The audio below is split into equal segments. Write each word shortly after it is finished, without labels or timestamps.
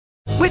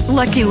With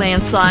Lucky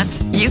Land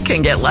Slots, you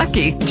can get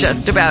lucky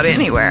just about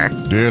anywhere.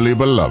 Dearly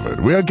beloved,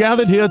 we are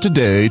gathered here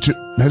today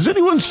to... Has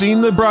anyone seen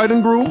the bride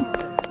and groom?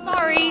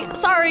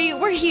 Sorry,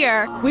 we're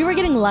here. We were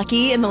getting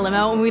lucky in the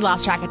limo and we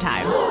lost track of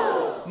time.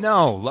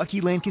 No,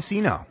 Lucky Land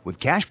Casino, with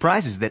cash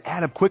prizes that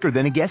add up quicker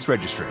than a guest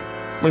registry.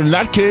 In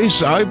that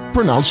case, I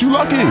pronounce you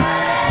lucky.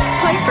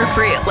 Play for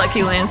free at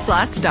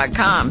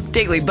LuckyLandSlots.com.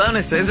 Daily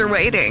bonuses are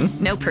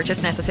waiting. No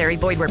purchase necessary.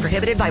 Void where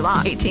prohibited by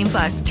law.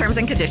 18+. Terms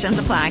and conditions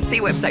apply. See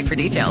website for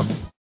details.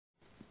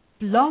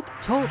 Blog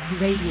Talk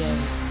Radio.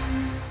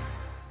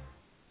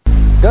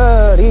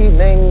 Good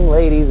evening,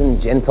 ladies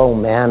and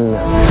gentlemen.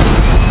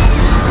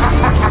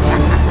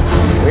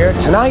 We're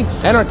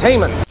tonight's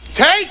entertainment.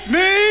 Take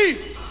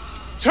me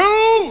to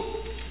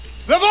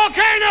the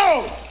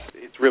volcano!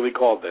 It's really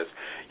called this.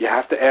 You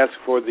have to ask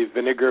for the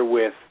vinegar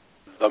with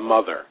the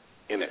mother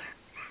in it.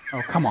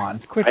 Oh, come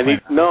on. Quit.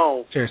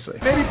 No. Seriously.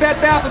 Maybe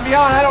Bed Bath &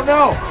 Beyond, I don't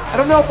know. I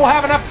don't know if we'll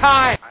have enough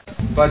time.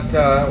 But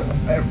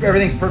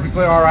everything's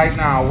perfectly all right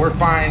now. We're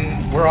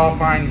fine. We're all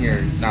fine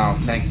here now.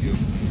 Thank you.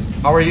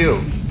 How are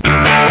you?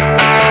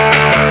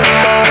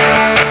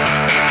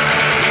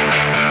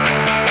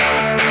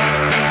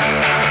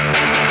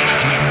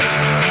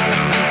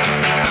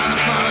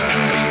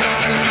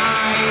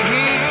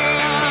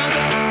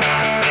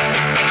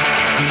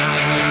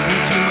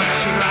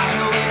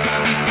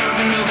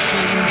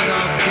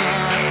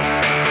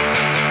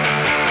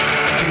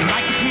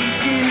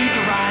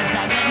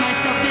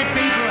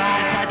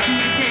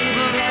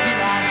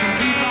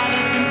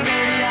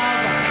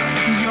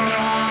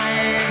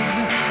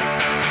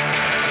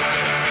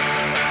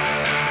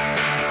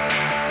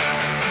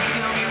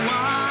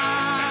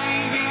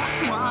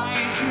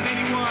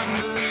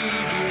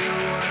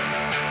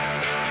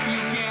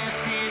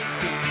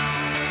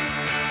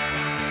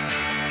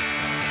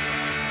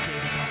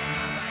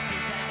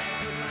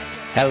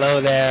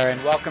 Hello there,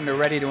 and welcome to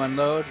Ready to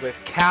Unload with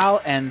Cal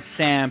and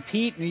Sam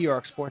Pete, New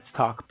York Sports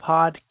Talk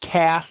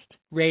podcast,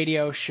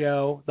 radio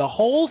show, the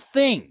whole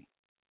thing.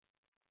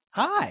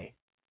 Hi.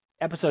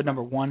 Episode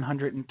number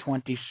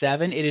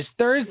 127. It is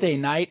Thursday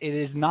night. It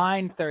is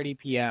 9:30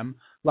 p.m.,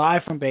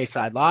 live from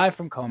Bayside, live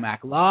from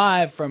Comac,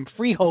 live from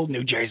Freehold,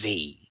 New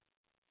Jersey.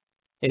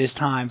 It is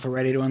time for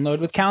Ready to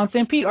Unload with Cal and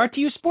Sam Pete,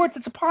 RTU Sports.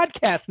 It's a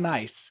podcast,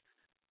 nice.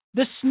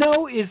 The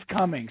snow is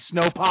coming.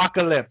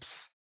 Snowpocalypse.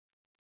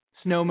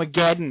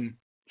 Snowmageddon,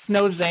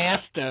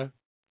 Snowzasta.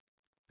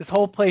 This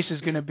whole place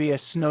is going to be a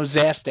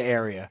Snowzasta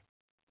area.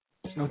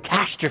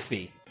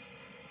 Snowcatastrophe.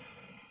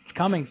 It's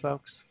coming,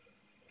 folks.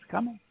 It's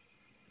coming.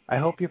 I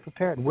hope you're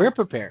prepared. We're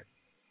prepared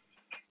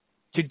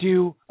to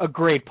do a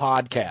great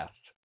podcast.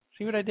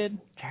 See what I did?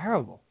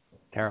 Terrible.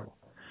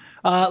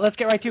 Let's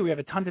get right to it. We have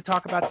a ton to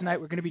talk about tonight.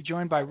 We're going to be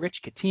joined by Rich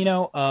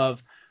Coutinho of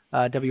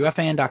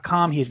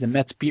WFAN.com. He's the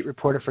Mets beat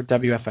reporter for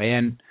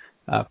WFAN.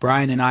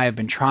 Brian and I have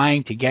been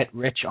trying to get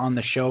Rich on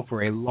the show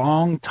for a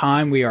long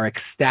time. We are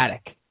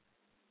ecstatic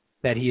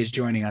that he is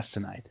joining us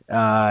tonight.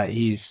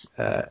 He's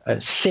a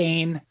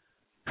sane,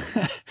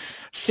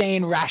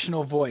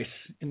 rational voice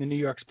in the New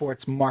York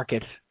sports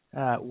market,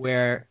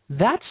 where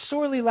that's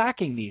sorely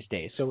lacking these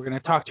days. So we're going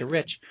to talk to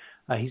Rich.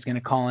 He's going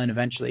to call in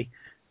eventually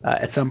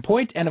at some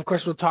point. And, of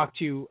course, we'll talk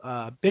to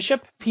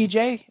Bishop,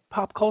 PJ,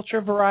 Pop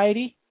Culture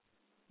Variety,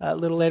 a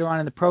little later on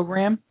in the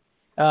program.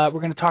 We're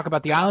going to talk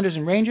about the Islanders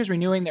and Rangers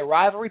renewing their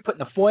rivalry, putting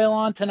the foil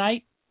on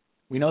tonight.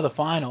 We know the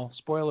final,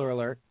 spoiler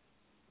alert,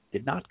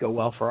 did not go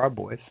well for our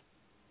boys.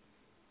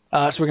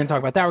 So we're going to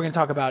talk about that. We're going to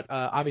talk about,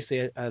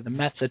 obviously, the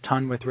Mets a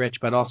ton with Rich,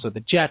 but also the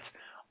Jets,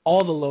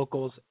 all the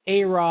locals,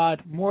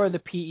 A-Rod, more of the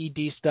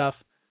PED stuff.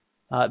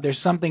 There's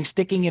something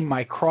sticking in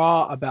my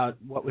craw about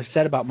what was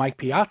said about Mike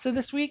Piazza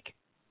this week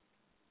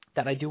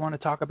that I do want to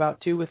talk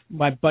about, too, with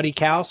my buddy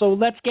Cal. So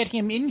let's get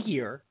him in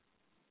here.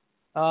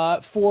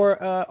 For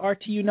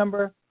RTU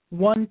number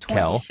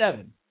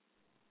 127.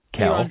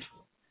 Cal.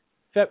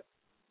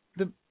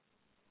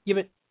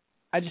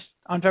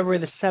 On February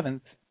the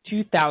 7th,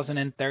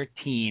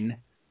 2013,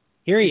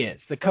 here he is,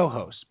 the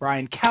co-host,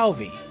 Brian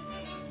Calvi.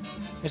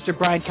 Mr.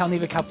 Brian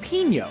Calneva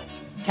Calpino.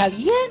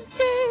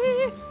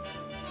 Caliente.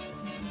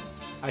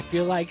 I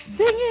feel like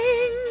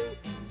singing.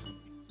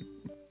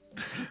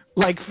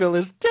 Like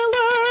Phyllis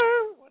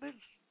Diller.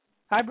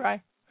 Hi,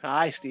 Brian.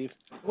 Hi, Steve.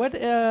 What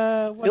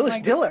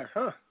Phyllis Diller,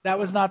 huh? That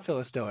was not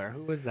Phyllis Diller.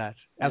 Who was that?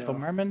 No. Ethel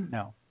Merman?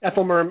 No.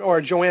 Ethel Merman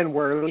or Joanne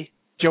Worley.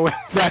 Joanne,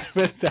 that's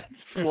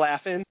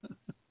laughing.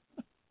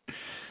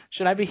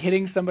 Should I be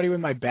hitting somebody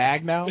with my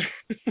bag now?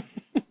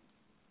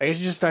 I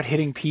should just start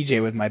hitting PJ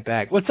with my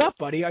bag. What's up,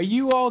 buddy? Are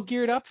you all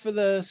geared up for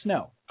the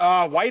snow?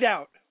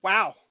 Whiteout.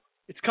 Wow.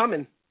 It's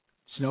coming.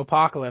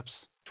 Snowpocalypse.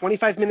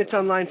 25 minutes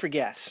online for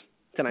gas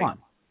tonight. Come on.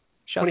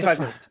 Shut 25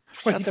 the minutes.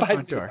 Shut the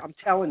front door. door. I'm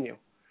telling you.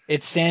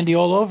 It's Sandy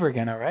all over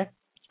again, all right?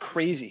 It's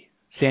crazy.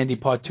 Sandy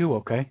part 2,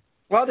 okay?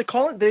 Well,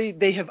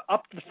 they have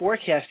upped the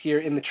forecast here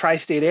in the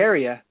tri-state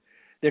area.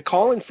 They're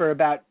calling for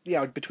about,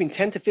 between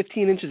 10 to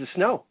 15 inches of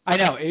snow. I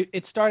know.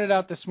 It started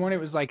out this morning.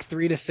 It was like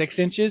 3 to 6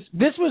 inches.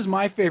 This was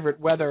my favorite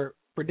weather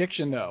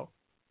prediction, though.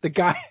 the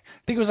guy,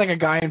 I think it was like a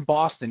guy in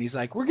Boston. He's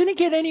like, we're going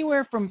to get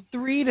anywhere from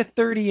 3 to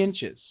 30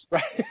 inches.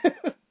 Right.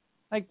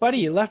 Like, buddy,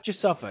 you left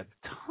yourself a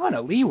ton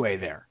of leeway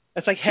there.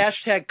 That's like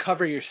hashtag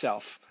cover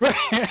yourself.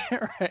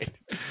 Right.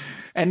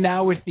 And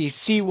now with the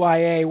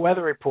CYA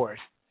weather report,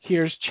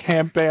 here's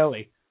Champ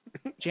Bailey.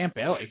 Champ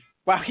Bailey?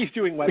 Wow, he's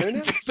doing weather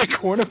now? The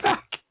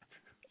cornerback.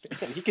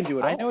 He can do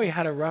it all. I know he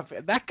had a rough...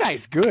 That guy's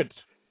good.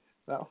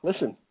 Well,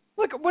 listen.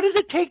 Look, what does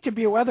it take to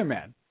be a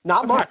weatherman?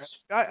 Not much.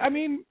 I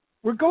mean,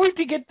 we're going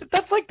to get...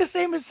 That's like the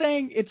same as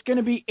saying it's going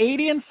to be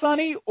 80 and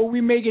sunny or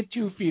we may get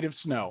 2 feet of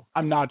snow.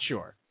 I'm not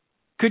sure.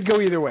 Could go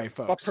either way,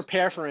 folks. But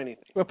prepare for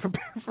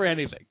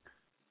anything.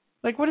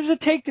 Like, what does it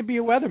take to be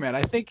a weatherman?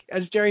 I think,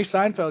 as Jerry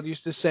Seinfeld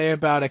used to say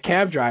about a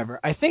cab driver,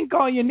 I think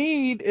all you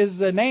need is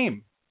a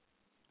name.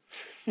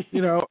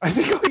 You know, I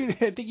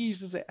think he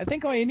used to say, I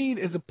think all you need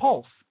is a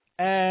pulse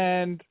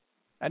and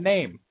a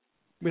name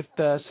with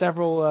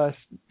several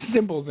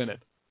symbols in it.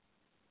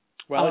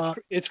 Well,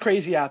 it's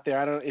crazy out there.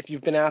 I don't know if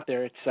you've been out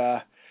there.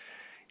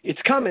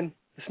 It's coming.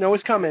 The snow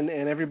is coming,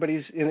 and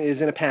everybody's is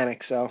in a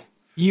panic. So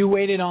you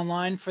waited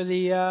online for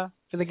the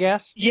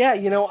gas? Yeah,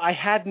 you know, I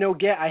had no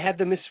gas. I had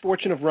the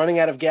misfortune of running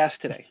out of gas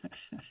today.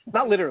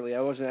 Not literally.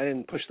 I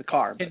didn't push the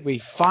car. Did we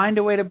find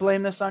a way to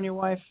blame this on your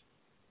wife?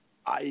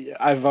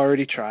 I've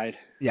already tried.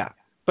 Yeah,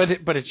 but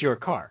it's your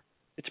car.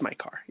 It's my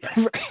car. Yeah.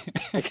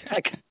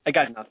 I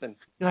got nothing.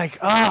 You're like,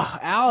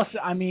 Alice.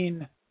 I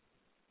mean,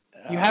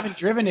 you haven't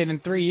driven it in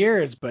 3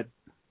 years, but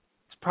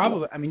it's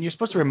probably. I mean, you're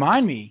supposed to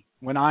remind me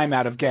when I'm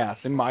out of gas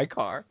in my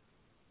car.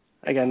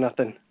 I got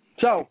nothing.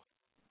 So,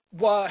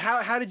 well,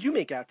 how did you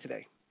make out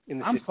today?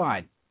 I'm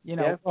fine. You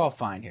know, we're all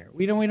fine here.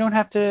 We don't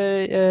have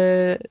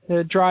to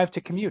drive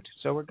to commute,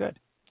 so we're good.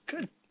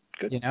 Good.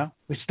 You know,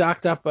 we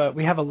stocked up.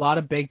 We have a lot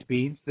of baked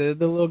beans. The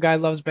little guy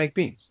loves baked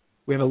beans.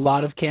 We have a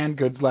lot of canned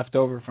goods left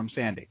over from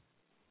Sandy.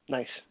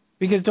 Nice.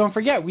 Because don't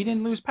forget, we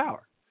didn't lose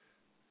power.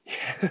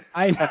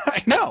 I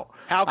know.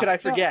 How could I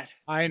forget?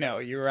 I know.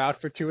 You were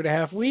out for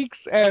 2.5 weeks,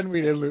 and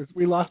we didn't lose.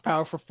 We lost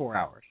power for 4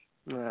 hours.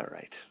 All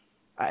right.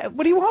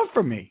 What do you want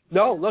from me?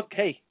 No, look,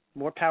 hey,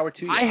 more power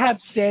to you. I have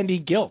Sandy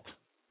guilt.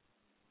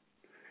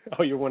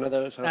 Oh, you're one of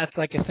those, huh? That's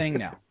like a thing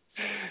now.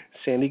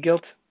 Sandy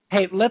guilt?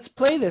 Hey, let's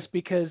play this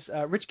because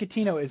Rich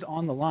Coutinho is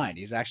on the line.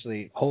 He's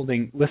actually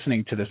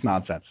listening to this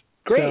nonsense.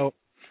 Great. So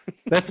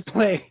let's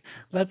play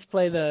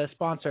the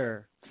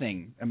sponsor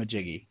thing,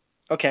 Amajiggy.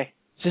 Okay.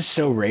 It's just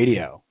so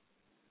radio.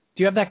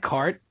 Do you have that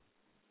cart?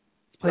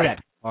 Let's play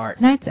that cart.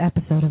 Tonight's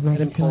episode of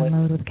Ready to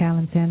Unload with Cal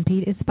and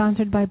Sanpete is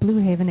sponsored by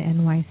Blue Haven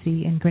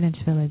NYC in Greenwich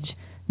Village,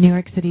 New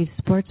York City's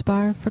sports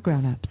bar for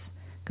grown-ups.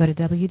 Go to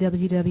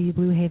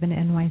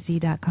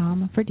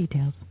www.bluehavennyc.com for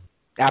details.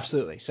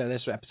 Absolutely. So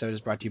this episode is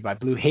brought to you by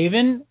Blue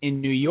Haven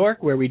in New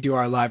York, where we do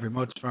our live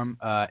remotes from.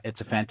 It's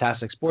a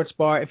fantastic sports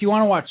bar. If you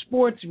want to watch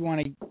sports, if you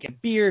want to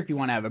get beer, if you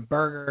want to have a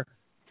burger,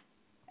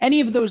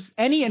 any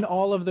and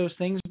all of those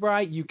things,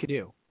 Bri, you could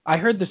do. I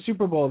heard the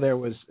Super Bowl there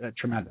was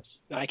tremendous.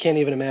 I can't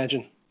even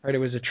imagine. I heard it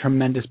was a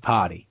tremendous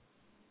party.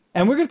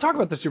 And we're going to talk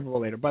about the Super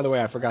Bowl later. By the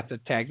way, I forgot to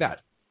tag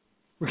that.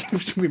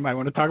 We might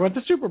want to talk about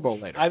the Super Bowl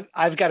later.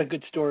 I've got a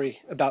good story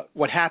about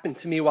what happened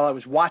to me while I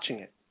was watching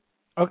it.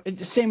 Oh,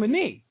 same with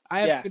me. I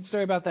have a good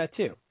story about that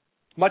too.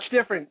 Much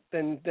different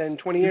than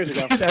 20 years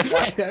ago. That's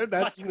right.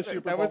 That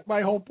was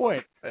my whole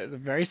point. It was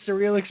a very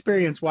surreal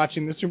experience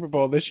watching the Super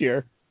Bowl this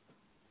year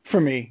for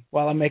me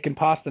while I'm making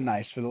pasta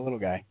nice for the little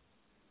guy.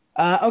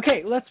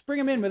 Okay, let's bring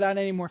him in without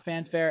any more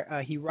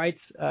fanfare. He writes,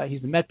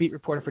 he's the Met beat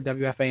reporter for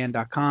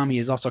WFAN.com. He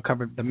has also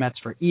covered the Mets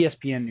for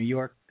ESPN New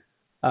York.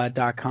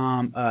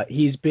 .com.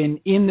 He's been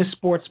in the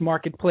sports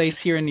marketplace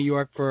here in New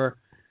York for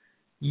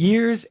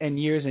years and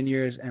years and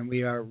years, and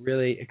we are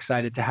really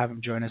excited to have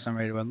him join us on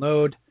Ready to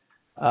Unload.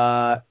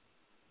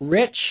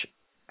 Rich,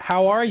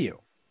 how are you?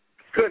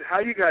 Good. How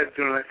you guys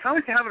doing? It sounds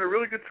like you're having a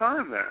really good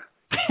time there.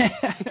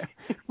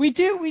 We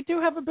do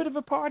have a bit of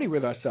a party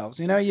with ourselves.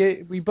 You know,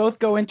 we both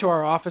go into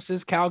our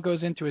offices. Cal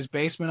goes into his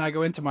basement. I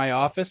go into my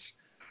office.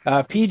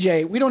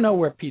 PJ, we don't know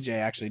where PJ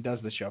actually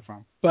does the show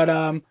from, but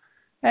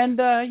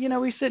you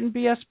know, we sit in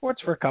BS Sports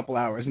for a couple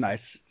hours. Nice.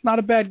 It's not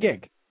a bad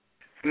gig.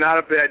 It's not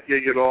a bad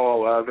gig at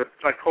all.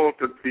 I call it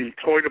the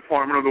toy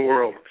department of the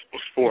world,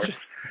 sports.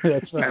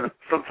 That's right. And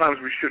sometimes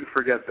we shouldn't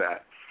forget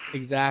that.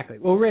 Exactly.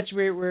 Well, Rich,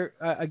 we're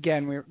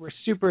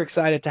super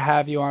excited to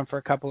have you on for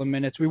a couple of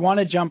minutes. We want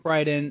to jump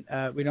right in.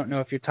 We don't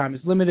know if your time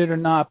is limited or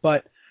not,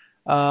 but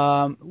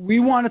we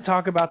want to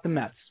talk about the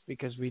Mets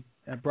because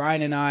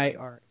Brian and I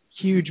are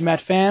huge Met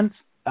fans,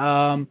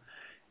 and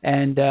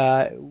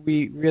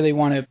we really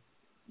want to,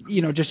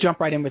 you know, just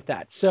jump right in with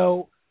that.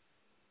 So,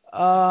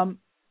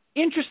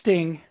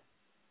 interesting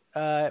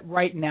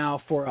right now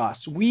for us.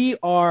 We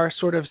are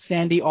sort of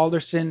Sandy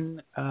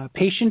Alderson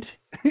patient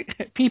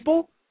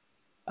people,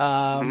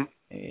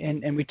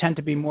 and we tend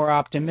to be more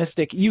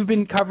optimistic. You've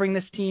been covering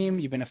this team.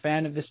 You've been a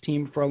fan of this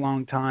team for a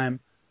long time.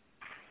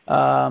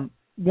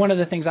 One of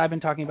the things I've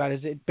been talking about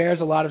is it bears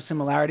a lot of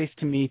similarities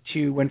to me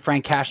to when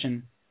Frank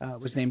Cashen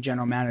was named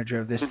general manager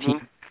of this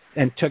team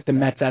and took the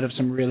Mets out of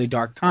some really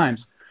dark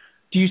times.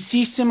 Do you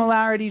see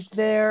similarities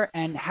there,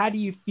 and how do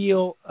you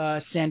feel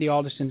Sandy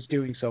Alderson's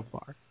doing so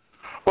far?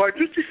 Well, I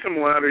do see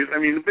similarities. I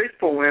mean, the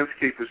baseball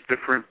landscape is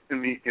different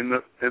in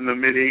the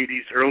mid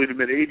 '80s, early to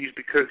mid '80s,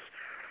 because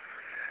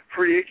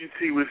free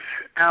agency was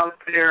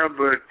out there,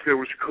 but there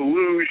was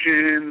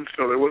collusion,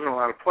 so there wasn't a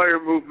lot of player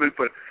movement.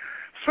 But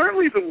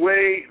certainly the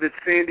way that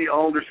Sandy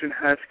Alderson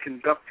has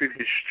conducted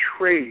his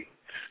trades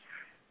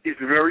is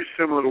very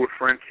similar to what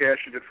Frank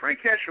Cashin did. Frank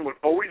Cashin would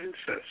always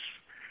insist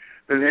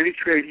that in any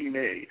trade he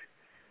made,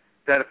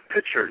 that a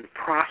pitcher, a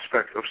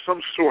prospect of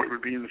some sort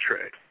would be in the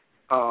trade.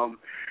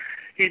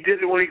 He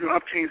did it when he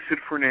obtained Sid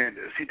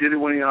Fernandez. He did it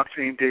when he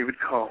obtained David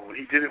Cohn.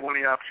 He did it when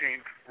he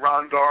obtained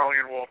Ron Darling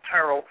and Walt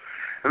Terrell,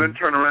 and then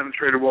turned around and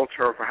traded Walt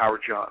Terrell for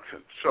Howard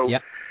Johnson. So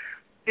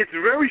it's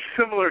very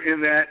similar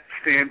in that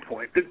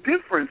standpoint. The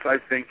difference, I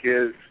think,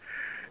 is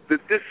that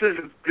this is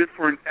a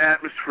different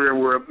atmosphere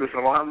where there's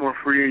a lot more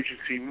free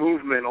agency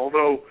movement,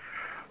 although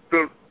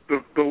the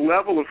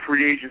level of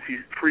free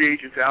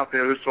agents out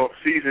there this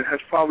offseason has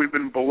probably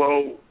been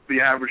below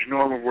the average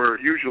norm of where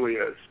it usually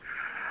is.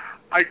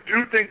 I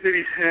do think that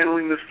he's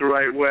handling this the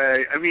right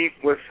way. I mean,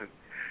 listen,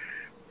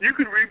 you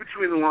could read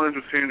between the lines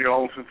with Sandy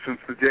Alderson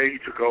since the day he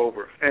took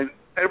over, and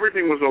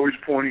everything was always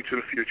pointing to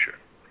the future.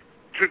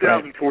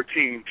 2014,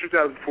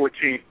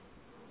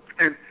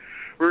 and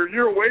we're a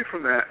year away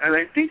from that, and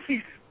I think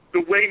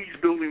the way he's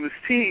building this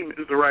team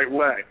is the right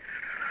way.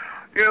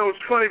 You know,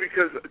 it's funny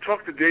because I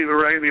talked to David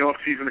Wright in the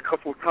offseason a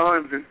couple of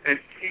times, and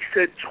he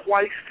said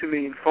twice to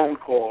me in phone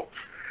calls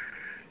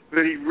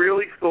that he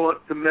really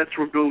thought the Mets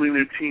were building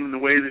their team the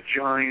way the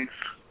Giants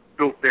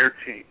built their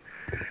team.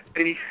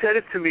 And he said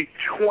it to me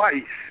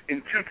twice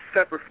in two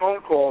separate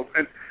phone calls.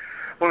 And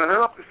when I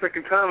hung up the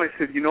second time, I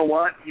said, you know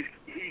what? He's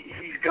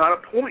got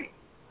a point.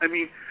 I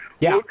mean,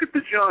 look at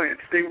the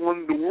Giants. They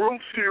won the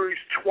World Series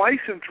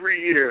twice in 3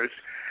 years,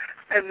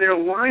 and their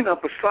lineup,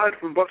 aside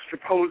from Buster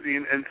Posey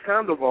and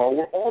Sandoval,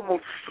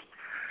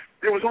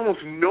 there was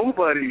almost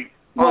nobody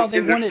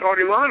in their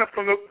starting lineup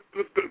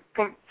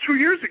from 2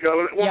 years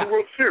ago that won the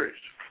World Series.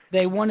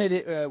 They won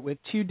it with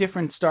two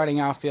different starting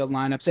outfield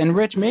lineups. And,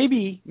 Rich,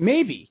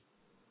 maybe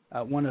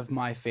one of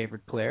my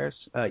favorite players,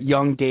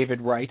 young David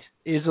Wright,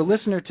 is a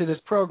listener to this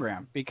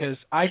program because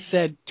I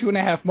said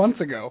 2.5 months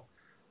ago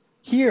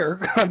here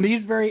on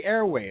these very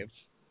airwaves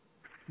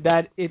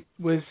that it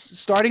was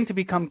starting to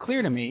become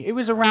clear to me. It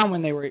was around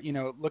when they were,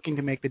 looking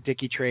to make the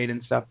Dickey trade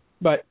and stuff,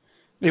 but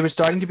it was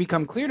starting to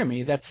become clear to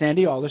me that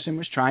Sandy Alderson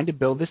was trying to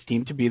build this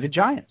team to be the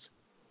Giants,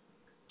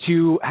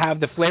 to have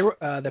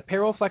the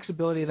payroll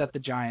flexibility that the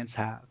Giants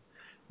have.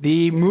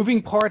 The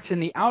moving parts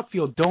in the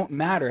outfield don't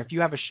matter if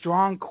you have a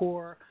strong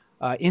core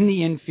in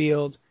the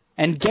infield.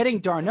 And getting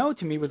Darno,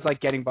 to me, was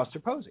like getting Buster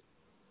Posey.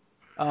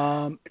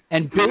 And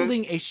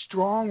building a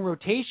strong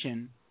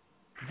rotation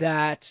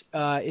that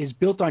is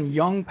built on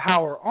young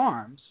power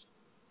arms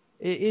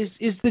is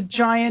the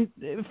Giant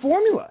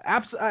formula.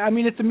 I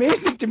mean, it's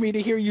amazing to me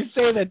to hear you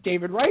say that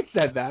David Wright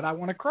said that. I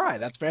want to cry.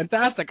 That's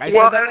fantastic. I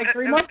said that like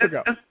 3 months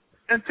ago.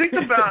 And think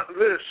about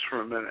this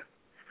for a minute.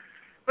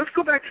 Let's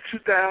go back to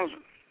 2000,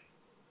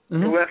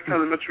 the last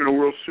time the Mets were in a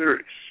World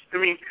Series. I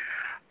mean,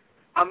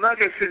 I'm not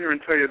going to sit here and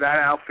tell you that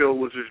outfield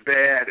was as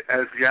bad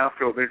as the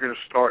outfield they're going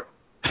to start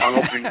on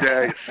opening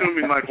day,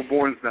 assuming Michael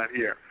Bourne's not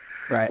here.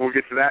 Right. We'll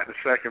get to that in a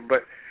second.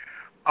 But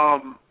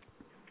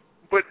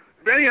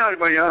Benny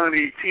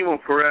Agbayani, Timo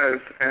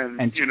Perez, and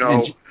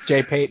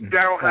Jay Payton,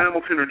 Darrell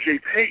Hamilton or Jay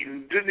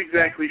Payton didn't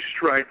exactly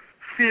strike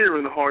fear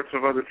in the hearts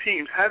of other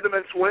teams. Had the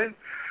Mets win?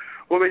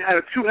 Well, they had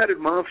a two-headed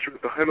monster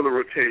at the head of the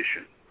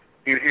rotation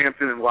in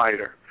Hampton and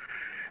Leiter.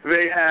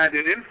 They had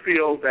an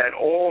infield that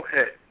all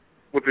hit,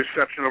 with the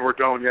exception of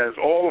Ordonez.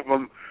 All of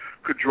them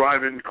could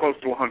drive in close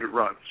to 100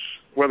 runs,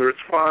 whether it's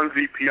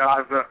Fonzie,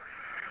 Piazza,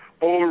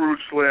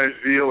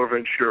 Olerud/Zeal, or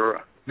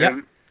Ventura.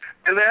 Yep.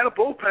 And they had a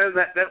bullpen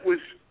that was,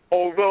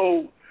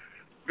 although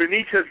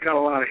Benitez got a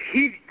lot of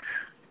heat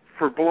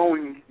for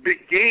blowing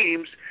big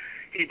games,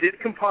 he did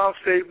compile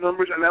save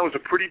numbers, and that was a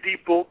pretty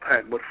deep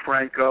bullpen with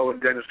Franco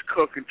and Dennis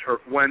Cook and Turk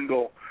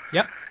Wendell.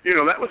 Yep.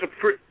 That was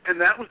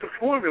that was the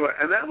formula,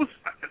 and that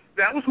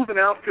was with an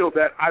outfield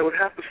that I would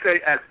have to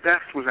say at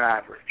best was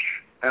average,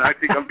 and I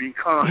think I'm being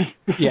kind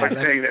by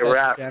saying they were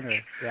average.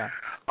 Generous. Yeah.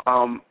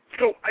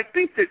 So I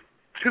think that,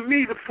 to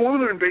me, the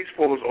formula in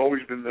baseball has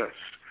always been this: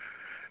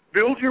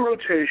 build your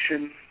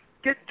rotation,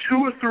 get 2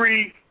 or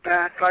 3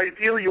 bats.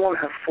 Ideally, you want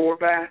to have 4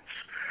 bats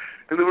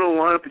in the middle of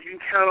the lineup that you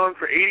can count on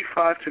for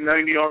 85 to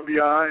 90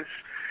 RBIs.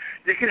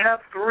 You can have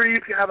 3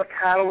 if you have a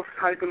catalyst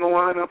type in the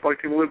lineup. I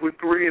can live with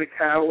 3 and a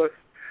catalyst.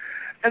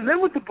 And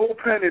then with the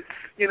bullpen, it's,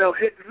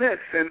 hit and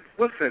miss. And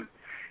listen,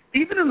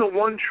 even in the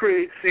one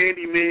trade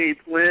Sandy made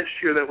last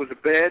year that was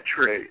a bad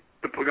trade,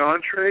 the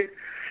Pagan trade,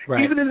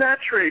 even in that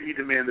trade he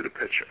demanded a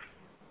pitcher.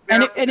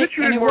 Now,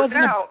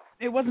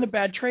 it wasn't a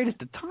bad trade at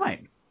the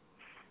time.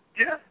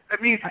 Yeah, I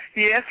mean,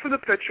 he asked for the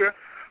pitcher.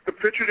 The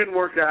pitcher didn't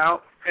work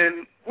out.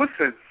 And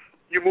listen,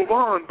 you move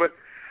on. But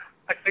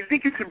I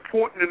think it's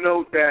important to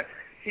note that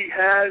he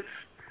has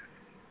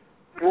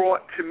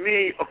brought, to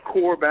me, a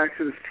core back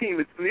to this team.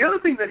 And the other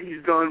thing that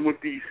he's done with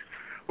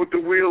with the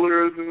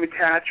Wheelers and the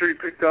catcher he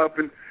picked up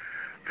and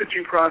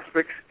pitching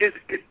prospects is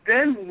it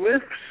then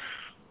lifts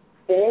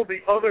all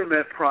the other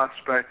Met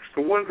prospects,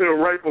 the ones that are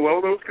right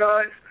below those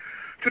guys,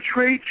 to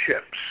trade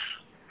chips.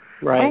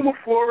 Right. Roma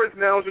Flores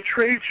now is a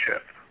trade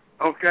chip,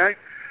 okay?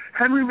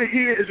 Henry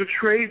Mejia is a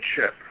trade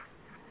chip.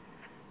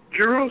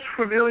 Juros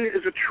Familia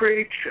is a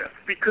trade chip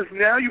because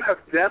now you have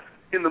depth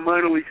in the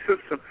minor league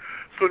system.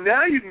 So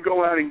now you can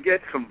go out and get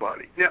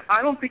somebody. Now,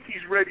 I don't think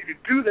he's ready to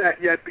do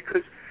that yet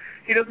because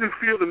he doesn't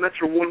feel the Mets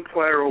are one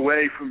player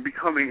away from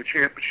becoming a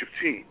championship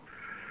team.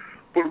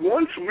 But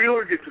once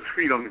Wheeler gets his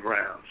feet on the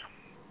ground,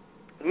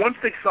 once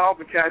they solve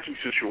the catching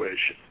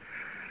situation,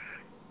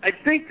 I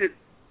think that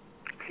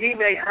he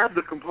may have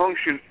the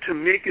compunction to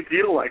make a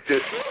deal like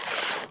this,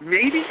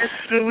 maybe as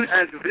soon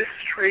as this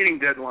trading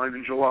deadline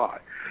in July,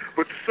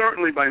 but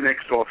certainly by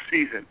next off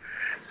season.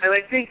 And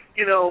I think,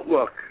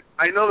 look,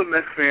 I know the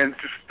Mets fans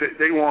just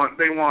they want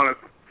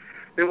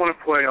to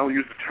play, I'll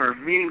use the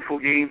term, meaningful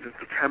games in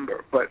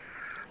September, but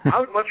I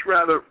would much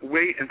rather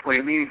wait and play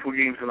meaningful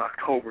games in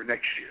October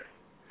next year.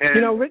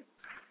 And, Rich,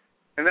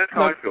 and that's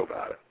how I feel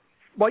about it.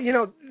 Well,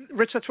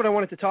 Rich, that's what I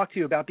wanted to talk to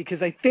you about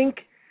because I think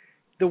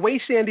the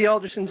way Sandy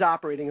Alderson's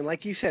operating, and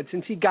like you said,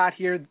 since he got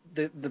here,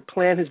 the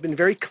plan has been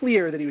very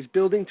clear that he was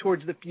building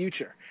towards the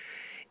future.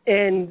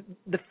 And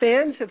the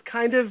fans have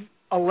kind of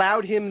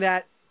allowed him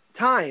that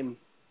time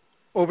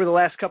over the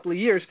last couple of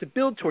years to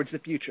build towards the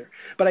future.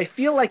 But I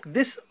feel like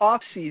this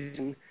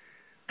offseason,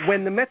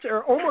 when the Mets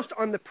are almost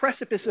on the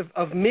precipice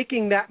of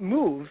making that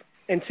move,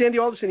 and Sandy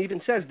Alderson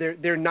even says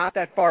they're not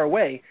that far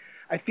away,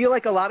 I feel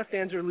like a lot of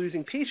fans are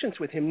losing patience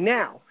with him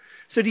now.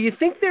 So do you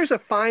think there's a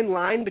fine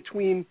line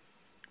between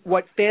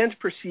what fans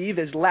perceive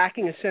as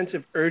lacking a sense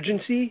of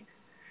urgency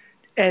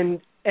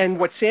and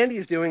what Sandy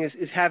is doing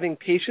is having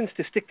patience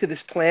to stick to this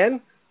plan?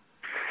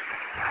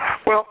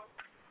 Well,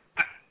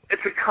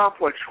 it's a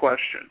complex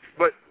question,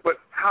 but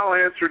how I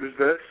answer it is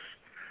this.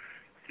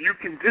 You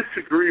can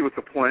disagree with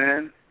the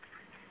plan,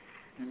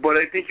 but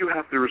I think you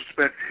have to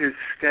respect his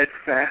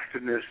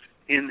steadfastness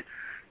in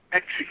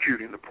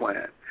executing the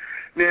plan.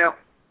 Now,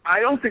 I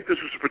don't think this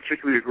was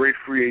particularly a great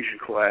free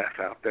agent class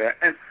out there,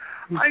 and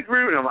I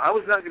agree with him. I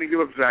was not going to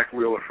give up Zach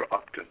Wheeler for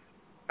Upton.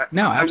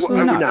 No,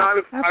 absolutely not.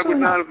 I would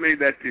not have made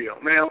that deal.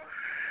 Now,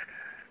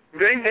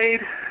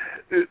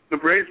 the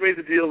Braves made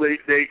the deal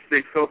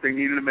they felt they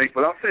needed to make,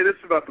 but I'll say this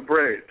about the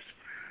Braves.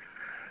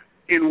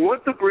 In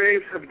what the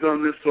Braves have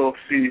done this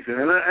offseason,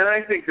 and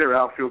I think their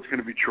outfield's going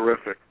to be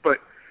terrific, but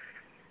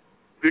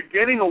they're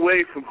getting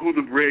away from who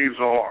the Braves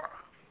are.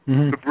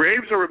 Mm-hmm. The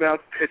Braves are about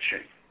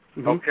pitching,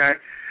 okay?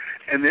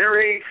 And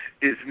their ace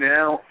is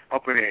now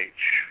up in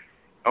age,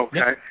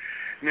 okay? Yep.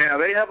 Now,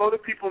 they have other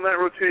people in that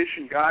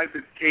rotation, guys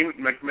that came,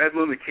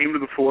 McMedlin, that came to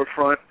the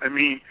forefront, and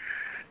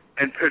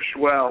pitched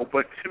well.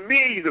 But to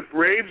me, the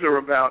Braves are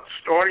about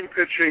starting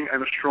pitching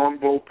and a strong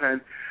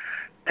bullpen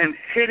and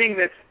hitting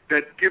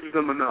that gives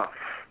them enough.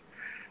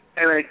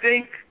 And I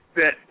think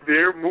that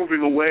they're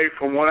moving away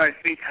from what I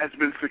think has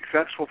been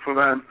successful for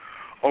them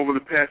over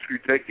the past few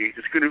decades.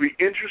 It's going to be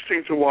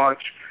interesting to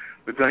watch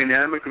the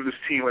dynamic of this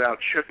team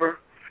without Chipper.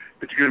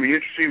 It's going to be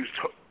interesting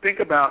to think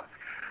about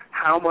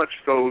how much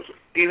those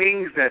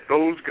innings that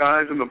those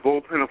guys in the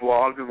bullpen have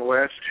logged in the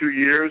last 2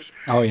 years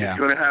is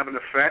going to have an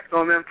effect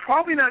on them.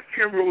 Probably not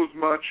Kimbrel as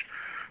much,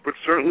 but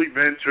certainly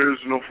Venters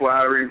and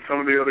O'Flaherty and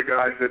some of the other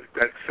guys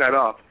that set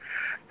up.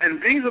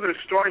 And being that their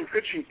starting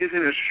pitching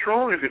isn't as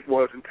strong as it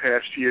was in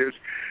past years,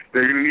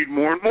 they're going to need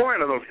more and more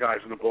out of those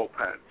guys in the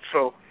bullpen.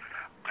 So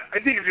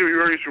I think it's going to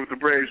be very interesting with the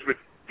Braves. But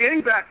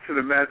getting back to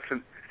the Mets,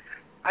 and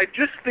I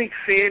just think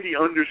Sandy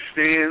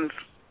understands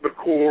the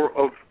core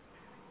of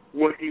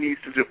what he needs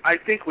to do. I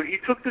think when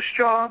he took this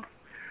job,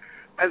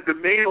 as the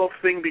Madoff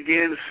thing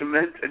began to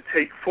cement and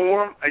take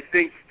form, I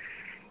think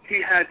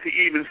he had to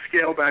even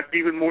scale back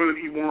even more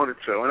than he wanted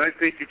to. And I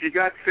think if you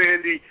got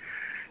Sandy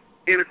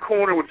in a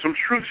corner with some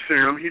truth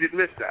serum, he'd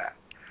admit that.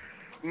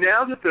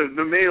 Now that the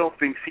Madoff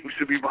thing seems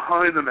to be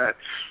behind the Mets,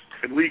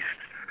 at least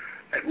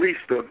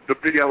the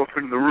big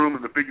elephant in the room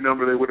and the big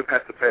number they would have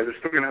had to pay. They're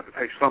still going to have to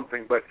pay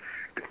something, but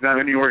it's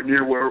not anywhere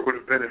near where it would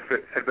have been if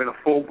it had been a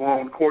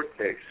full-blown court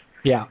case.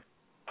 Yeah.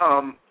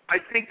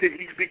 I think that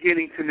he's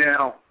beginning to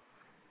now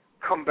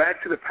come back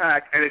to the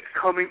pack, and it's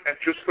coming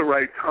at just the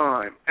right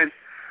time. And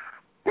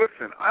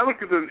listen, I look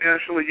at the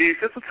National League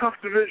East. It's a tough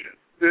division.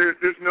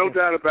 There's no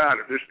doubt about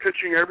it. There's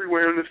pitching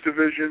everywhere in this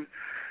division,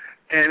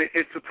 and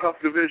it's a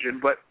tough division.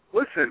 But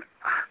listen,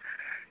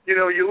 you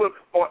look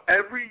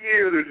every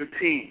year. There's a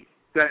team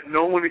that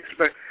no one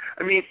expects.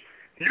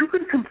 You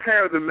can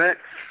compare the Mets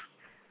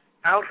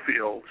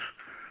outfield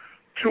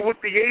to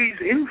what the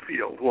A's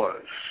infield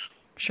was.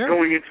 Sure.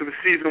 Going into the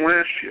season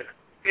last year.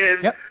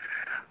 And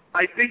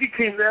I think it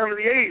came down to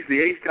the A's.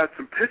 The A's got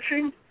some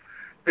pitching.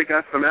 They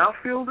got some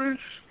outfielders.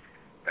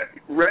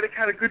 Reddick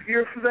had a good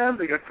year for them.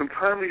 They got some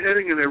timely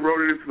hitting, and they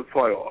rode it into the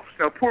playoffs.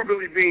 Now, poor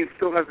Billy Beane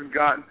still hasn't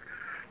gotten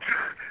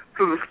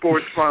to the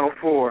sports Final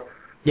Four.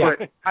 Yeah.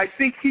 But I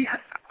think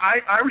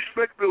I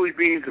respect Billy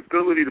Beane's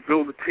ability to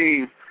build a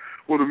team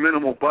with a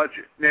minimal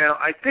budget. Now,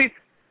 I think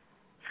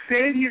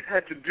Sandy has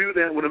had to do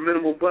that with a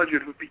minimal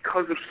budget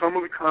because of some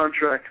of the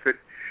contracts that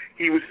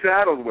he was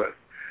saddled with.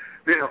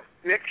 Now,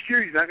 next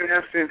year he's not going to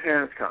have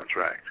Santana's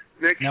contract.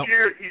 Next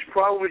year he's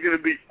probably going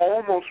to be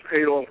almost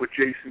paid off with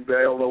Jason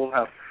Bay, although we'll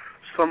have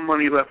some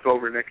money left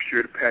over next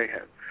year to pay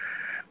him.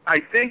 I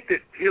think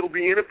that he'll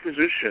be in a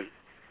position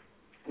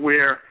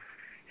where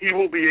he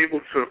will be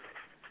able to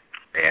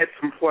add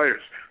some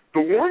players.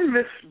 The one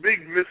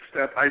big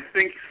misstep I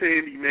think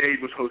Sandy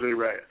made was Jose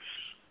Reyes.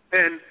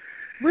 And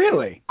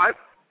really,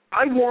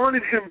 I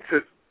wanted him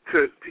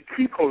to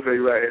keep Jose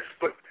Reyes,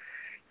 but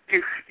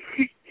if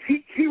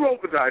he rolled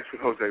the dice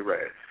with Jose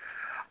Reyes.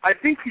 I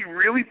think he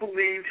really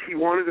believed he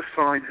wanted to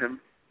sign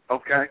him,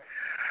 okay?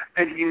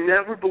 And he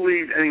never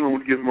believed anyone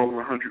would give him over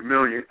 $100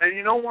 million. And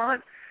you know what?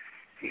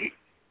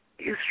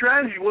 His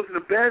strategy wasn't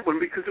a bad one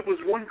because it was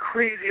one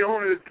crazy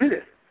owner that did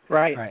it.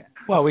 Right.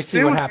 Well, we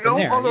see what happened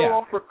there. There was no other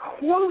offer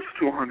close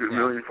to $100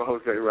 million for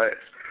Jose Reyes.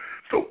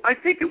 So I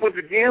think it was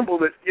a gamble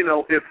that,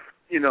 if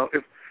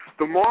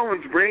the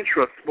Marlins brain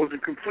trust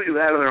wasn't completely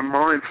out of their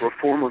mind for a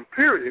 4-month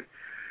period,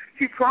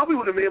 he probably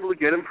would have been able to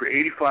get him for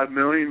 $85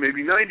 million,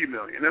 maybe $90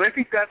 million. And I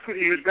think that's what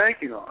he was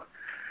banking on.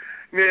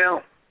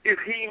 Now, if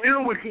he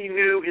knew what he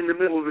knew in the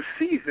middle of the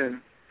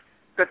season,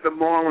 that the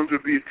Marlins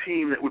would be a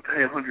team that would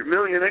pay $100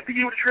 million, I think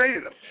he would have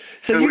traded him.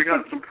 So we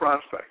got some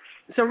prospects.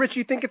 So, Rich,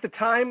 you think at the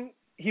time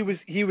he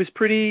was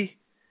pretty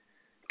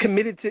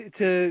committed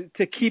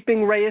to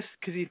keeping Reyes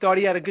because he thought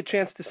he had a good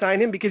chance to sign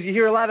him? Because you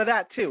hear a lot of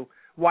that, too.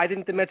 Why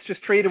didn't the Mets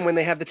just trade him when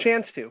they had the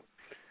chance to?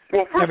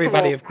 Well,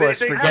 everybody, of course,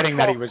 forgetting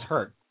that he was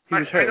hurt. I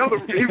know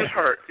he was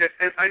hurt,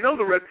 and I know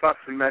the Red Sox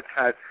and Mets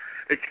had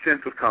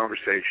extensive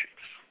conversations.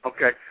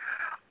 Okay,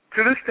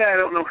 to this day, I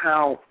don't know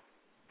how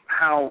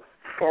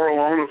far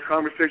along those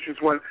conversations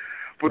went,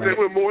 but they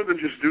were more than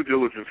just due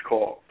diligence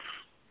calls.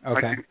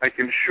 Okay, I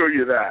can assure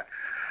you that.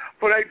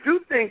 But I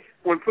do think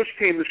when push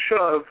came to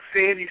shove,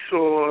 Sandy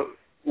saw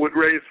what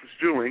Reyes was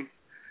doing,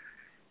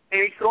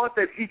 and he thought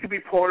that he could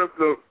be part of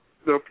the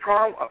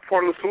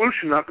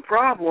solution, not the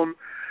problem,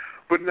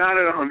 but not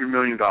at $100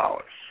 million.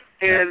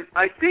 And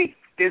I think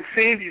in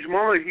Sandy's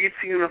mind, he had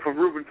seen enough of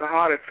Ruben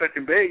Tejada at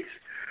second base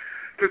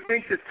to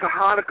think that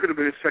Tejada could have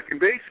been a second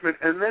baseman,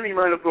 and then he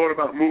might have thought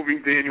about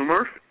moving Daniel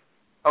Murphy.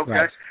 Okay?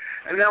 Right.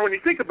 And now when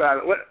you think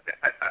about it,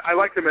 I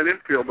like them at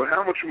infield, but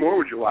how much more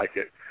would you like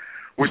it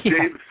with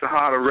Davis,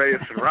 Tejada,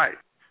 Reyes, and Wright?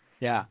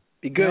 Yeah.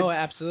 Be good. No,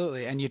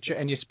 absolutely. And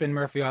you spin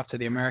Murphy off to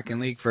the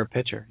American League for a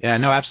pitcher. Yeah,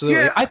 no,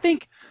 absolutely. Yeah. I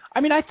think,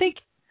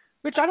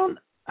 Rich,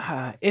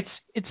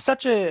 it's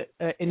such an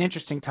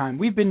interesting time.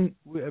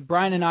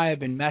 Brian and I have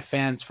been Met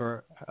fans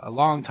for a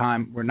long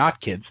time. We're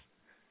not kids.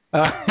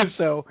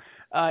 So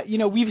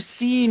we've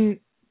seen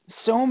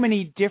so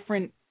many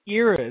different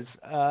eras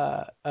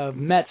of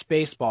Mets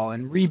baseball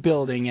and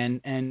rebuilding.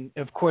 And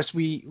of course,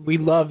 we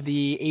love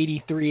the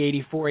 83,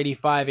 84,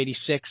 85,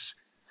 86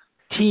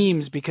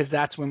 teams because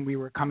that's when we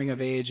were coming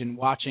of age and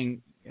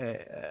watching.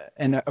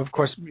 And of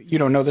course, you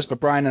don't know this, but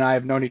Brian and I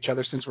have known each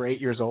other since we're 8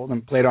 years old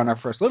and played on our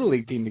first Little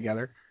League team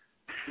together.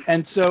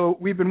 And so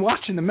we've been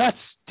watching the Mets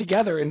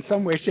together in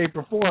some way, shape,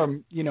 or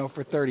form,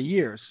 for 30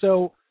 years.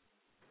 So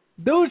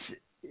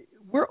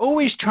we're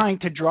always trying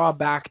to draw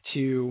back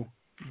to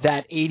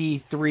that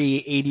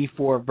 83,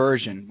 84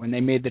 version when they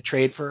made the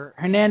trade for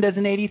Hernandez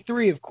in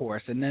 83, of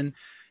course. And then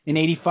in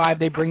 85,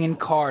 they bring in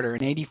Carter.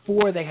 In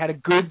 84, they had a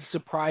good,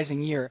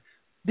 surprising year.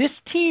 This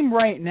team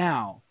right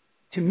now,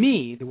 to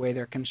me, the way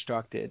they're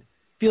constructed,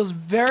 feels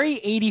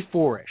very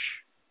 84-ish.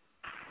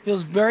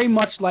 Feels very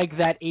much like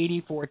that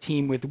 84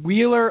 team with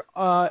Wheeler,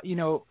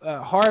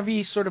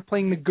 Harvey sort of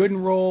playing the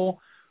Gooden role,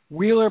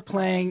 Wheeler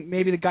playing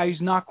maybe the guy who's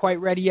not quite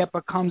ready yet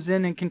but comes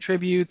in and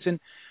contributes,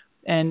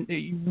 and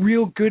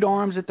real good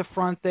arms at the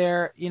front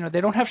there.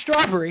 They don't have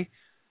Strawberry,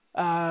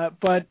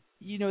 but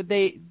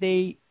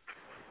they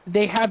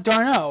have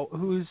Darno,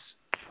 who's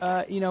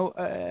a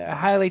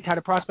highly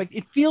touted prospect.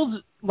 It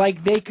feels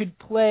like they could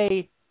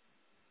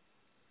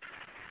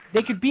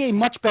be a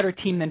much better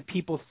team than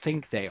people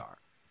think they are.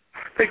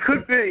 They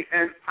could be,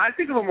 and I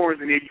think of them more as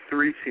an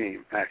 83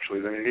 team,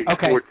 actually, than an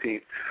 84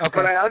 team. Okay.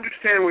 But I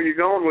understand where you're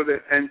going with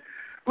it. And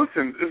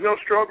listen, there's no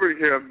Strawberry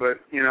here, but,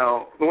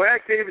 the way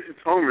Ike Davis hits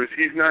homers,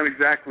 he's not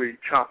exactly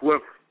chopped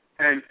liver.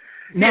 And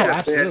he had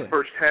a bad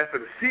first half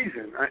of the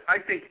season. I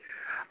think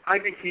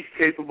he's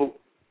capable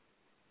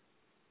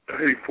of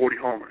hitting 40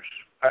 homers.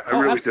 I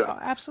really do.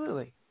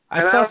 Absolutely.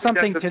 I saw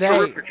something today.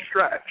 Terrific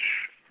stretch.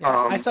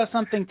 I saw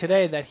something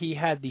today that he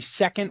had the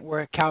second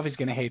where Calvin's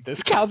going to hate this.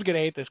 Calvin's going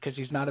to hate this because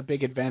he's not a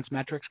big advanced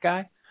metrics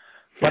guy.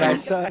 But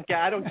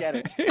I don't get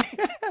it.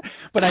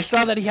 But I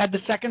saw that he had the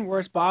second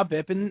worst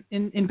BABIP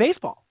in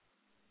baseball.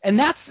 And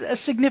that's a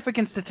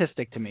significant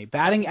statistic to me.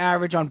 Batting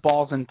average on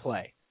balls in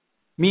play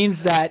means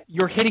that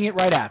you're hitting it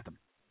right at them.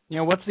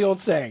 What's the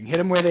old saying? Hit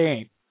them where they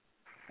ain't.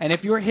 And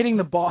if you're hitting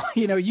the ball,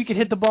 you can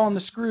hit the ball in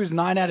the screws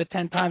 9 out of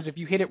 10 times. If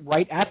you hit it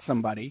right at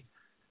somebody,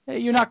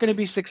 you're not going to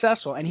be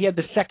successful. And he had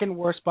the second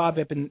worst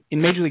BABIP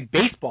in Major League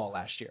Baseball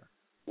last year.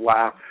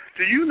 Wow.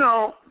 Do you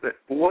know that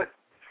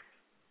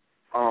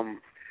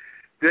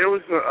there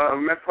was a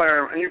Met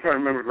player, and you probably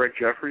remember Greg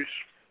Jeffries.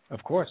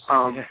 Of course.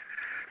 Do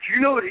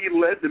you know that he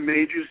led the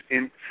majors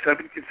in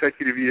 7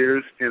 consecutive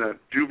years in a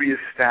dubious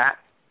stat?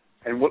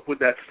 And what would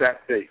that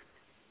stat be?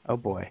 Oh,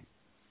 boy.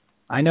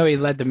 I know he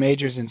led the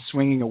majors in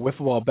swinging a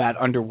wiffle ball bat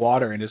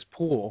underwater in his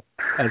pool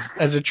as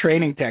a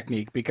training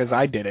technique because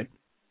I did it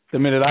the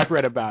minute I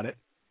read about it.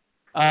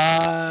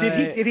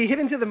 Did he hit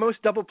into the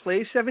most double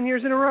plays 7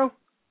 years in a row?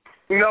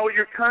 No,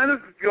 you're kind of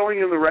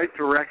going in the right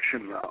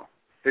direction, though.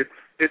 He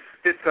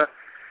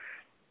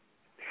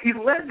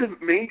led the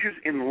majors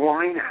in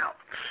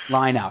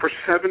lineouts for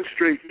 7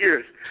 straight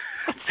years.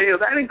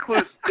 That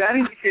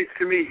indicates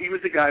to me he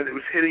was the guy that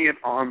was hitting it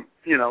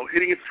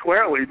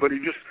squarely, but he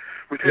just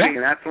was hitting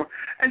it at someone.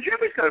 And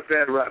Jeffrey's got a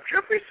bad rep.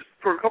 Jeffrey's,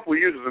 for a couple of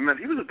years as a man,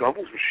 he was a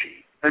doubles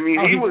machine. I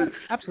mean, he was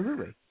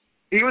absolutely.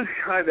 He was the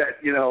guy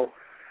that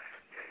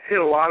hit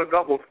a lot of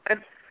doubles.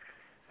 And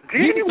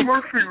Daniel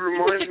Murphy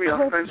reminds me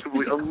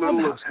offensively a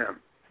little of him.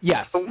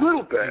 Yes, a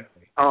little bit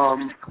of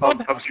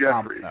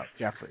Jeffrey.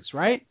 Jeffries,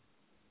 right?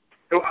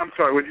 Oh, I'm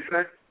sorry. What did you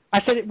say? I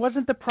said it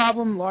wasn't the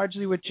problem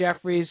largely with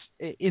Jeffries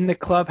in the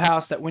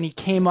clubhouse that when he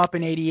came up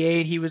in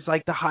 '88, he was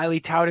like the highly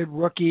touted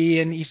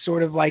rookie, and he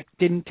sort of like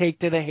didn't take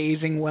to the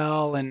hazing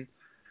well, and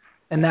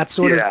that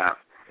sort of.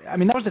 I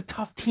mean, that was a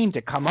tough team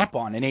to come up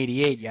on in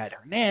 '88. You had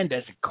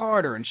Hernandez and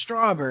Carter and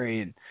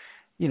Strawberry, and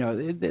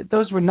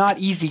those were not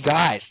easy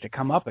guys to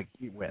come up with.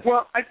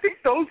 Well, I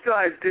think those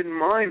guys didn't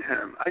mind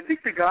him. I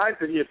think the guys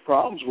that he had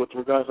problems with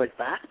were guys like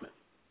Backman.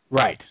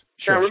 Right.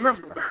 Sure. Now,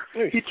 remember,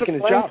 he took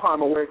playing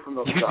time away from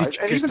those guys,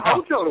 and even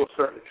Hojo to a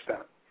certain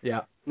extent.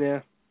 Yeah.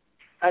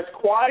 As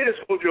quiet as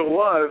Hojo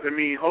was, I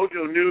mean,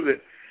 Hojo knew that,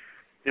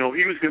 he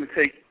was going to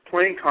take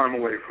playing time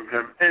away from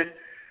him. And,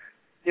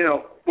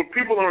 what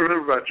people don't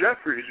remember about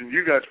Jeffries, and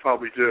you guys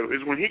probably do,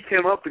 is when he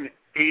came up in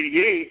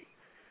 '88,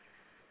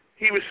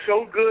 he was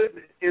so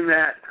good in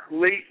that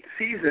late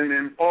season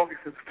in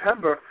August and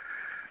September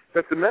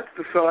that the Mets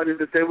decided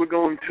that they were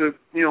going to,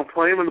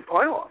 play him in the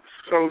playoffs.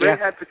 So they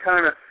had to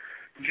kind of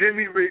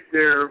Jimmy rigged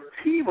their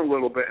team a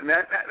little bit, and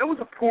that was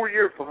a poor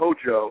year for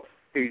Hojo,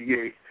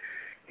 '88.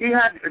 He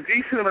had a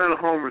decent amount of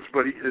homers,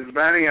 but his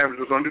batting average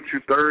was under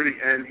 230,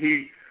 and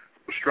he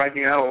was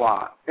striking out a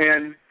lot.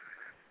 And,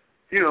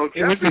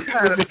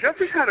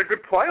 Jeffries had a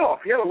good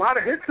playoff. He had a lot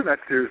of hits in that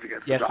series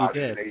against the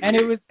Dodgers. Yes, he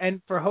did.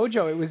 And for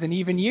Hojo, it was an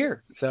even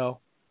year. So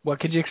what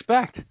could you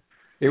expect?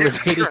 It was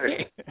 88.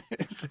 Right.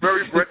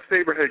 Very Brett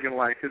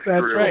Saberhagen-like his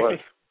career was.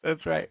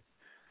 That's right.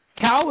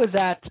 Cal was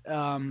at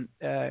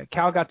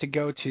Cal got to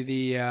go to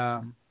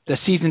the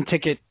season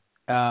ticket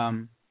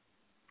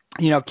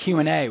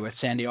Q&A with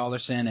Sandy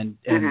Alderson and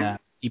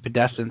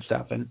DePodesta and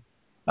stuff. And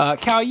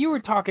Cal,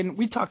 we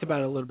talked about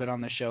it a little bit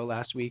on the show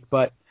last week,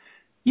 but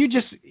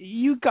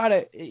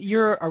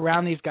you're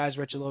around these guys,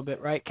 Rich, a little bit,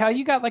 right? Cal,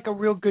 you got like a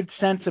real good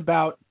sense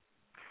about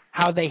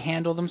how they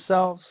handle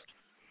themselves.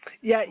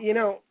 Yeah,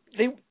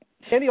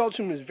 Sandy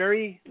Alderson was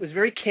very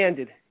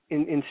candid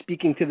in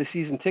speaking to the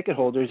season ticket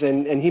holders,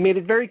 and he made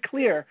it very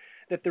clear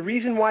that the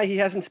reason why he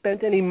hasn't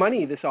spent any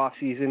money this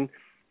offseason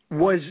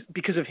was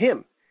because of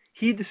him.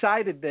 He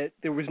decided that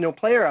there was no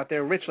player out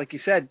there, Rich, like you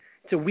said,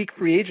 it's a weak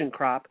free agent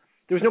crop.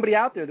 There was nobody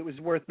out there that was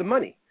worth the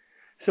money.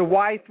 So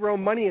why throw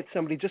money at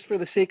somebody just for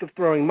the sake of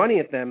throwing money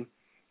at them?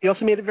 He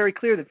also made it very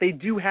clear that they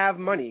do have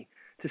money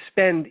to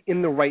spend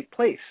in the right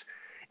place.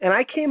 And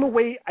I came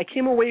away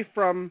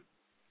from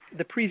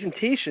the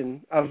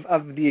presentation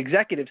of the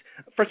executives.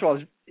 First of all, I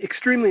was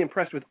extremely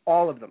impressed with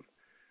all of them.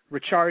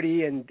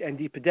 Ricciardi and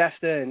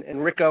DePodesta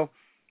and Rico.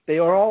 They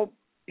are all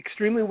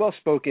extremely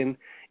well-spoken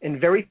and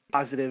very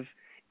positive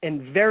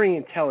and very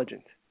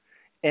intelligent.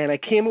 And I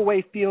came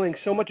away feeling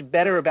so much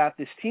better about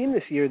this team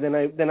this year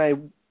than I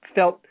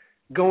felt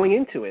going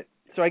into it.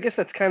 So I guess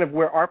that's kind of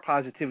where our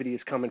positivity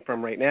is coming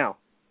from right now.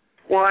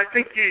 Well, I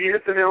think you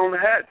hit the nail on the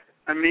head.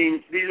 I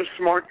mean, these are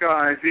smart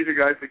guys. These are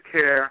guys that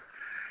care.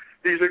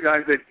 These are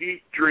guys that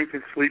eat, drink,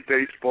 and sleep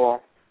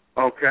baseball,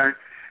 okay?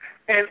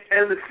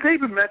 And the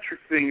sabermetric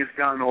thing has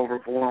gotten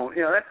overblown.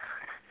 That's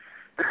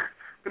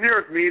the New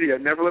York media.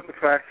 Never let the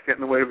facts get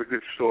in the way of a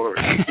good story,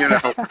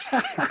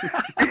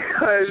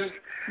 because,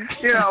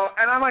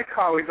 and I like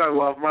colleagues. I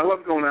love them. I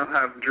love going out and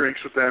having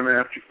drinks with them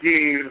after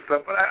games and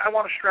stuff, but I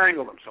want to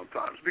strangle them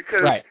sometimes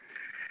because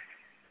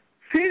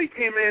Sandy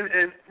came in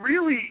and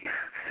really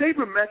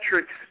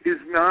sabermetrics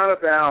is not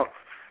about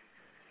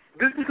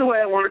this is the way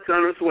I want it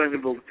done, this is the way I'm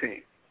going to build a team.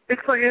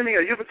 It's like anything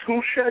else. You have a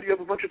tool shed, you have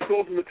a bunch of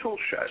tools in the tool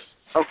shed,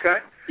 okay?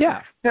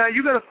 Yeah. Now,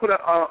 you got to put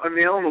a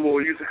nail in the wall,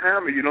 use a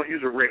hammer, you don't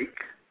use a rake.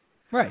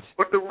 Right.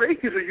 But the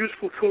rake is a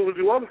useful tool to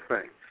do other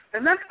things.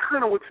 And that's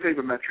kind of what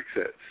sabermetrics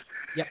is.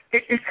 Yep.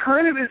 It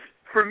kind of is,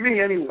 for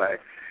me anyway,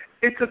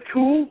 it's a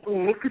tool to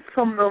look at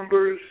some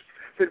numbers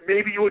that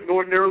maybe you wouldn't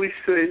ordinarily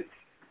see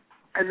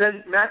and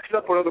then match it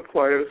up with other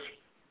players,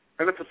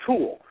 and it's a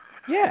tool.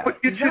 Yeah, but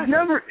it should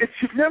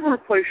never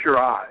replace your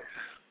eyes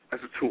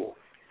as a tool.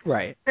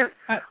 Right. And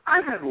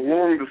I've had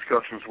long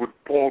discussions with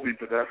Paul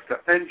DePodesta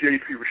and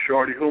J.P.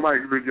 Ricciardi, whom I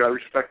agree with you, I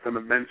respect them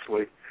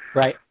immensely.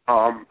 Right.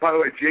 By the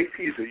way,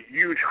 J.P. is a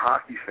huge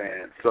hockey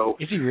fan. So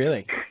is he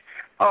really?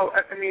 Oh,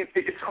 I mean,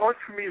 it's hard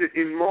for me to,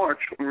 in March,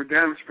 when we're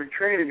down in spring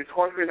training, it's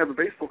hard for me to have a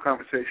baseball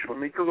conversation with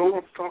me because all I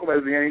want to talk about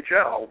is the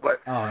NHL. But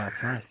that's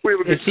nice. we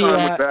have a good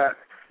time with that.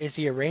 Is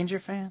he a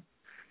Ranger fan?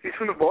 He's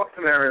from the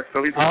Boston area,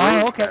 so he's a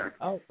Ranger fan.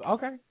 Oh,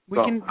 okay.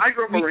 I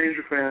grew up a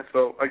Ranger fan,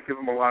 so I give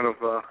him a lot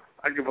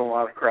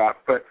of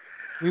crap. But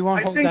we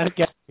won't hold that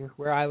against you.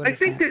 We're Islanders. I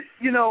think that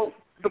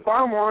the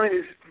bottom line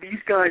is these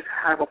guys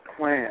have a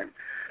plan.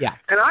 Yeah.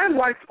 And I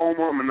liked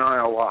Omar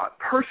Minaya a lot.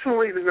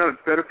 Personally, there's not a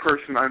better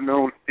person I've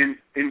known in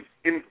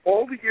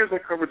all the years I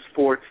covered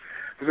sports.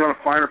 There's not a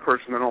finer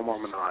person than Omar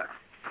Minaya.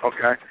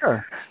 Okay?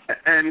 Sure.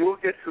 And we'll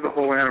get to the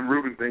whole Adam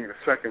Rubin thing in a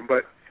second,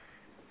 but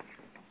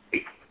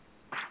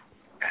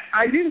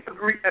I didn't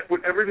agree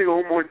with everything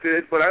Omar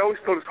did, but I always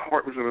thought his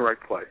heart was in the right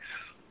place.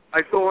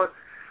 I thought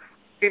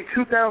in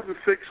 2006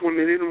 when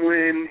they didn't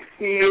win,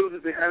 he knew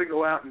that they had to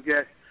go out and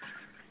get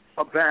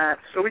a bat,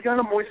 so he got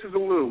a Moises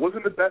Alou.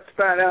 Wasn't the best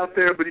bat out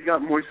there, but he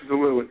got Moises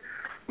Alou. And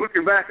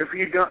looking back, if he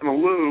had gotten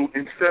Alou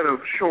instead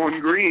of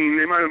Sean Green,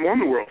 they might have won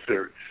the World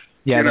Series.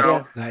 Yeah,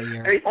 that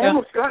year. And he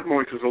almost got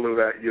Moises Alou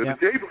that year. Yeah.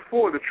 The day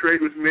before, the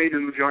trade was made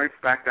and the Giants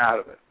backed out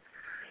of it.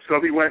 So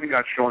he went and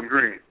got Sean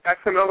Green.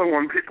 That's another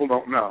one people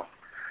don't know.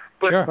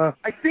 But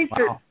I think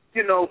that,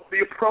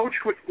 the approach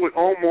with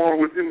Omar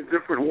was in a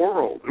different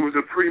world. It was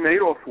a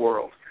pre-Madoff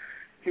world.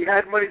 He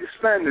had money to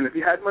spend, and if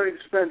he had money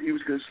to spend, he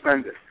was going to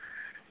spend it.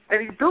 And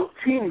he built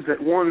teams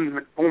that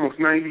won almost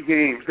 90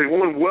 games. They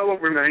won well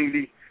over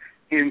 90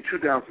 in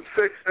 2006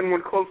 and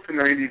went close to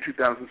 90 in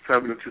 2007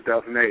 and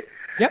 2008.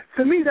 Yep.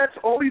 To me, that's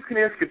all you can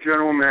ask a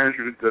general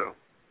manager to do.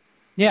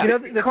 Yeah.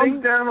 It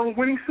comes down on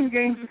winning some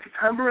games in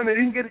September, and they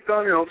didn't get it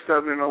done in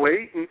 2007 and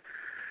 2008. And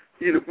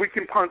we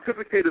can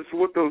pontificate as to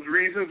what those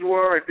reasons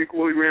were. I think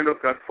Willie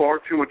Randolph got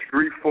far too much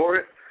grief for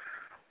it.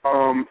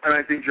 And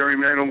I think Jerry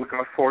Mandel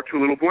got far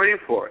too little blame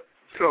for it.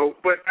 So,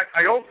 but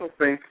I also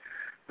think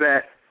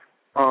that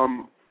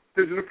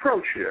there's an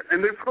approach here,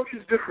 and the approach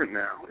is different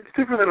now. It's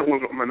different than it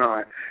was with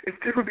Minaya. It's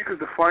different because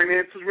the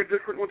finances were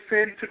different when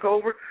Sandy took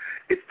over.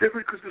 It's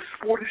different because the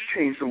sport has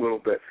changed a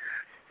little bit.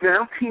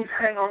 Now teams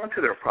hang on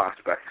to their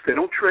prospects. They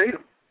don't trade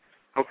them,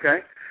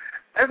 okay?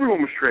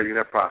 Everyone was trading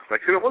their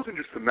prospects, and it wasn't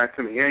just the Mets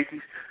and the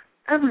Yankees.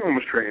 Everyone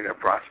was trading their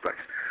prospects.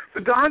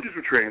 The Dodgers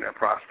were trading their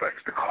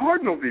prospects. The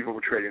Cardinals even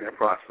were trading their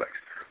prospects.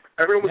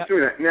 Everyone was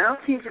doing that. Now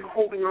teams are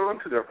holding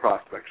on to their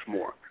prospects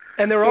more.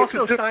 And they're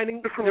also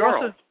signing.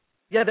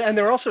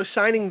 They're also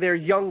signing their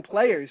young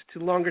players to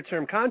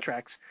longer-term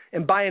contracts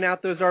and buying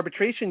out those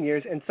arbitration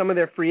years and some of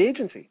their free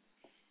agency.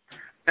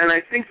 And I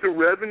think the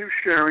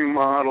revenue-sharing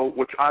model,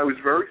 which I was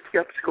very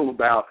skeptical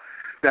about,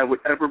 that would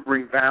ever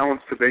bring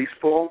balance to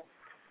baseball,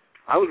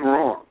 I was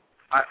wrong.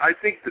 I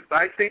think that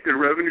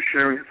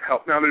revenue-sharing has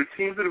helped. Now, there are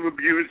teams that have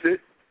abused it.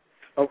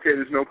 Okay,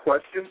 there's no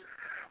question.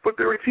 But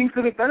there are teams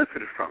that have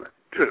benefited from it,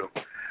 too.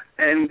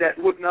 And that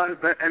would not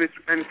have been, and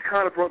it's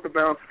kind of brought the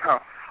balance of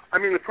power. I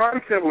mean, the prime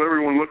example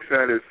everyone looks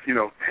at is,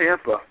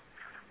 Tampa.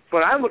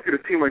 But I look at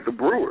a team like the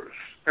Brewers,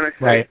 and I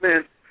say,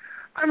 man,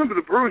 I remember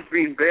the Brewers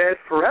being bad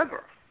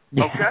forever,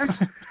 okay?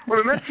 When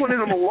the Mets went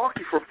into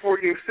Milwaukee for a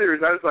 4-game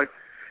series, I was like,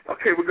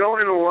 okay, we're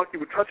going into Milwaukee,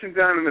 we're touching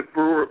down in the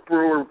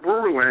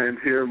Brewerland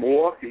here in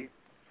Milwaukee,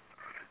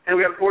 and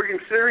we have a 4-game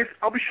series.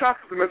 I'll be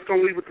shocked if the Mets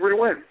don't leave with 3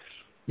 wins.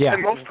 Yeah.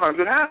 And most times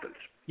it happens.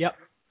 Yep.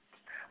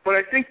 But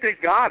I think they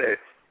got it,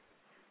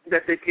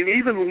 that they can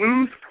even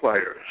lose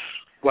players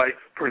like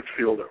Prince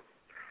Fielder,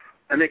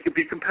 and they can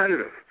be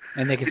competitive.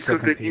 And they can still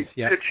compete,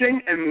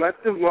 pitching and let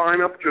the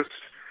lineup just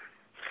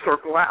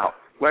circle out.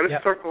 Let it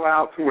circle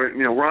out to where,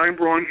 Ryan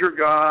Braun's your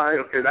guy.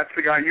 Okay, that's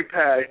the guy you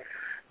pay.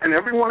 And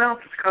everyone else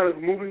is kind of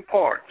moving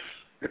parts.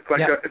 It's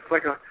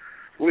like a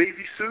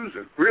lazy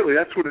Susan. Really,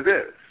 that's what it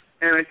is.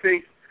 And I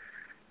think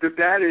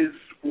that is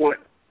what,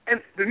 and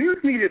the news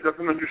media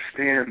doesn't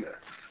understand this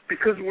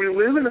because we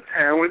live in a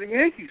town where the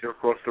Yankees are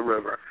across the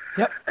river.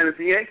 Yep. And if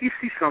the Yankees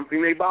see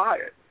something, they buy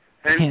it.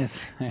 And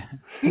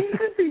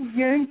even the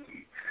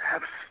Yankees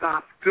have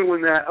stopped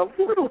doing that a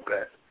little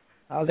bit.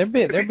 Oh, they're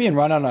being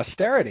run on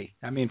austerity.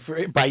 I mean,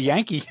 by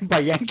Yankee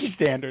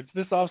standards,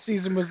 this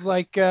offseason was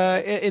like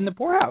in the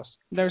poorhouse.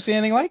 Never seen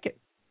anything like it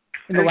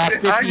in the last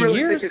 15 years. I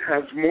really think it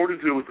has more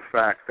to do with the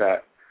fact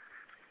that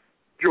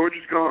George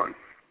is gone,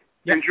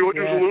 and George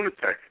was a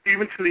lunatic,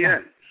 even to the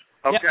end.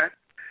 Okay,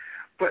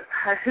 but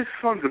his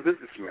son's a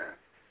businessman.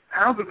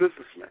 How's a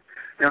businessman?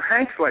 Now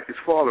Hank's like his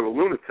father, a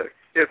lunatic.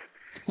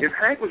 If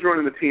Hank was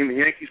running the team, the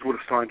Yankees would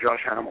have signed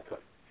Josh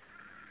Hamilton.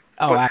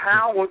 Oh, but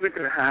Hal wasn't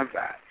going to have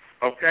that.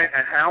 Okay,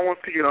 and Hal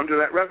wants to get under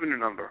that revenue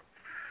number.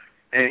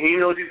 And he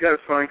knows he's got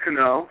to sign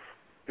Cano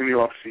in the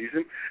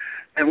offseason.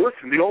 And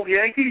listen, the old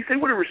Yankees, they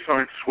would have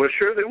resigned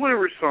Swisher. They would have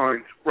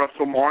resigned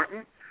Russell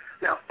Martin.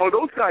 Now, are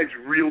those guys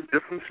real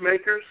difference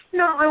makers?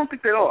 No, I don't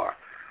think they are.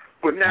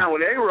 But now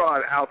with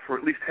A-Rod out for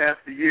at least half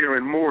the year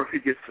and more if he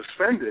gets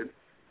suspended,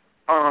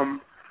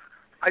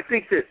 I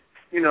think that,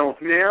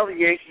 now the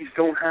Yankees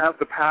don't have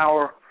the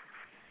power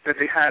that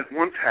they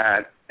once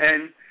had.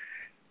 And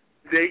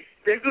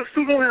they're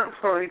still going out and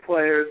signing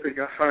players. They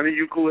got signed a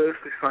Euclid.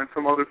 They signed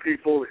some other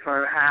people. They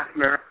signed a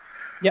Hafner.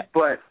 Yep.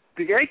 But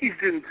the Yankees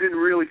didn't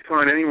really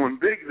sign anyone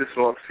big this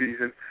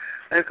offseason,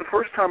 and it's the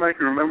first time I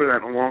can remember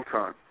that in a long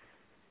time.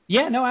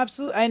 Yeah, no,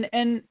 absolutely,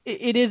 and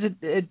it is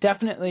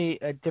definitely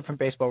a different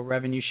baseball,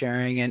 revenue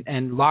sharing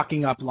and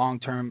locking up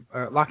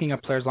locking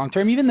up players long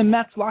term. Even the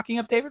Mets locking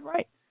up David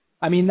Wright.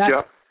 I mean,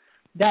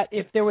 that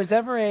if there was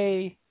ever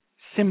a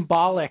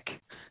symbolic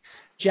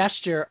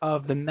gesture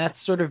of the Mets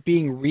sort of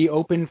being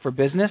reopened for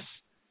business,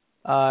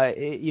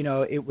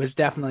 it was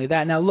definitely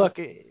that. Now, look,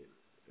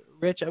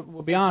 Rich,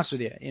 we'll be honest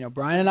with you.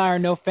 Brian and I are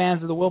no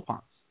fans of the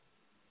Wilpons,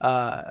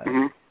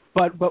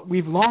 but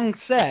we've long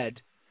said.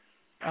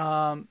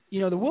 The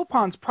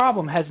Wilpons'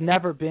 problem has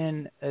never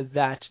been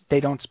that they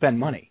don't spend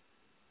money,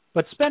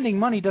 but spending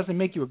money doesn't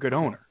make you a good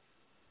owner.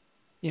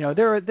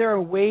 There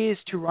are ways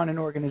to run an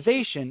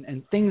organization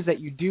and things that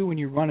you do when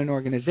you run an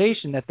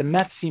organization that the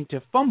Mets seem to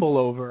fumble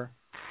over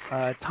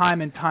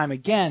time and time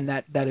again.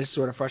 That is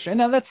sort of frustrating.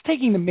 Now that's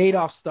taking the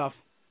Madoff stuff,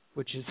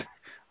 which is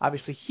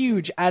obviously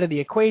huge, out of the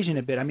equation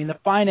a bit. I mean, the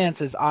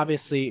finances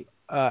obviously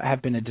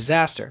have been a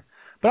disaster,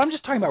 but I'm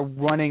just talking about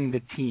running the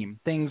team.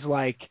 Things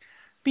like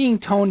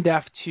being tone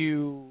deaf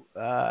to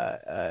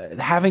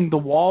having the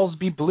walls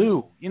be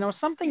blue.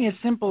 Something as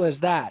simple as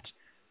that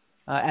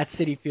at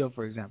Citi Field,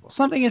 for example.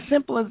 Something as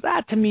simple as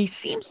that, to me,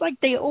 seems like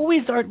they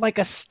always are like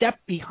a step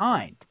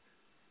behind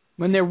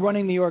when they're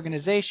running the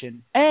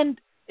organization. And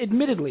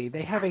admittedly,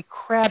 they have a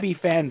crabby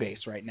fan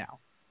base right now.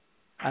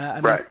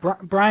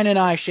 Brian and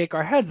I shake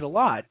our heads a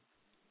lot.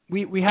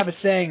 We have a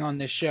saying on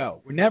this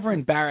show. We're never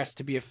embarrassed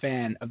to be a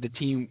fan of the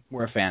team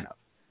we're a fan of.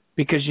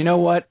 Because you know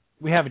what?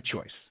 We have a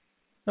choice.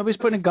 Nobody's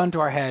putting a gun to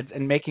our heads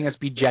and making us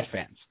be Jet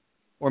fans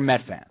or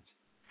Met fans.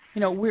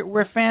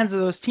 We're fans of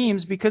those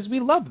teams because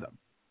we love them.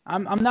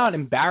 I'm not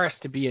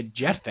embarrassed to be a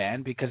Jet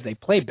fan because they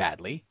play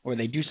badly or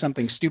they do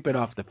something stupid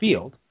off the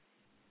field.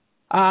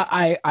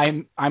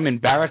 I'm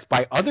embarrassed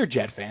by other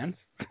Jet fans,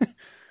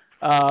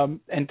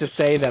 and to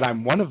say that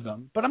I'm one of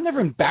them. But I'm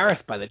never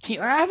embarrassed by the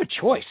team. I have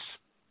a choice.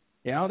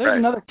 There's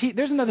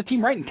another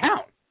team right in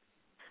town.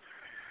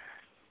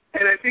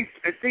 And I think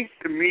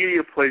the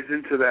media plays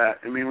into that.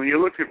 I mean, when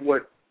you look at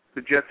what the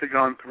Jets have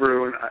gone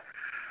through, and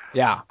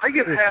I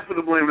give half of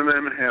the blame to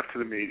them and half to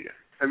the media.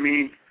 I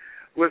mean,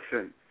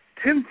 listen,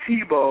 Tim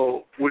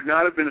Tebow would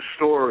not have been a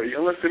story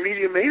unless the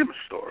media made him a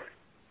story.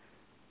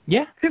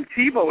 Yeah. Tim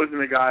Tebow isn't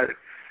a guy that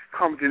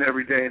comes in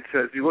every day and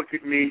says, "You look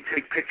at me,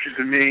 take pictures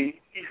of me."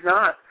 He's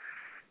not,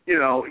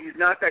 he's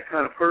not that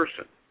kind of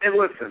person. And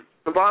listen,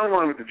 the bottom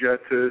line with the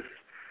Jets is,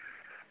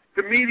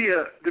 the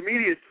media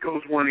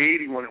goes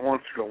 180 when it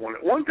wants to go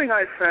 180. One thing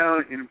I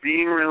found in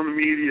being around the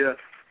media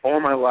all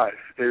my life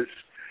is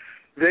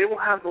they will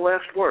have the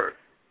last word,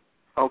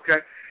 okay?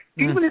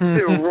 Even if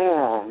they're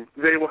wrong,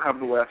 they will have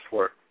the last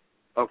word,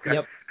 okay?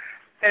 Yep.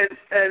 And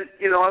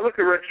I look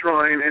at Rex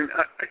Ryan, and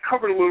I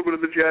covered a little bit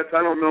of the Jets.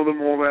 I don't know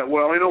them all that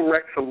well. I know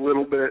Rex a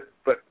little bit,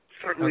 but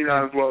certainly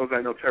not as well as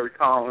I know Terry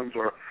Collins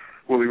or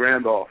Willie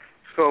Randolph.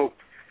 So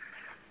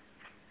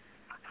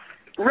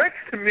Rex,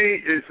 to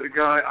me, is a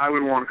guy I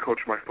would want to coach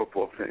my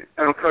football team,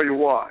 and I'll tell you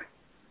why.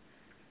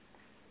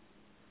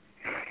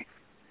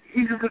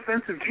 He's a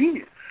defensive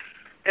genius,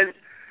 and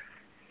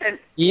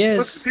he is.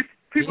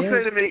 People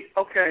say to me,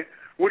 "Okay,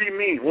 what do you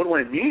mean? What do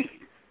I mean?"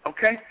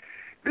 Okay,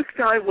 this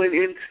guy went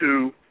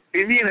into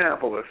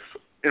Indianapolis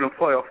in a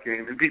playoff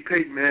game and beat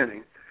Peyton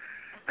Manning,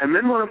 and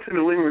then went up to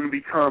New England and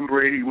beat Tom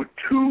Brady with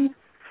two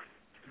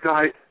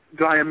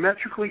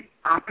diametrically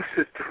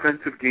opposite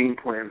defensive game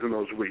plans in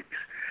those weeks.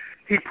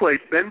 He played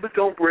bend but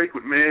don't break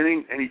with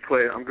Manning, and he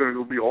played I'm going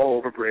to be all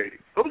over Brady.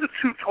 Those are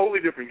two totally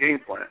different game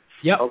plans.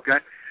 Yep. Okay.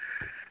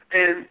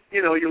 And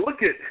you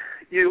look at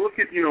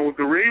what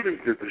the Ravens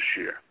did this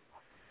year.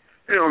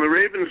 The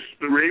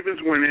Ravens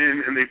went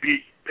in and they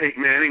beat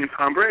Peyton Manning and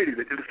Tom Brady.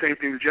 They did the same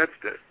thing the Jets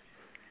did,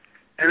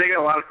 and they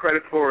got a lot of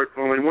credit for it.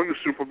 When they won the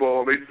Super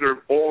Bowl, they deserve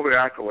all the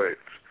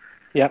accolades.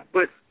 Yeah.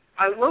 But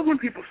I love when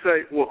people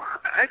say, "Well,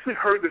 I actually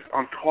heard this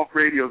on talk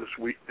radio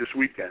this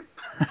weekend."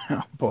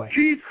 Oh boy.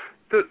 Geez.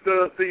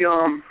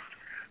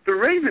 The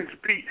Ravens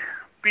beat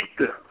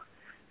the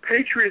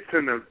Patriots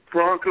and the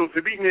Broncos.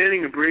 They beat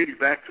Manning and Brady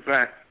back to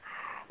back.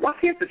 Why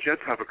can't the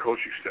Jets have a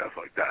coaching staff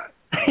like that?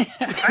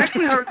 I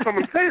actually heard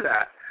someone say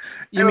that.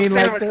 You mean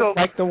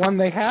like the one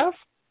they have?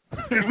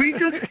 Did we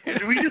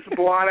just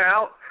blot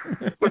out?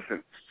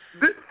 Listen,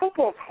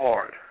 football's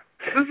hard.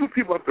 This is what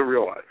people have to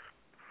realize.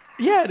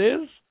 Yeah, it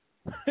is.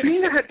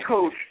 Being a head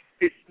coach,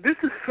 this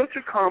is such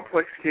a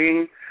complex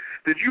game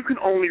that you can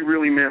only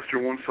really master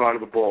one side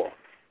of the ball.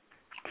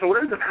 So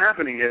what ends up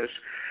happening is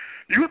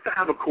you have to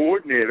have a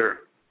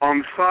coordinator on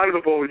the side of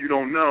the ball you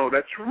don't know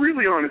that's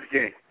really on his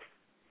game.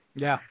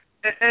 Yeah.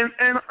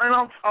 And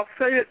I'll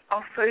say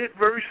it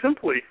very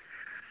simply.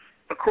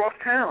 Across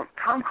town,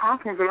 Tom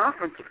Coughlin's an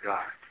offensive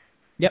guy.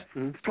 Yep.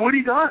 That's what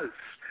he does.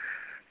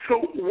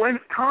 So when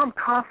Tom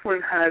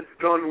Coughlin has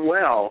done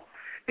well,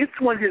 it's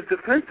when his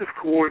defensive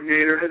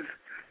coordinator has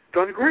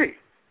done great.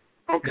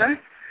 Okay?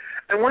 Yep.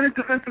 And when his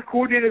defensive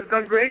coordinator has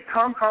done great,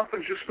 Tom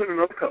Coughlin's just been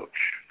another coach.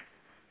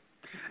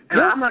 And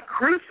I'm not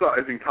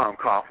criticizing Tom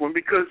Coughlin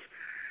because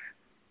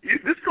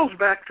this goes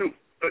back to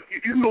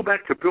you can go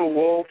back to Bill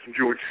Walsh and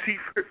George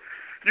Seifert.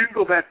 You can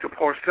go back to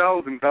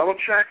Parcells and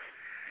Belichick.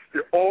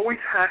 There always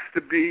has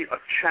to be a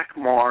check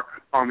mark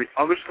on the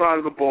other side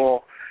of the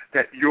ball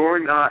that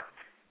you're not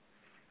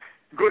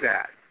good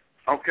at,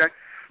 okay?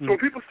 So when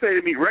people say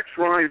to me, Rex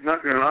Ryan's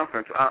not good at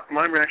offense,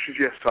 my reaction is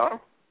yes, so?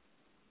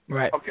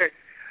 Right. Okay.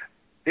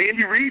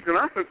 Andy Reid's an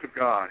offensive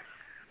guy.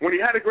 When he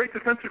had a great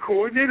defensive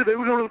coordinator, they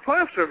were going to the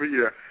playoffs every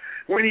year.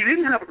 When he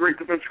didn't have a great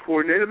defensive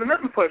coordinator, they're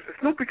not in the playoffs. It's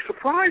no big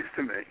surprise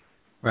to me.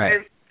 Right.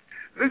 And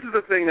this is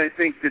the thing I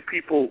think that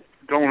people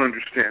don't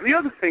understand. The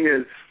other thing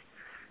is,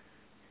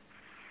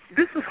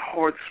 this is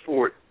hard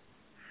sport.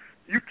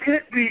 You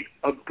can't be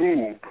a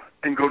boob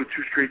and go to 2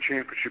 straight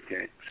championship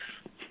games.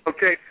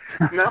 Okay?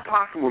 Not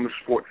possible in the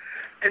sport.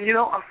 And,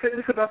 I'll say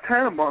this about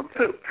Tannenbaum,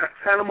 too.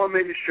 Tannenbaum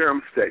made his share of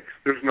mistakes.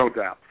 There's no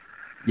doubt.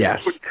 Yes.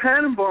 But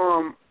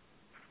Tannenbaum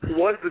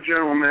was the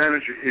general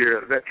manager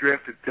here that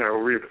drafted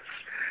Darrelle Revis.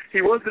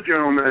 He was the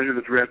general manager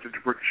that drafted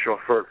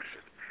Brickashaw Ferguson.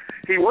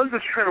 He was the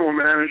general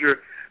manager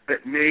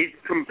that made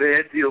some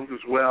bad deals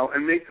as well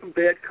and made some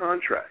bad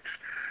contracts.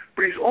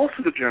 But he's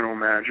also the general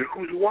manager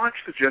who's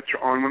watched the Jets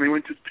on when they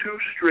went to 2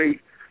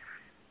 straight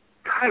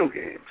title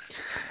games.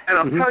 And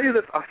I'll tell you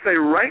this, I'll say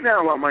right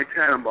now about Mike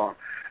Tannenbaum.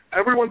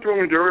 Everyone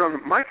throwing dirt on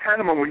him. Mike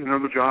Tannenbaum will get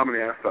another job in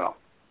the NFL.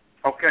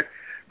 Okay?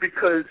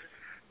 Because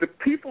the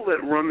people that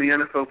run the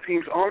NFL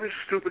teams aren't as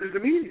stupid as the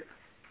media.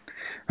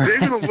 They're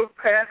going to look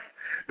past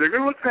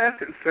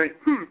it and say,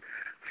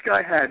 this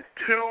guy had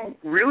 2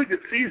 really good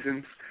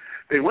seasons.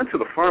 They went to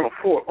the Final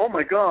Four. Oh,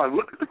 my God,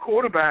 look at the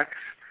quarterbacks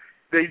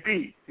they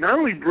beat. Not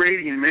only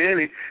Brady and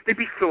Manning, they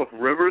beat Phillip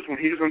Rivers when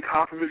he was on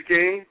top of his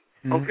game.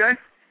 Okay?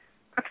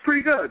 That's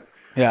pretty good.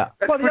 Yeah.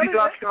 That's pretty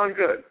gosh darn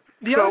good.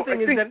 The other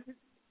thing is that...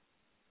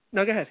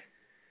 No, go ahead.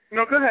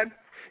 No, go ahead.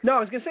 No, I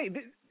was going to say,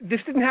 this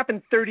didn't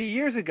happen 30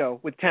 years ago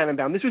with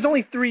Tannenbaum. This was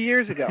only 3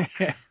 years ago.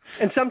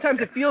 And sometimes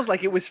it feels like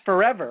it was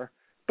forever,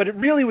 but it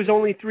really was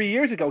only 3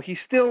 years ago. He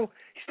still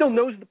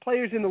knows the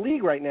players in the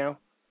league right now.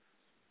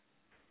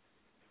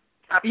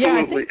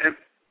 Absolutely.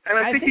 Yeah,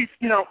 I think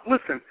he's,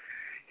 listen,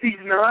 he's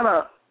not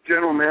a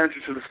general manager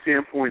to the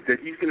standpoint that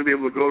he's going to be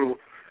able to go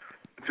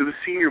to the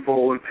Senior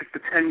Bowl and pick the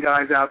 10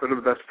 guys out that are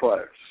the best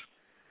players.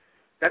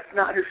 That's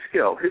not his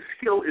skill. His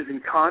skill is in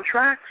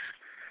contracts,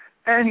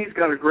 and he's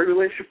got a great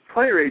relationship with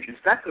player agents.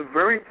 That's a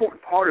very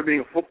important part of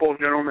being a football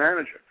general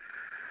manager.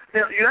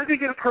 Now, you're not going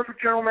to get a perfect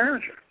general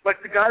manager.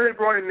 Like the guy they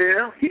brought in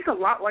now, he's a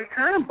lot like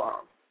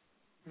Tannenbaum.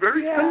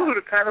 Very similar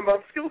to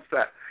Tannenbaum's skill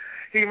set.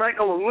 He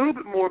might know a little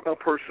bit more about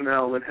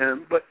personnel than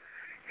him, but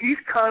he's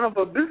kind of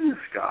a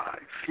business guy,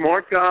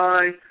 smart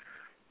guy,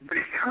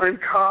 big time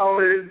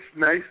college,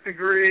 nice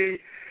degree.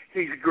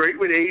 He's great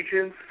with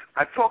agents.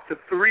 I talked to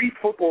 3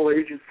 football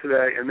agents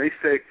today, and they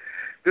say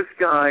this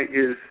guy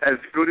is as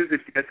good as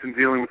it gets in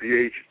dealing with the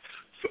agents.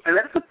 So, and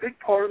that's a big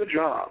part of the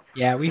job.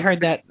 Yeah, we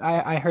heard that.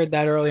 I heard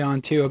that early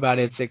on too about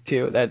Itzik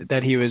too.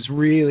 That he was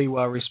really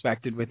well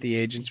respected with the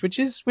agents, which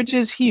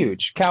is huge.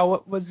 Cal,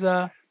 what was?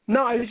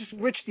 No, I was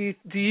just Rich.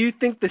 Do you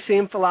think the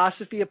same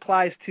philosophy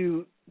applies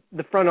to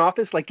the front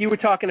office? Like you were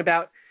talking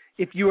about,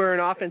 if you are an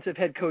offensive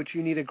head coach,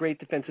 you need a great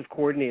defensive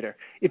coordinator.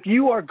 If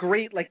you are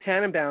great like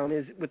Tannenbaum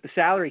is with the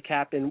salary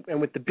cap and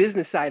with the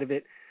business side of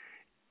it,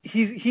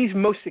 he's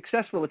most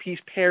successful if he's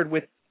paired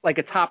with like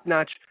a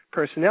top-notch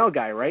personnel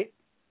guy, right?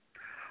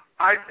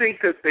 I think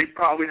that they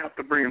probably have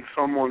to bring in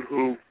someone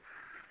who,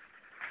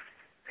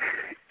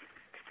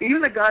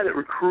 even a guy that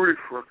recruited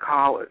for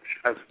college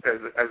as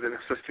an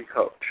assistant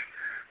coach,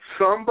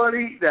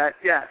 somebody that,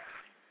 yes,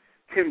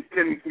 can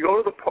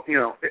go to the,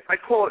 I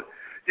call it,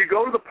 you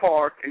go to the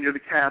park and you're the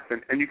captain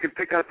and you can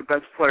pick out the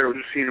best player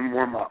who's just seen him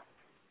warm up.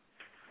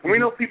 And we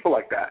know people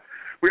like that.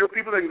 We know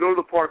people that can go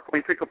to the park,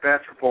 play pick up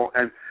basketball,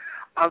 and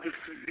I'll just,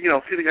 see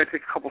the guy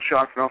take a couple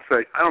shots and I'll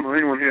say, I don't know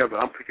anyone here, but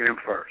I'm picking him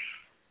first.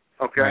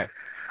 Okay? Right.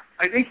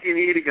 I think you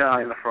need a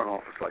guy in the front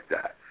office like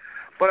that.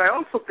 But I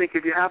also think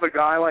if you have a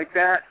guy like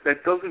that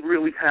doesn't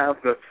really have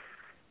the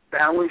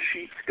balance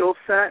sheet skill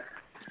set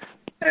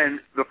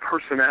and the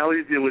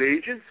personality to deal with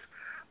agents,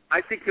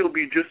 I think he'll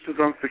be just as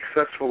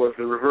unsuccessful as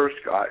the reverse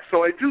guy.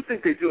 So I do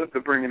think they do have to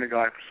bring in a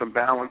guy for some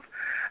balance,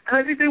 and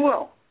I think they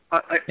will.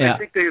 I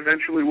think they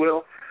eventually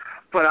will.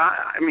 But,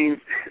 I mean,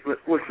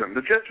 listen,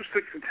 the Jets were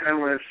 6-10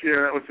 last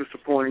year. That was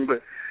disappointing,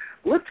 but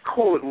let's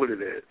call it what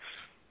it is.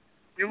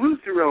 You lose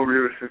Darrelle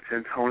Revis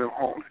and Antonio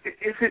Holmes.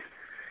 Is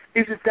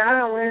it that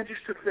outlandish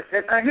to think?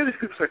 And I hear these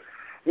people say,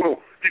 well,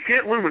 you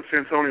can't win with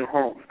Antonio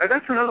Holmes. And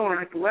that's another one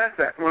I have to laugh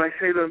at when I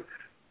say to them,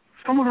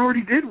 someone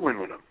already did win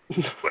with him.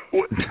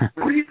 What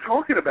are you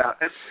talking about?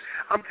 And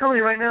I'm telling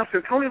you right now, if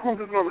Antonio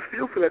Holmes isn't on the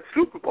field for that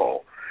Super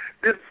Bowl,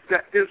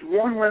 there's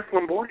one less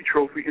Lombardi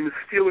trophy in the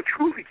Steeler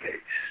trophy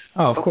case.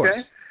 Oh, of course.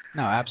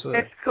 No,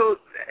 absolutely. And so,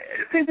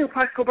 same thing with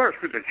Plaxico Burress,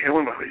 because they can't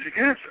win with lazy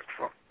cancer.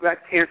 So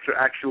that cancer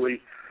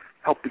actually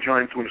helped the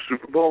Giants win a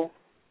Super Bowl.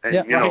 And,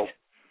 and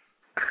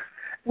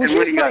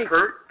when he got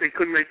hurt, they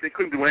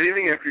couldn't do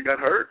anything after he got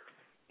hurt.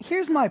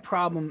 Here's my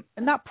problem,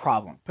 not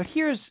problem, but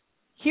here's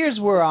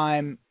where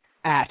I'm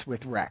at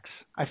with Rex,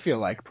 I feel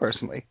like,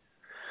 personally.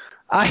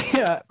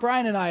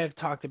 Brian and I have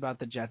talked about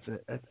the Jets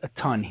a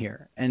ton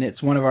here, and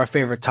it's one of our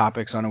favorite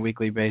topics on a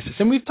weekly basis.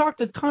 And we've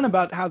talked a ton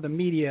about how the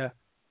media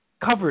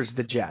covers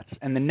the Jets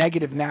and the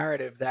negative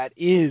narrative that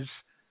is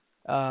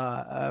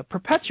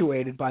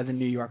perpetuated by the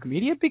New York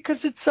media because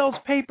it sells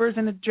papers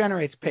and it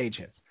generates page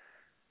hits.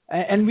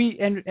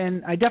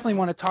 And I definitely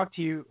want to talk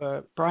to you,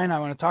 Brian. I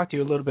want to talk to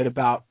you a little bit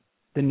about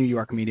the New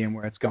York media and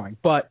where it's going.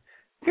 But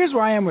here's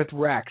where I am with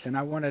Rex, and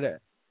I wanted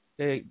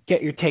to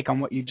get your take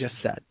on what you just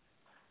said.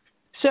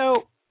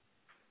 So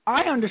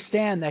I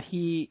understand that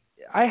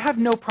I have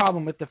no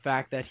problem with the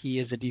fact that he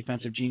is a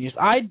defensive genius.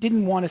 I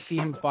didn't want to see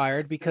him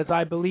fired because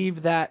I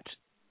believe that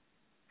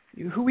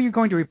who are you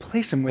going to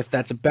replace him with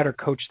that's a better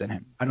coach than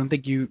him? I don't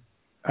think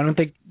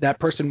that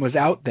person was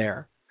out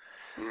there.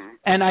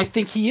 And I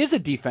think he is a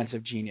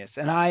defensive genius.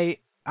 And I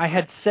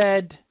had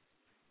said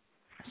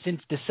since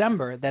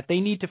December that they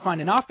need to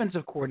find an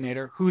offensive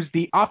coordinator who's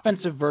the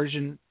offensive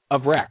version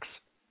of Rex.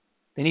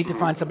 They need to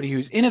find somebody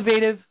who's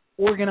innovative,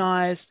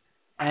 organized,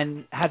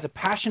 and has a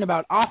passion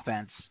about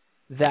offense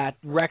that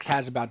Rex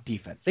has about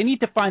defense. They need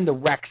to find the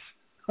Rex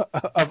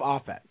of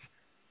offense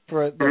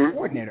for the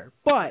coordinator.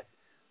 But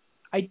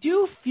I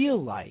do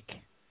feel like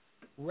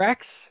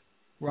Rex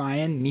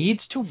Ryan needs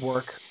to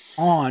work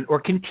on or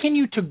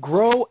continue to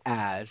grow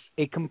as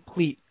a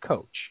complete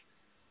coach.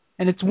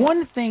 And it's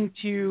one thing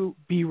to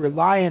be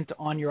reliant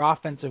on your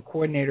offensive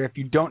coordinator if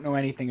you don't know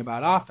anything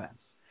about offense.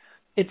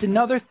 It's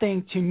another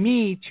thing to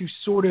me to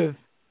sort of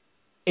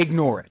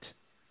ignore it.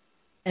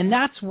 And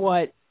that's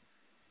what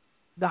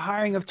the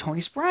hiring of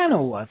Tony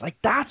Sparano was. Like,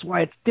 that's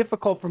why it's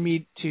difficult for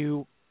me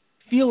to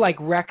feel like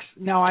Rex.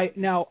 Now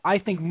I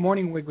think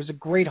Morningwig was a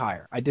great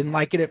hire. I didn't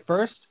like it at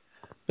first,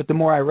 but the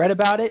more I read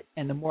about it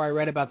and the more I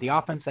read about the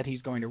offense that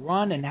he's going to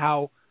run and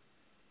how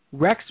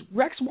Rex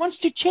wants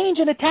to change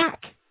and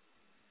attack.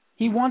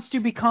 He wants to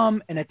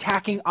become an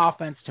attacking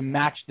offense to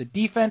match the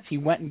defense. He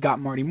went and got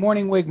Marty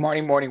Morningwig.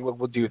 Marty Morningwig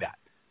will do that.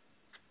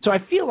 So I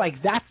feel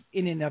like that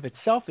in and of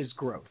itself is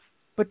growth.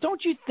 But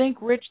don't you think,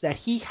 Rich, that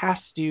he has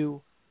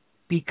to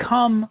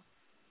become,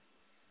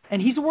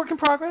 and he's a work in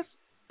progress,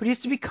 but he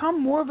has to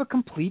become more of a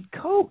complete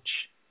coach.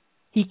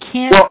 He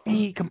can't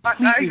be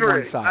completely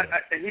one-sided.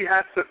 He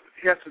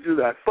has to do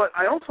that. But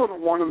I also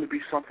don't want him to be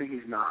something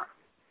he's not.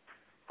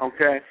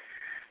 Okay?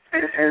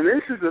 And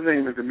this is the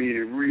thing that the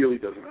media really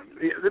doesn't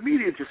understand. The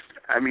media just,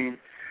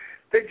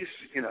 they just,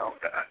 I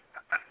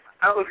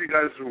don't know if you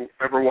guys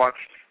ever watched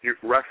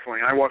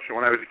wrestling. I watched it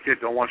when I was a kid.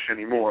 Don't watch it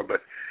anymore.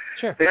 But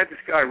sure. They had this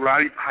guy,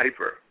 Roddy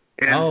Piper.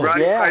 And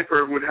Roddy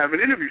Piper would have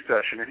an interview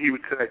session, and he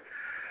would say,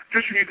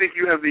 just when you think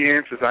you have the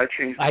answers, I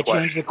change the questions. I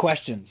change the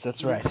questions.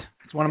 That's right.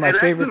 It's one of my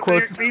favorite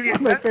quotes. One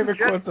of my favorite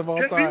quotes of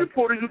all time. Jet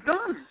reporters have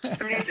done.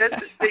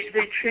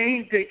 They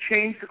change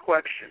the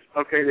question.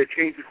 Okay, they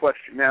change the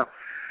question. Now,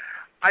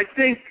 I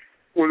think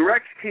when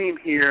Rex came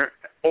here,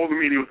 all the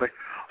media was like,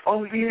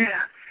 "Oh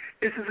yeah,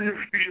 this is an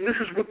infusion. This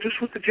is just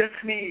what the Jets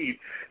need.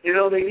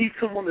 They need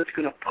someone that's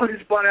going to put his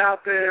butt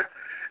out there,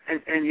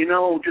 and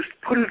just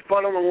put his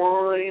butt on the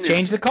line.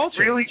 Change the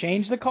culture. Really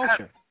change the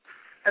culture."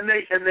 And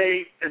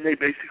they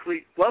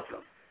basically love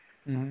them.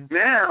 Mm-hmm.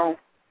 Now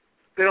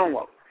they don't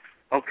love them.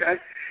 Okay,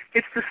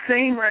 it's the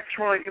same Rex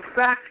Ryan. In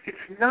fact,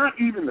 it's not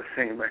even the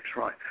same Rex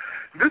Ryan.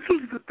 This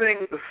was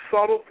the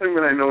subtle thing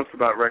that I noticed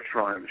about Rex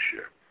Ryan this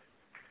year.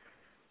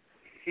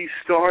 He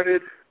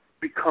started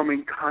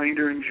becoming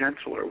kinder and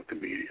gentler with the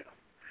media.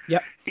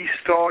 Yep. He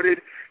started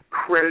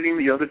crediting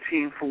the other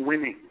team for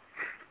winning.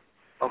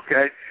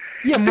 Okay?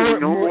 Yeah, there were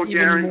no more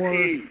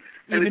guarantees.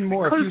 Even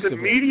more because the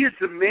media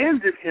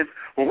demanded him,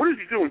 well, what is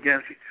he doing,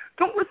 Gansey?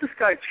 Don't let this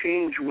guy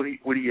change what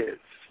he is.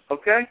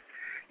 Okay?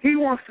 He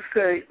wants to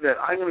say that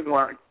I'm going to go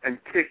out and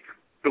kick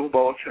Bill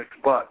Belichick's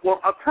butt. Well,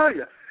 I'll tell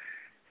you,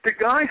 the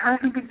guy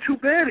hasn't been too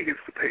bad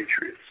against the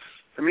Patriots.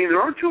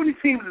 There aren't too many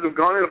teams that have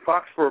gone into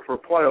Foxborough for a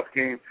playoff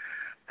game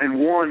and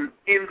won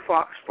in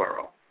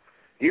Foxborough.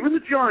 Even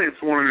the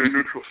Giants won in a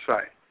neutral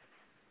site.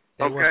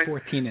 They were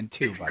 14-2.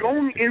 He's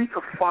going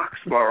into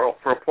Foxborough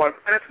for a playoff,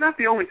 and it's not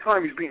the only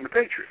time he's beaten the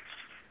Patriots.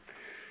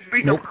 He's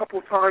beaten them a couple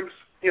of times,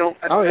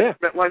 at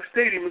MetLife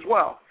Stadium as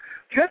well.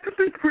 Jets have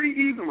been pretty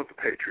even with the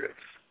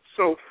Patriots.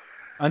 So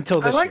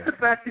until this I like year. the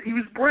fact that he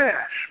was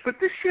brash, but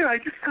this year I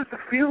just got the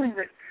feeling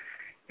that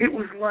it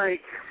was like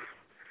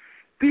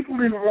people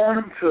didn't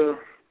want him to,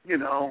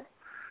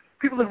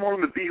 people didn't want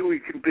him to be who he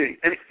can be.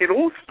 And it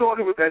all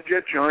started with that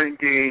Jet-Giant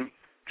game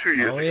 2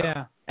 years ago. Oh,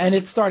 yeah. And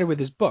it started with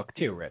his book,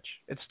 too, Rich.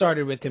 It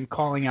started with him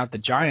calling out the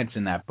Giants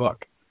in that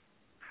book.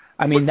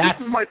 This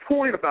is my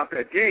point about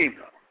that game,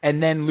 though.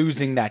 And then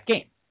losing that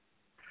game.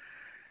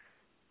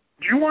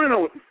 Do you want to know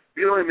what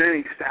Eli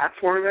Manning's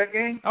stats were in that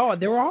game? Oh,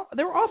 they were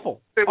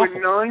awful. They were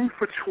 9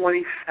 for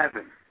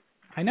 27.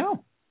 I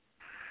know.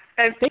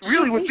 And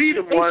really what beat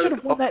him was a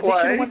play. They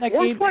should have won that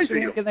game. They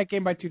should have won that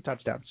game by 2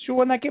 touchdowns. Should have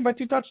won that game by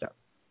 2 touchdowns.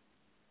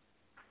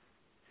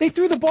 They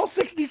threw the ball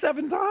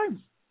 67 times.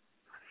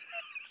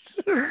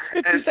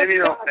 and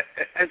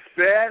as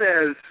bad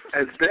as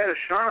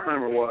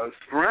Schottenheimer was,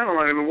 Sparano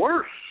might have been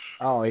worse.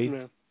 Oh,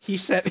 he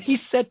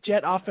set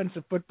Jet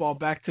offensive football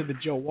back to the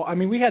Joe Walton. I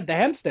mean, we had the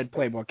Hempstead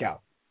playbook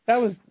out. That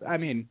was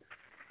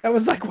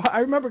like, I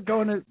remember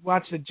going to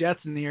watch the Jets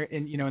in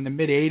the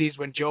mid '80s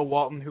when Joe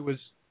Walton, who was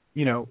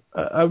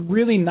a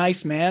really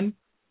nice man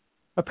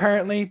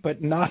apparently,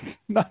 but not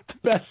the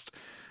best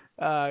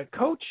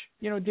coach.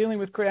 Dealing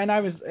with, and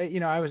I was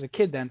a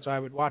kid then, so I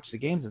would watch the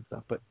games and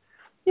stuff. But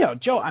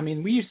Joe, I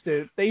mean,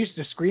 they used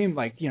to scream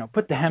like,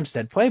 put the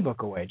Hempstead playbook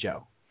away,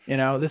 Joe.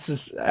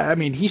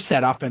 He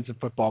set offensive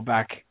football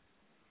back.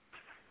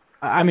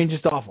 I mean,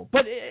 just awful.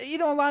 But,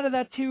 a lot of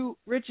that, too,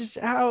 Rich, is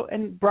how,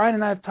 and Brian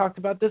and I have talked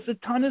about this a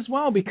ton as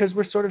well, because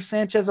we're sort of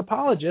Sanchez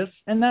apologists,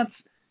 and that's,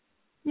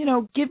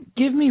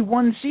 give me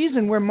one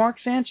season where Mark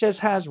Sanchez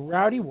has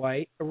Roddy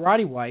White.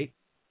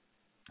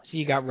 See,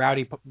 you got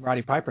Roddy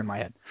Piper in my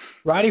head.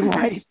 Roddy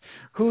White,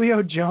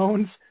 Julio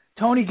Jones,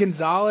 Tony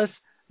Gonzalez,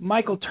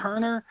 Michael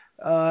Turner.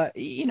 Let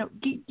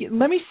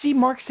me see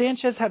Mark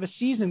Sanchez have a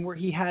season where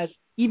he has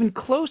even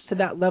close to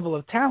that level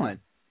of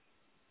talent.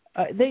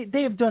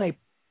 They have done a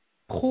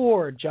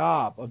poor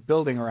job of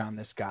building around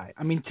this guy.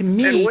 I mean, to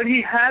me... And when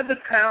he had the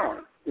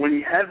talent, when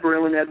he had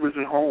Braylon Edwards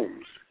and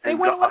Holmes, and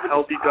a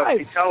healthy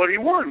Dusty Keller, he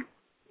won.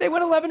 They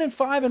went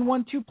 11-5 and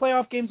won 2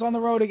 playoff games on the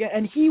road again.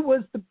 And he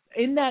was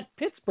in that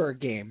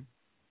Pittsburgh game.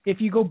 If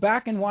you go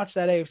back and watch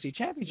that AFC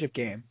Championship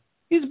game,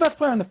 he was the best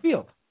player on the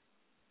field.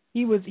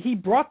 He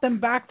brought them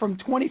back from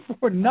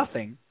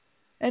 24-0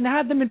 and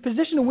had them in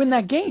position to win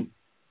that game.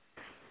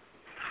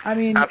 I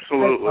mean,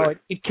 absolutely.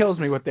 It kills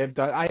me what they've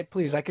done. I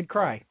could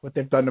cry what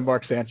they've done to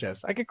Mark Sanchez.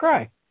 I could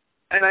cry.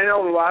 And I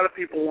know a lot of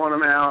people want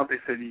him out. They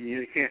said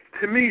you can't.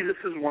 To me, this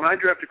is when I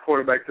draft a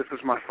quarterback. This is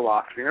my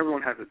philosophy.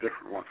 Everyone has a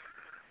different one.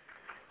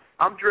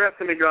 I'm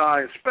drafting a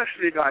guy,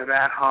 especially a guy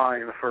that high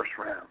in the first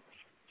round,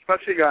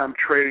 especially a guy I'm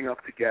trading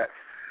up to get.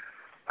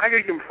 I got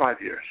to give him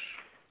 5 years.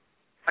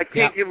 I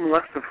can't give him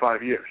less than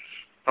 5 years.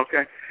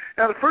 Okay.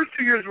 Now the first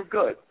 2 years were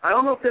good. I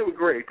don't know if they were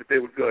great, but they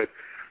were good.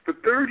 The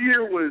third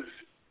year was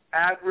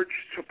average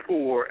to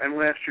poor, and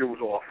last year was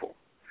awful.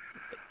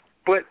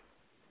 But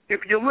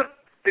if you look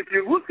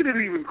at it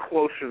even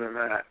closer than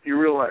that, you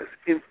realize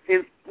in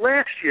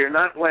last year,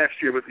 not last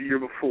year, but the year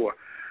before,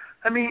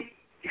 I mean,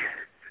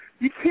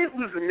 you can't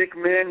lose a Nick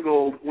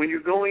Mangold when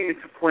you're going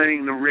into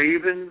playing the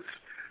Ravens,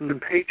 the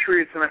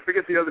Patriots, and I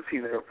forget the other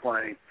team they were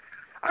playing.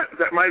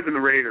 That might have been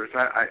the Raiders.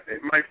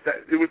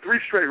 It were 3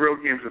 straight road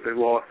games that they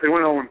lost. They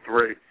went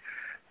 0-3,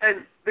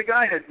 and the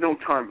guy had no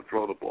time to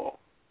throw the ball.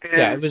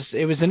 And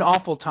it was an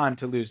awful time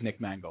to lose Nick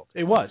Mangold.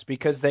 It was,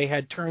 because they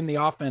had turned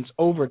the offense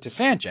over to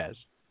Sanchez,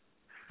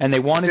 and they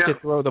wanted to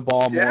throw the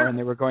ball more, and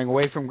they were going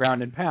away from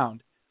ground and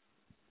pound.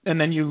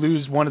 And then you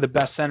lose one of the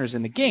best centers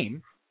in the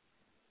game.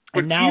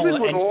 But even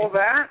with all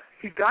that,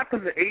 he got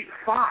them to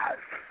 8-5.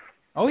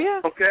 Oh, yeah.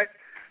 Okay?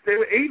 They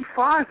were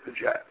 8-5, the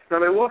Jets. Now,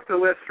 they lost their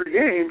last 3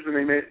 games, and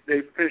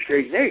they finished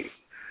 8-8.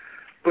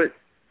 But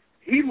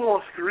he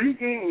lost 3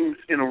 games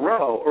in a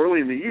row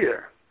early in the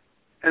year,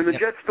 and the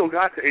Jets still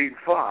got to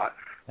 8-5.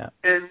 Yeah.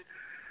 And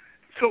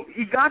so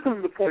he got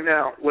them to point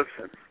out,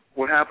 listen,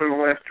 what happened in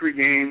the last 3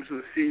 games of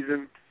the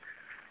season,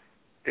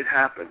 it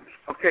happened.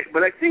 Okay,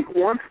 but I think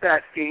once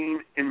that game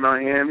in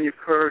Miami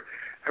occurred,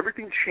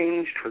 everything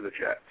changed for the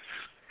Jets.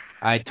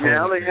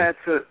 Now they had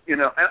to,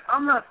 and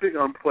I'm not big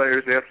on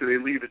players after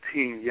they leave a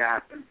team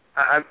yapping.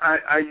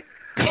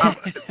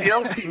 The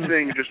LT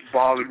thing just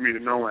bothered me to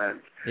no end.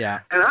 Yeah.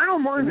 And I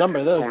don't mind that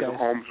Santonio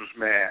Holmes was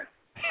mad.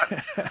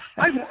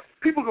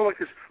 People go like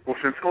this, well,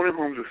 Santonio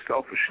Holmes is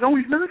selfish. No,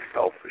 he's not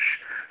selfish.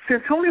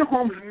 Santonio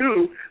Holmes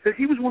knew that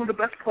he was one of the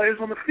best players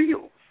on the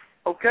field,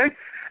 okay?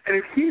 And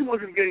if he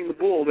wasn't getting the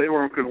ball, they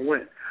weren't going to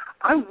win.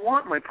 I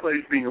want my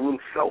players being a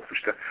little selfish.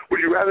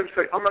 Would you rather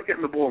say, I'm not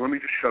getting the ball, let me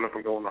just shut up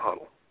and go in the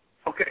huddle?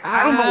 Okay,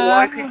 I don't know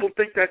why people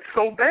think that's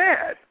so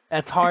bad.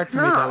 That's hard for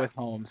me, though, with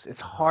Holmes. It's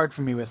hard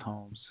for me with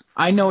Holmes.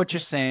 I know what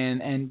you're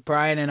saying, and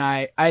Brian and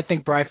I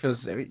think Brian feels,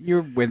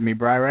 you're with me,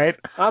 Brian, right?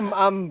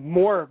 I'm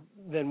more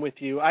than with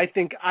you. I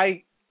think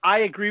I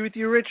agree with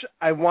you, Rich.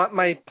 I want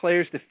my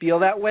players to feel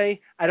that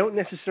way. I don't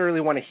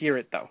necessarily want to hear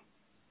it, though.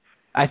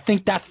 I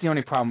think that's the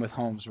only problem with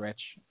Holmes,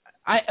 Rich.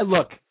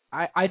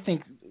 I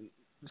think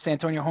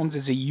Santonio Holmes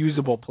is a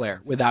usable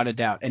player, without a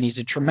doubt, and he's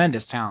a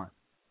tremendous talent.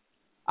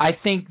 I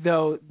think,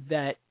 though,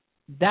 that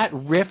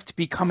rift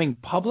becoming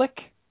public,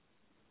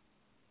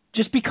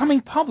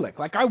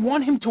 like, I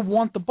want him to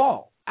want the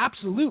ball,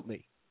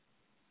 absolutely.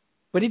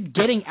 But it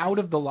getting out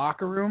of the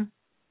locker room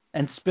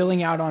and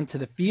spilling out onto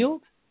the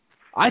field,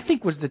 I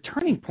think was the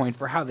turning point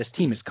for how this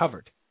team is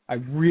covered. I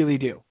really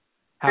do.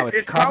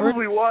 It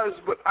probably was,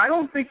 but I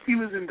don't think he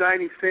was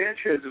indicting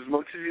Sanchez as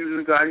much as he was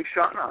indicting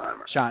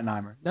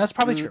Schottenheimer. That's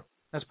probably true.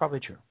 That's probably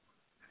true.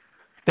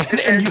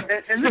 And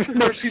this is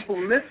where people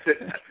miss it.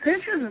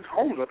 Sanchez and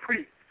Holmes are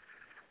pretty,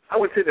 I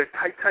would say they're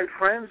tight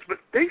friends, but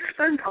they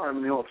spend time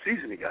in the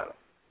off-season together.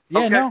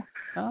 Yeah, okay?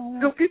 No.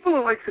 So people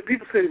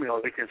say to me,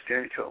 they can't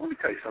stand each other. Let me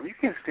tell you something. You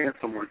can't stand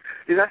someone.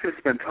 You're not going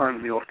to spend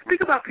time in the off-season.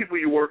 Think about people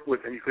you work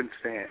with and you couldn't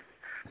stand.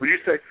 Would you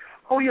say,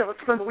 oh yeah, let's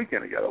spend the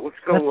weekend together. Let's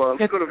go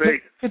to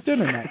Vegas. Get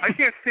dinner night. I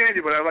can't stand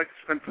you, but I'd like to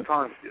spend some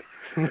time with you.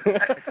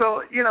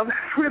 So, that's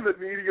where the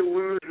media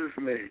loses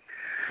me.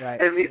 Right.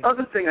 And the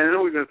other thing, I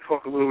know we're going to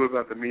talk a little bit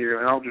about the media,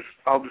 and I'll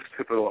just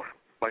tip it off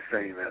by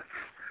saying this.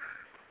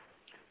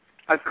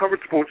 I've covered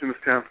sports in this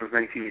town since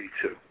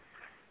 1982.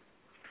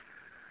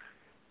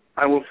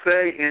 I will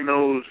say in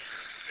those,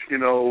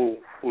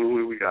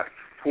 we got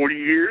 40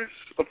 years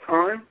of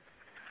time,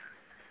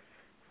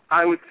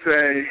 I would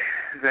say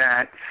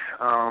that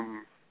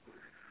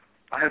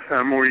I have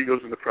found more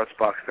egos in the press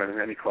box than in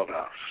any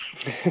clubhouse.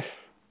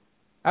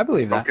 I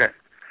believe that. Okay.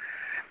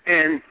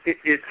 And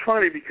it's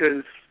funny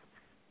because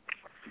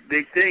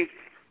they think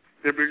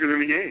they're bigger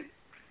than the game.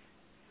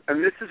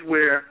 And this is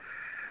where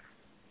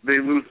they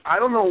lose. I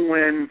don't know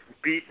when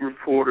beat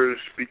reporters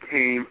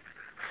became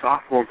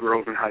sophomore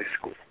girls in high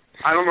school.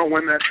 I don't know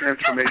when that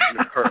transformation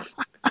occurred.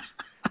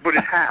 But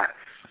it has.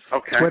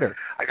 Okay. Twitter.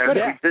 I got to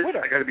do this.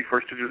 Twitter. I got to be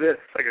first to do this.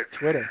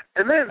 Twitter.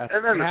 And then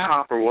the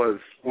topper was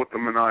what the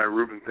Mania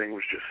Rubin thing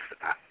was just.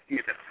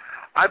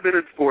 I've been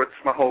in sports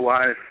my whole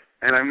life,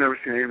 and I've never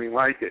seen anything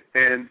like it.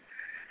 And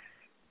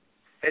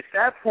at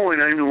that point,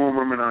 I knew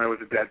Omar Mania was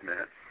a dead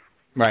man.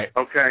 Right.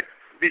 Okay.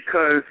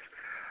 Because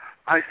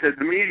I said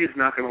the media's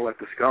not going to let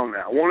this go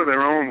now. One of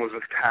their own was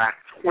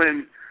attacked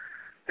when,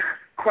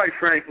 quite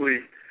frankly,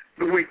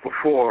 the week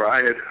before I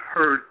had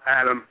heard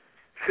Adam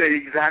say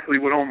exactly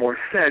what Omar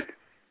said.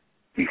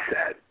 He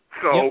said.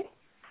 So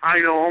I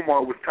know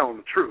Omar was telling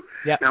the truth.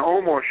 Yep. Now,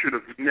 Omar should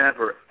have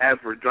never,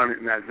 ever done it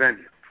in that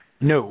venue.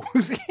 No.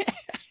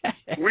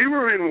 We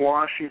were in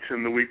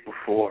Washington the week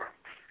before,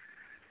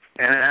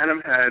 and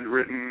Adam had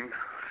written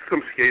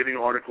some scathing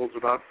articles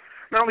about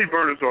not only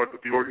Bernard's art,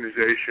 but the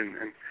organization.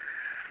 And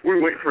we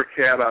were waiting for a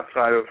cab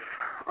outside of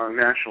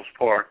Nationals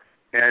Park.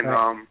 And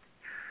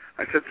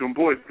I said to him,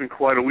 boy, it's been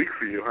quite a week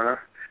for you, huh?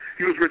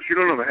 He goes, Rich, you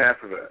don't know the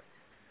half of it.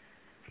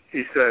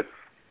 He said,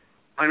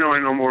 I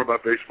know more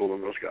about baseball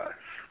than those guys.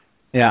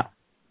 Yeah.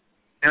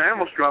 And I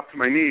almost dropped to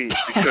my knees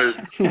because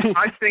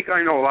I think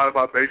I know a lot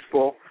about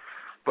baseball,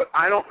 but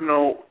I don't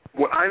know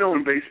what I know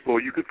in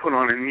baseball. You could put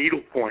on a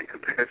needlepoint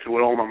compared to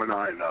what Omar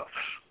Mania knows.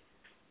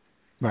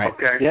 Right.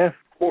 Okay? Yeah.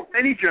 Or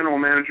any general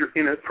manager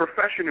in a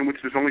profession in which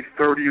there's only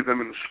 30 of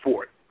them in the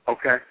sport.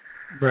 Okay?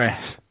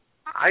 Right.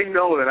 I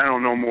know that I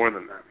don't know more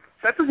than them.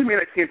 That doesn't mean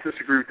I can't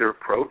disagree with their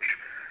approach.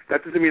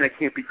 That doesn't mean I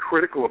can't be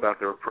critical about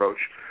their approach.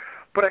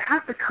 But I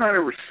have to kind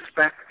of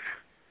respect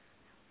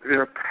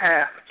their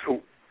path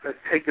to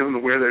taking them to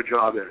where their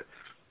job is.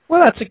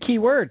 Well, that's a key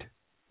word.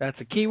 That's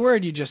a key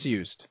word you just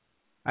used.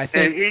 I think.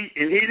 And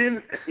he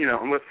didn't,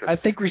 listen. I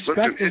think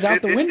respect is out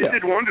the window. It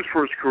did wonders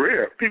for his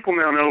career. People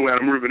now know who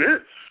Adam Rubin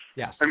is.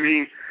 Yes. I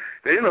mean,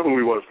 they didn't know who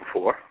he was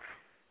before.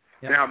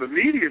 Yep. Now the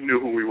media knew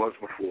who he was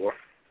before,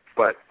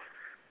 but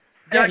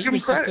yeah, I give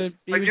him credit.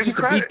 He was just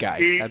a beat guy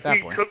at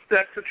that point. He took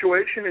that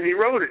situation and he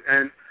wrote it,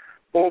 and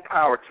all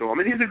power to him.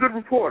 And he's a good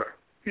reporter.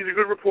 He's a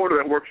good reporter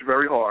that works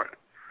very hard.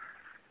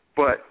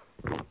 But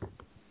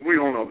we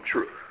don't know the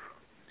truth.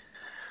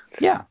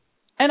 Yeah.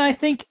 And I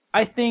think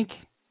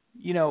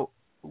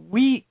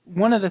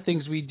one of the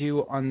things we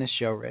do on this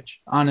show, Rich,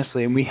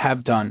 honestly, and we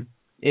have done,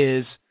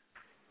 is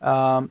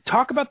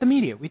talk about the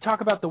media. We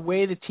talk about the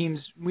way the teams,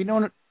 we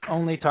don't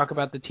only talk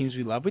about the teams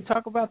we love, we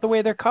talk about the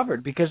way they're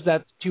covered, because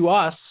that, to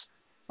us,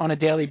 on a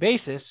daily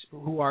basis,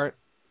 who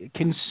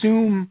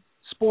consume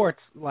sports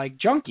like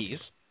junkies,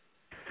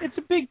 it's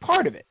a big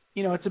part of it.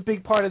 It's a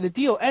big part of the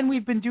deal, and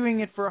we've been doing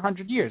it for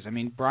 100 years. I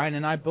mean, Brian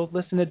and I both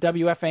listened to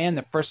WFAN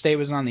the first day it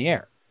was on the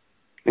air.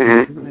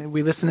 Mm-hmm.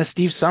 We listened to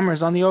Steve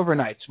Summers on the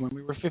overnights when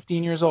we were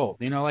 15 years old.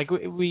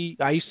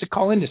 I used to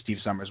call into Steve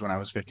Summers when I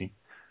was 15.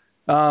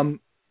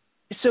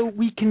 So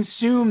we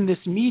consume this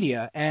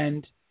media,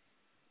 and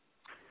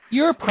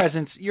your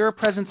presence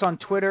on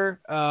Twitter,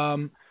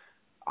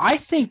 I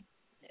think,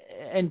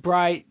 and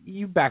Bri,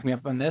 you back me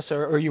up on this,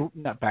 or you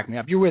not back me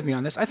up, you're with me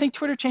on this. I think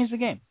Twitter changed the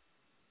game.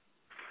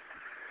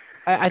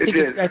 I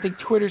think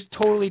Twitter's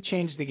totally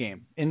changed the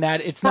game in that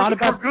it's not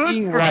about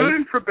being right. For good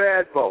and for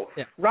bad, both.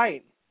 Yeah.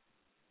 Right.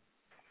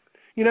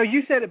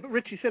 You said it,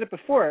 Rich, you said it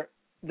before.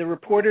 The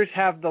reporters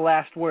have the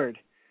last word,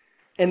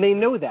 and they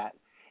know that.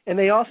 And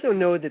they also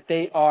know that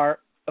they are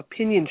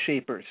opinion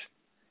shapers,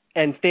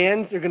 and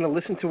fans are going to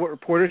listen to what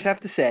reporters have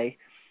to say.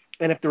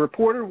 And if the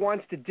reporter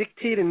wants to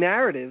dictate a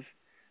narrative,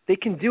 they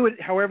can do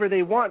it however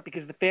they want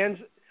because the fans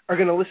are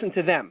going to listen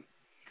to them.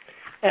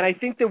 And I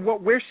think that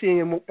what we're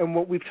seeing and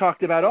what we've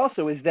talked about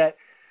also is that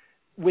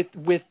with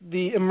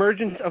the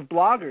emergence of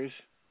bloggers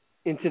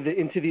into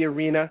the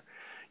arena,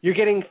 you're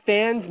getting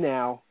fans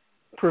now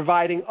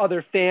providing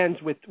other fans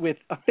with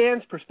a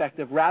fan's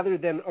perspective rather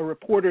than a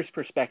reporter's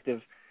perspective.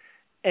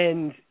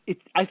 And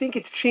I think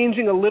it's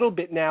changing a little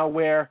bit now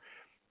where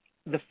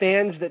the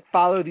fans that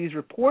follow these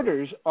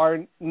reporters are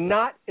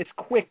not as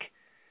quick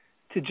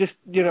to just,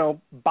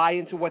 buy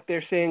into what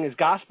they're saying as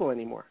gospel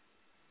anymore.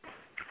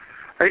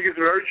 I think it's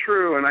very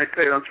true, and I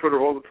say it on Twitter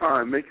all the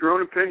time. Make your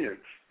own opinions.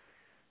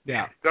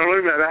 Yeah. Don't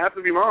let them have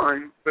to be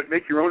mine, but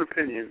make your own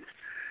opinions.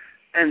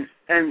 And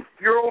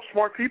you're all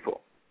smart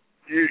people.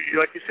 You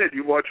like you said,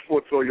 you watch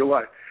sports all your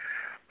life.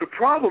 The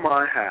problem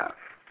I have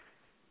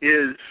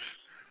is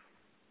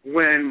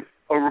when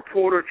a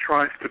reporter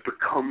tries to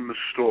become the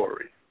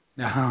story.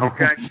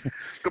 Okay?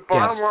 The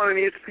bottom line on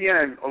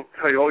ESPN will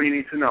tell you all you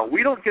need to know.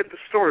 We don't get the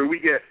story. We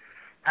get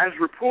as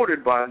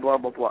reported by blah,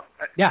 blah, blah.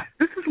 Yeah.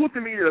 This is what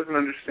the media doesn't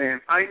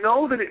understand. I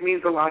know that it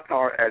means a lot to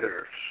our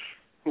editors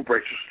who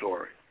break the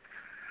story.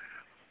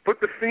 But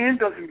the fan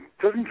doesn't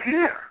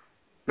care.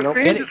 The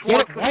fan just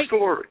wants the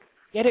story.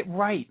 Get it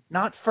right,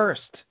 not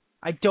first.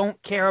 I don't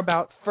care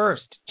about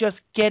first. Just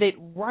get it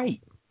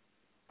right.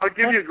 I'll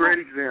give you a great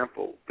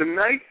example. The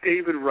night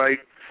David Wright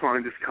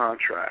signed his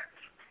contract,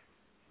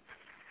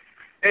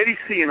 Eddie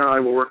C. and I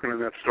were working on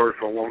that story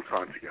for a long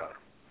time together.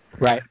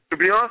 Right. To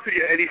be honest with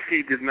you, Eddie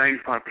C. did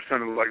 95%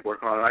 of the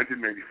legwork on it. I did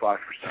maybe 5%.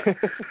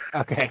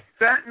 Okay.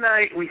 That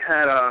night we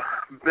had a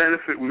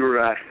benefit we were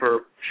at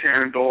for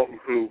Shannon Dalton,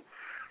 who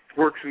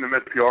works in the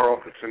Met PR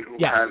office and who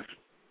has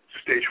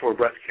stage 4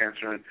 breast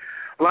cancer. And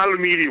a lot of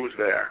the media was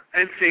there.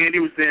 And Sandy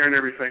was there and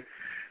everything.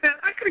 And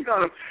I could have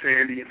gone up to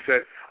Sandy and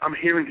said, I'm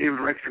hearing David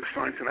Wright's going to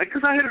sign tonight,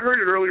 because I had heard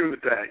it earlier in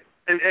the day.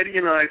 And Eddie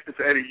and I said,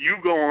 Eddie, you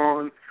go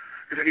on.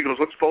 And he goes,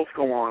 let's both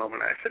go on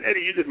overnight. I said,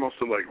 Eddie, you did most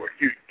of the legwork.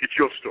 It's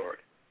your story.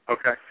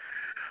 Okay?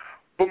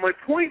 But my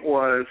point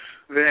was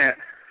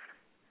that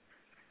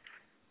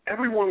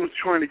everyone was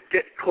trying to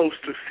get close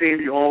to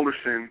Sandy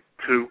Alderson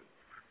to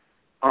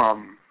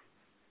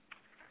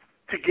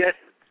get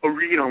a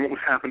read on what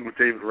was happening with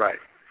David Wright.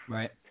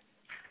 Right.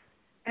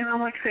 And I'm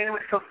like saying to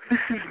myself, this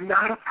is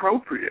not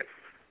appropriate.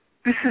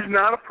 This is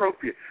not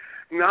appropriate.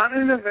 Not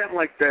in an event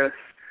like this,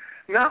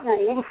 not where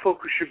all the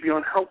focus should be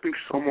on helping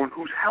someone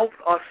who's helped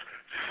us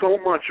so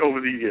much over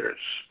the years.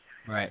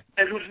 Right.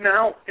 And who's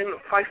now in a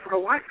fight for her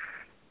life.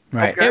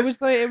 Right. Okay?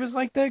 It was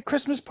like the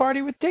Christmas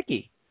party with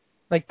Dickie.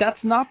 Like, that's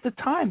not the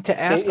time to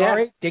ask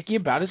Dickie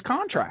about his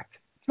contract.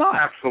 It's not.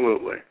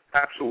 Absolutely.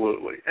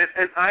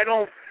 And I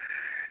don't.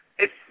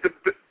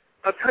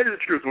 I'll tell you the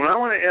truth. When I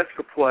want to ask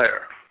a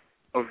player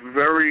a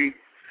very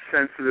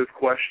sensitive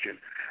question,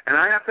 and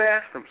I have to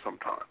ask them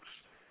sometimes,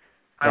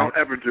 I don't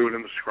ever do it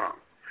in the scrum,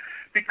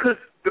 because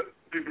the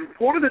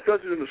reporter that does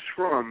it in the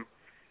scrum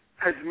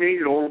has made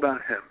it all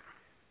about him.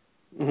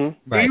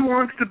 Mm-hmm. Right. He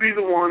wants to be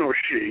the one, or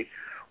she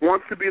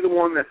wants to be the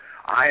one that,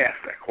 I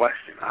asked that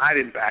question. I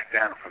didn't back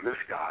down from this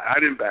guy. I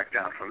didn't back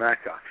down from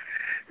that guy.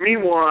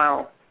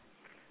 Meanwhile,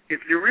 if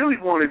you really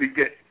wanted to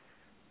get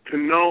to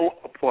know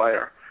a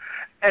player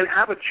and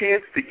have a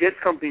chance to get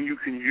something you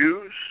can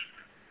use,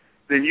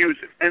 then use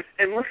it.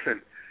 And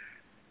listen,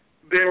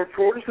 there are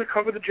reporters that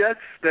cover the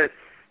Jets that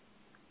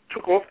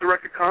took off the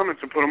record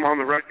comments and put them on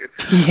the record.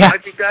 Yeah. I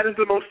think that is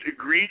the most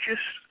egregious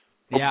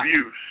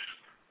abuse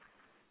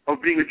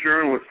of being a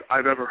journalist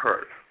I've ever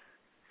heard.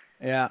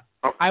 Yeah.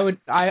 I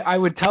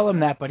would tell him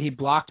that, but he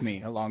blocked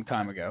me a long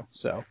time ago.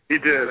 So he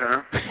did,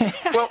 huh?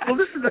 well,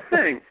 this is the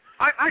thing.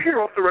 I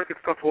hear off the record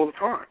stuff all the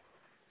time.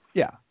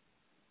 Yeah.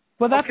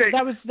 Well, that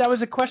was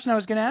a question I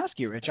was going to ask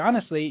you, Rich.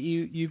 Honestly,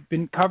 you've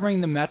been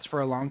covering the Mets for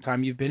a long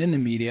time. You've been in the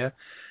media.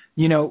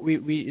 You know,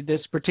 we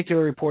this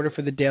particular reporter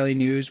for the Daily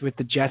News with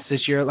the Jets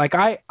this year. Like,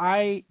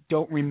 I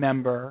don't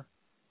remember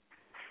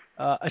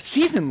a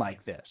season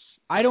like this.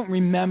 I don't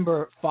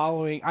remember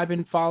following. I've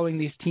been following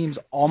these teams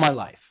all my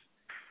life.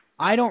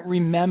 I don't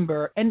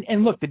remember.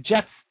 And look, the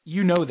Jets.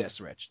 You know this,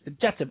 Rich. The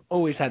Jets have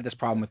always had this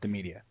problem with the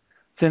media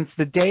since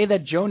the day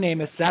that Joe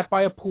Namath sat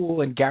by a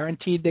pool and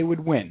guaranteed they would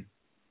win.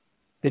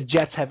 The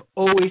Jets have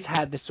always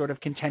had this sort of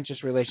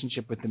contentious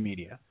relationship with the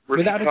media.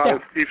 Without a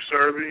doubt. Steve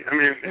Serby. I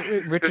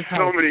mean, there's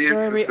so many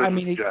instances. I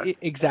mean,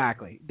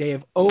 exactly. They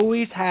have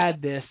always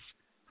had this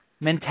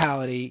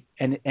mentality,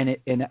 and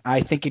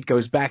I think it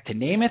goes back to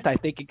Namath. I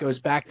think it goes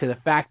back to the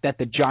fact that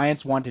the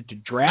Giants wanted to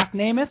draft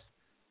Namath,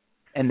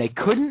 and they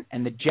couldn't,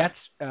 and the Jets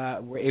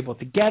were able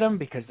to get him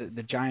because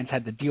the Giants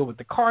had to deal with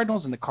the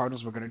Cardinals, and the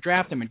Cardinals were going to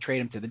draft him and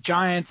trade him to the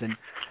Giants. And,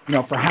 you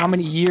know, for how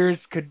many years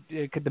could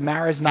the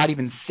Maras not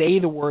even say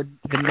the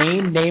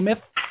name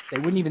Namath? They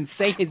wouldn't even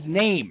say his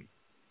name.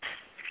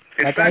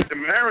 In fact, the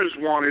Maras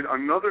wanted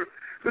another.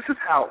 This is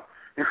how,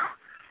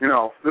 you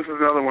know, this is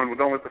another one.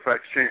 Don't let the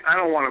facts change. I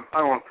don't want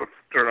to put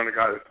dirt on a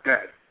guy that's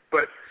dead,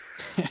 but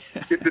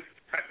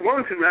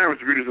Wellington Maras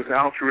was viewed as this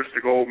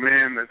altruistic old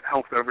man that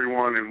helped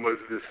everyone and was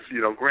this,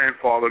 you know,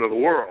 grandfather to the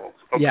world.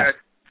 Okay,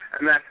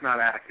 and that's not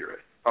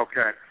accurate.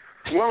 Okay,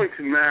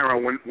 Wellington Mara,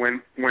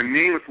 when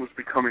Namath was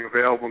becoming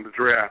available in the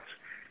draft,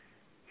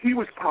 he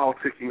was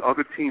politicking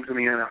other teams in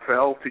the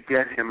NFL to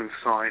get him and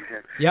sign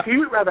him. Yep. He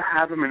would rather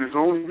have him in his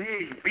own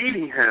league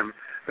beating him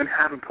than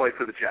have him play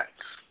for the Jets.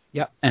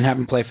 Yep, and have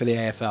him play for the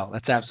AFL.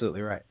 That's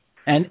absolutely right.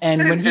 And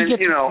when he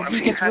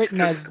gets written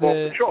as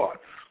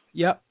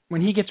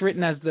when he gets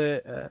written as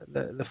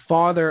the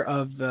father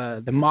of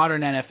the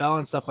modern NFL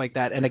and stuff like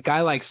that, and a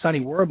guy like Sonny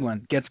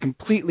Werblin gets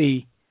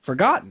completely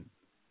forgotten.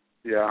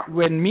 Yeah.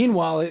 When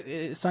meanwhile,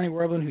 Sonny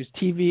Werblin,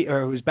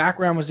 whose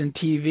background was in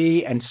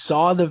TV and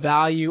saw the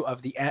value of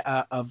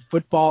of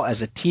football as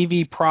a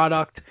TV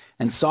product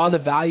and saw the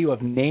value of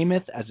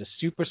Namath as a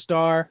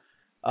superstar,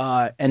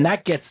 And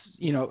that gets,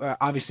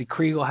 obviously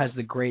Kriegel has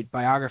the great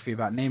biography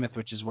about Namath,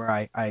 which is where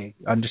I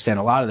understand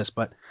a lot of this,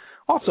 but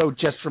also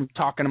just from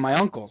talking to my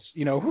uncles,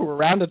 who were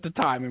around at the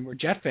time and were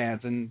Jet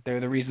fans, and they're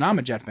the reason I'm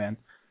a Jet fan.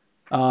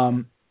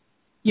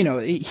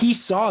 He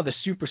saw the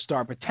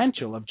superstar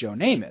potential of Joe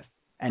Namath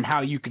and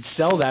how you could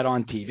sell that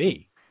on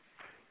TV.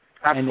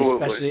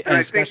 Absolutely. And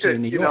I think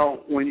that,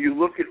 when you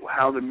look at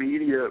how the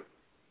media,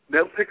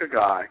 they'll pick a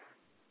guy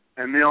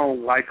and they'll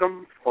like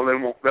him or they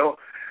won't.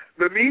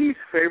 The media's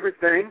favorite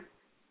thing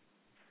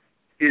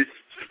is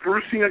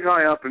sprucing a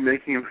guy up and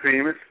making him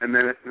famous and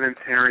then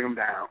tearing him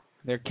down.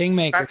 They're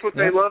kingmakers. That's what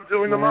they love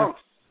doing the most.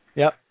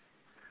 Yep.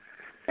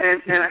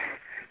 And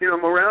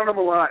I'm around them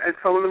a lot, and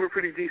some of them are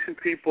pretty decent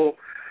people.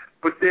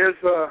 But there's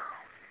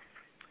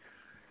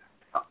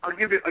I'll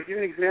give you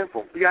an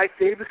example. The Ike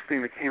Davis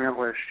thing that came out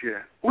last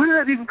year. Where did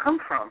that even come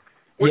from?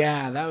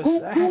 That was...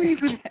 Who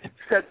even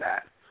said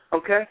that?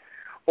 Okay?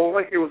 All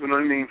I hear was an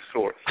unnamed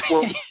source.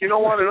 Well, you know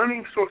what? An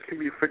unnamed source can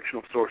be a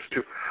fictional source,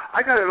 too.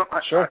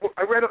 Sure.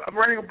 I'm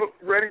reading a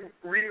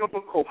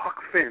book called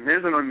Huck Finn.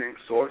 There's an unnamed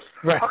source.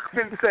 Right. Huck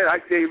Finn said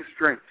Ike Davis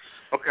drinks.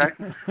 Okay?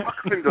 Huck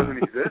Finn doesn't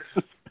exist.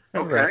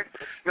 Okay? Right.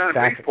 Not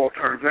in baseball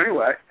terms,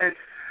 anyway.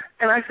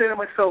 And I say to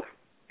myself,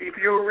 if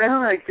you're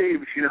around Ike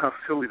Davis, you know how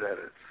silly that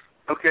is.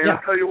 Okay, and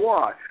I'll tell you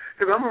why.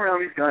 Because I'm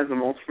around these guys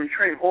on old spring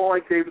training. All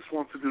Ike Davis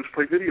wants to do is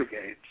play video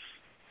games.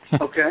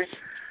 Okay?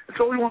 That's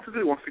all he wants to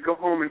do. He wants to go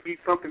home and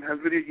eat something, have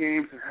video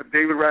games, and have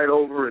David ride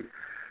over, and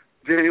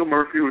Daniel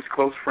Murphy, who was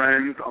close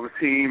friends on the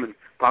team, and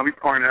Bobby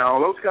Parnell.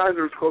 Those guys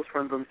are his close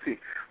friends on the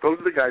team. Those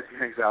are the guys he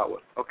hangs out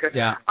with. Okay?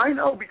 Yeah. I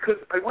know because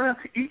I went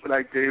out to eat with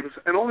Ike Davis,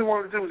 and all he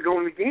wanted to do was go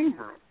in the game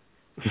room.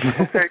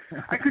 Okay?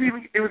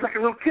 It was like a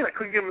little kid. I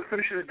couldn't get him to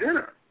finish his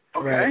dinner.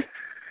 Okay? Right.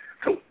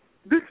 So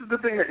this is the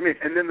thing that made,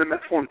 and then the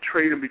Mets want to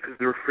trade him because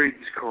they're afraid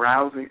he's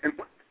carousing. And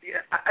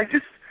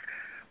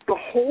the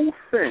whole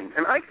thing,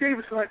 and Ike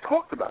Davis and I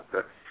talked about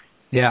this.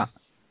 Yeah.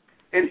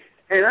 And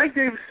Ike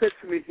Davis said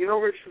to me,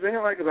 Rich, the thing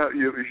I like about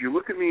you is you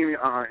look at me in the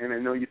eye and I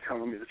know you're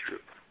telling me the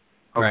truth.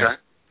 Okay? Right.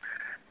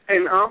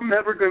 And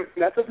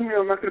that doesn't mean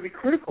I'm not going to be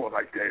critical of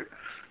Ike Davis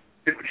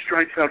if he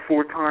strikes out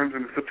 4 times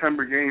in the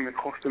September game and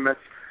costs the Mets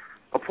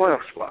a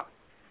playoff spot.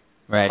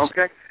 Right.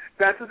 Okay?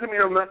 That doesn't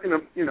mean I'm not going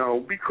to,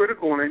 be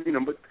critical and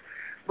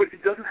but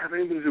it doesn't have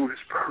anything to do with his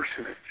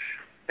personage.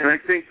 And I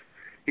think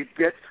it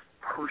gets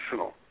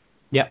personal.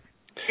 Yep.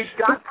 It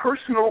got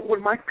personal with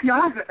Mike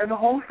Piazza and the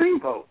Hall of Fame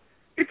vote.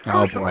 It's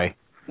personal. Oh, boy.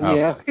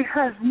 Yeah. It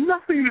has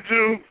nothing to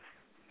do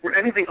with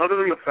anything other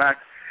than the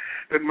fact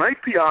that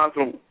Mike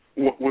Piazza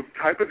was the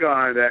type of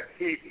guy that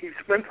he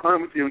spent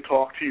time with you and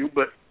talked to you,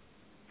 but,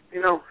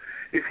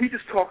 if he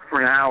just talked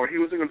for an hour, he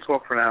wasn't going to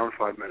talk for an hour and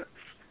 5 minutes.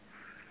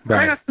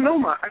 Right. I got to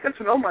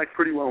know Mike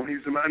pretty well, and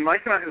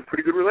Mike and I had a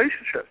pretty good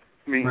relationship.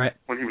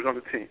 When he was on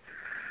the team.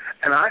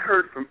 And I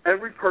heard from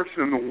every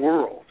person in the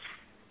world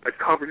that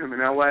covered him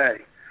in L.A.,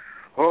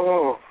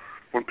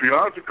 when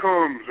Piazza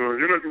comes,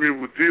 you're not going to be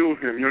able to deal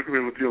with him, you're not going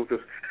to be able to deal with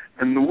this.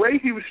 And the way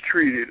he was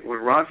treated when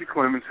Roger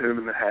Clemens hit him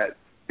in the head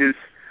is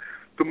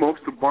the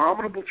most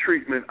abominable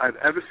treatment I've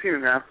ever seen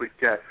an athlete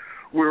get,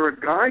 where a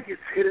guy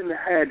gets hit in the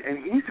head and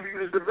he's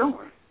viewed as the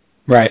villain.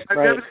 Right. I've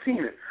never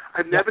seen it.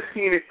 I've never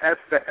seen it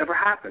ever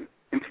happen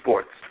in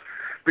sports.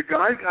 The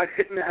guy got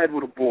hit in the head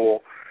with a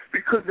ball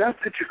because that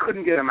pitcher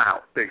couldn't get him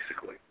out,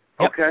 basically.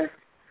 Yep. Okay?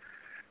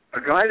 A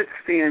guy that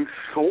stands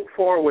so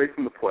far away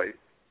from the plate.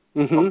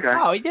 Mm-hmm. Okay?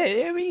 Oh, he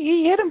did. I mean,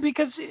 he hit him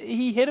because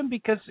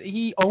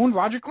he owned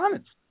Roger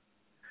Clemens.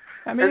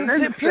 I mean, and then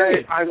to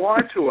say, I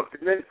lied to him.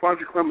 And then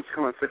Roger Clemens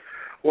come out and say,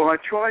 well, I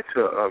tried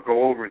to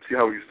go over and see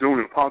how he was doing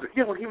in politics.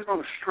 Yeah, well, he was on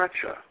a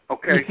stretcher,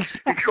 okay?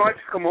 He tried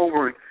to come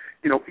over and,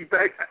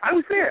 I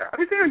was there. I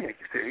was there in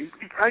Yankee Stadium.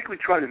 He practically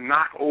tried to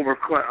knock over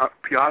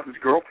Piazza's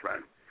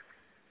girlfriend.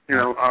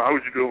 How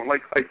was you doing?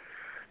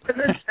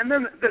 And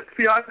then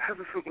Piazza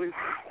has this, what is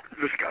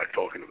this guy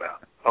talking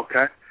about?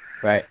 Okay?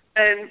 Right.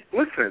 And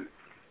listen,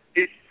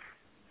 you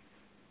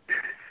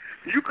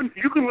can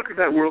look at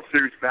that World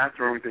Series bat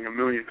throwing thing a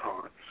million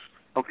times,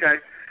 okay?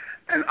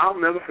 And I'll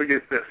never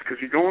forget this, because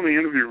you go in the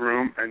interview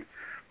room and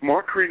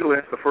Mark Kriegel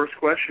asked the first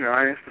question and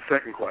I asked the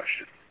second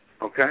question,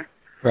 okay?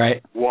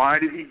 Right. Why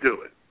did he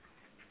do it?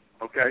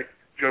 Okay?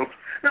 Joe.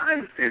 Now, I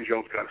understand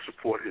Joe's got to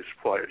support his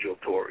player, Joe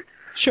Torre.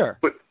 Sure.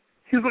 But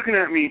he's looking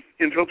at me,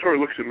 and Joe Torre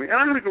looks at me, and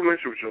I have a good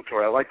relationship with Joe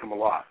Torre. I like him a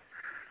lot.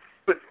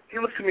 But he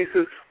looks at me and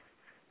says,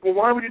 well,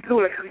 why would you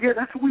do it? I said, yeah,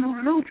 that's what we want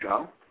to know,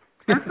 Joe.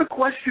 That's the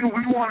question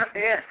we want to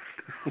ask.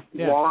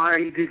 Yeah.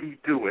 Why did he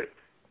do it?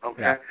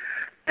 Okay? Yeah.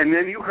 And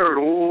then you heard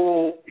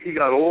he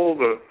got all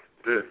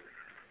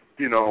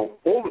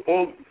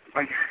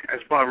like, as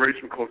Bob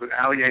Raceman calls it,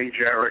 Alliang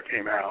Jarrett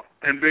came out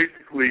and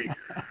basically,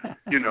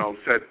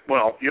 said,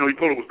 well, he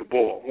thought it was the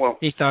ball. Well,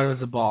 he thought it was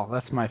the ball.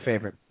 That's my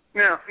favorite.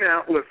 Now,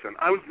 listen,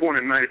 I was born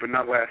at night, but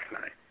not last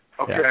night.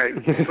 Okay?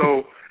 Yeah.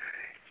 So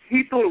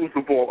he thought it was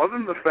the ball. Other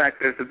than the fact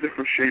that it's a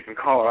different shape and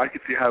color, I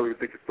could see how he would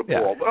think it's the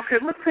ball. But okay,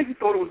 let's say he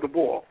thought it was the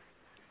ball.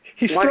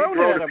 He's throwing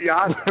it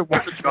at him.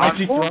 Why's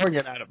he throwing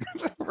it at him?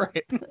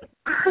 Right.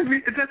 I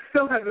mean, that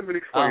still hasn't been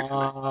explained to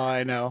me. Oh,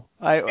 I know.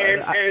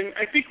 And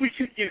I think we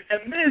can.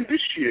 And then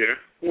this year,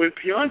 when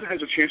Piazza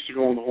has a chance to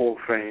go in the Hall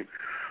of Fame,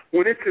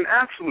 when it's an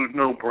absolute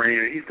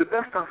no-brainer, he's the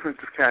best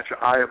offensive catcher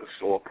I ever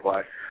saw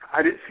play.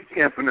 I didn't see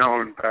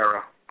Campanella and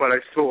Berra, but I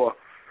saw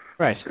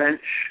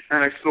Bench,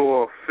 and I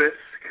saw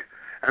Fisk,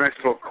 and I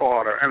saw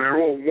Carter, and they're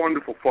all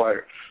wonderful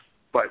players.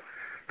 But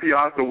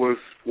Piazza was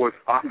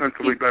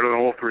offensively better than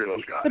all three of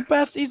those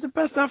guys. He's the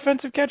best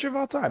offensive catcher of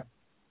all time.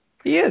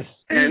 He is.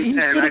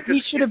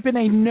 He should have been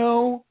a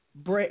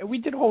no-brainer. We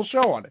did a whole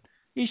show on it.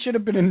 He should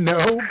have been a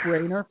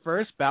no-brainer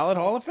first ballot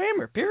Hall of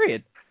Famer,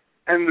 period.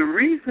 And the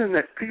reason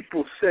that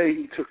people say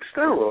he took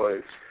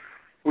steroids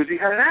was he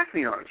had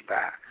acne on his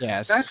back.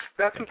 Yes.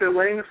 That's what they're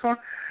laying this on.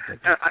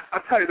 And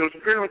I'll tell you, there was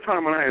a period of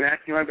time when I had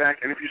acne on my back,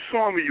 and if you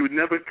saw me, you would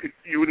never think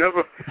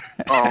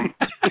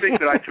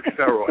that I took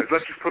steroids.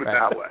 Let's just put it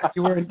that way.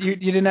 You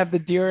didn't have the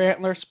deer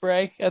antler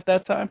spray at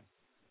that time?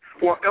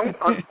 Well,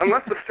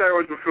 unless the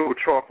steroids were filled with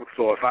chocolate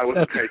sauce, I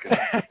wasn't taking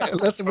it.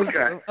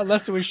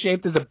 Unless it was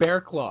shaped as a bear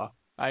claw.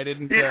 I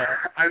didn't. Yeah,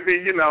 I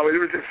mean, it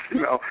was just,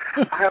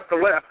 I have to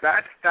laugh.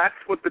 That's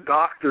what the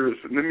doctors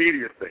and the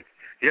media think.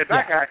 He had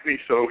back acne,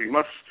 so he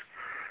must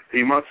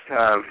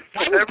have.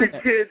 Every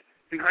kid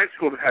in high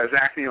school that has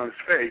acne on his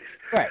face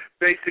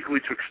basically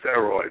took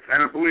steroids.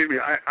 And believe me,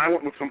 I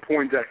went with some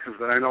Poindexters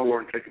that I know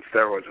weren't taking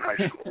steroids in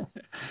high school.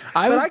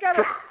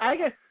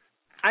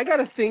 I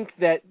gotta think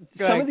that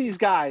some of these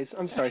guys.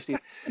 I'm sorry, Steve.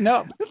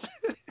 No.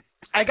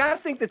 I gotta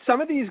think that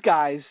some of these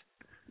guys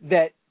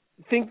that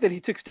think that he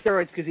took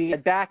steroids because he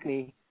had back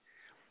knee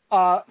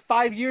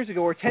 5 years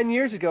ago or 10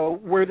 years ago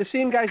were the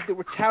same guys that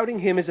were touting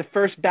him as a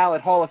first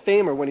ballot Hall of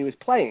Famer when he was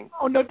playing.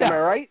 Oh, no doubt. Am I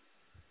right?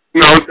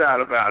 No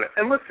doubt about it.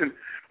 And listen,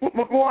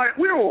 McGuire,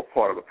 we're all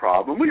part of the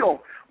problem.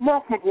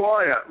 Mark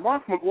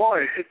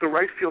McGuire hit the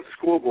right field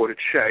scoreboard at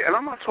Shea, and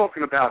I'm not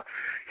talking about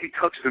he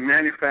touched the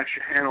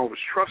manufactured Hanover's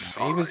trust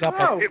sign.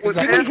 It was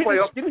halfway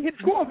up the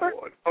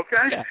scoreboard.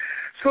 Okay,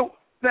 so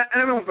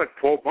and everyone's like,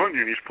 Paul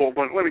Bunyan. He's Paul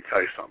Bunyan. Let me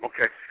tell you something.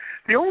 Okay.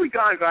 The only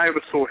guys I ever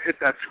saw hit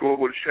that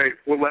scoreboard shape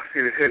were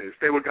left-handed hitters.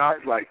 They were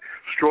guys like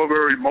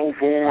Strawberry, Mo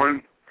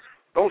Vaughn.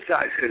 Those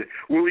guys hit it.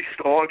 Willie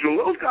Stargell.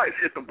 Those guys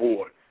hit the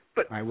board.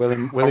 But a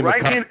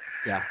right-hand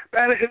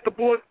batter hit the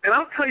board. And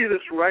I'll tell you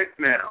this right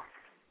now.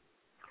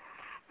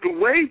 The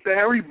way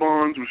Barry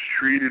Bonds was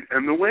treated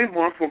and the way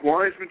Mark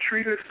McGuire has been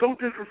treated is so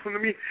different from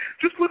me.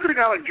 Just look at a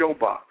guy like Joe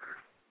Buck.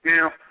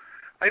 Now,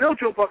 I know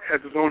Joe Buck has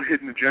his own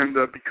hidden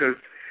agenda because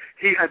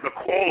he had the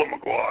call of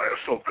McGuire,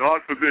 so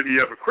God forbid he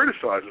ever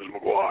criticizes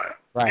McGuire.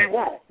 Right. He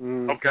won't,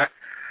 okay?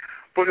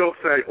 But he'll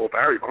say,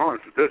 Barry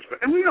Bonds did this.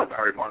 And we know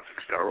Barry Bonds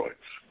took steroids.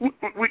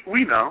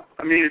 We know.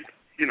 I mean,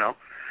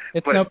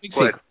 It's no big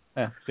secret.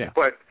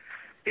 But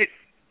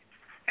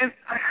and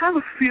I have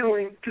a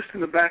feeling just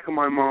in the back of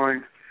my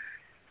mind,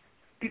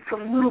 it's a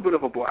little bit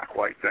of a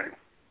black-white thing.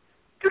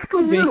 Just a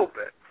little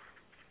bit.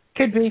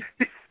 Could be.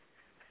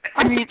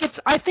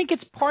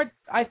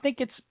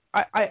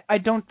 I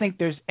don't think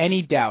there's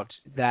any doubt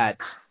that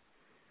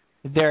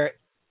there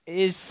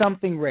is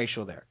something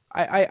racial there.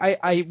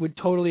 I would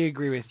totally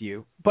agree with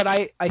you. But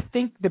I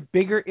think the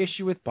bigger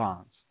issue with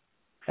Bonds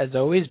has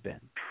always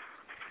been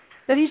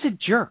that he's a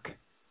jerk.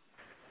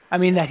 I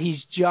mean, that he's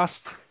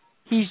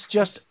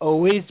just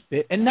always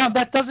been. And now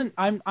that doesn't,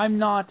 I'm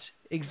not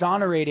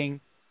exonerating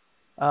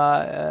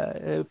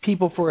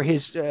people for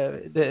his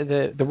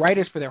the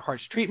writers for their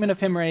harsh treatment of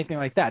him or anything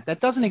like that.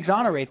 That doesn't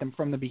exonerate them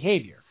from the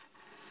behavior.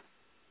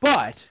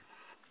 But,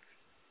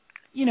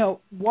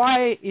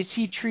 why is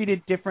he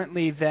treated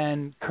differently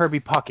than Kirby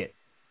Puckett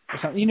or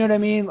something? You know what I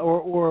mean?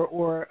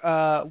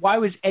 Or why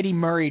was Eddie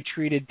Murray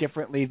treated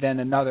differently than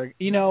another?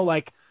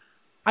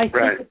 I think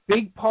a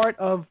big part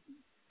of,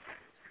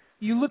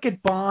 you look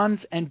at Bonds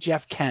and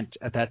Jeff Kent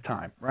at that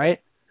time, right?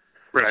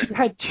 Right.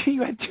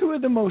 You had two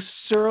of the most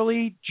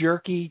surly,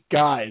 jerky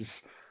guys,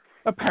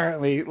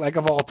 apparently,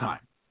 of all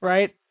time,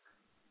 right?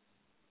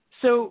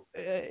 So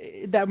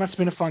that must have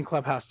been a fun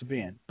clubhouse to be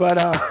in. But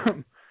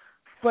I'll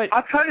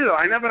tell you though,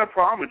 I never had a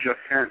problem with Jeff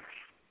Kent.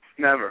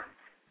 Never.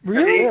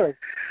 Really?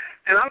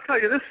 And I'll tell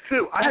you this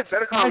too. I had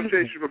better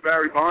conversations with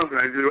Barry Bonds than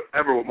I did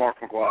ever with Mark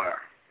McGuire.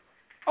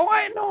 Oh,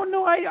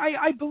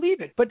 I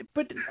believe it, but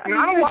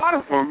not a lot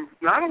of them.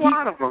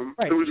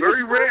 Right. It was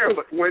very rare.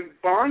 But when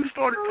Bonds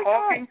started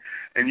talking,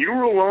 and you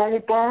were alone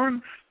with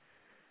Bonds,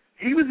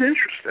 he was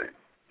interesting.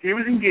 He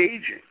was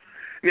engaging.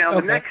 Now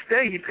the next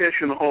day he passed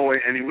you in the hallway,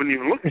 and he wouldn't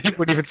even look at you. He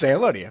wouldn't even say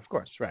hello to you, of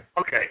course, right?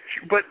 Okay,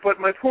 but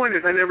my point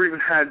is, I never even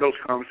had those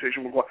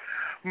conversations with McGuire.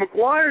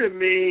 McGuire to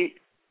me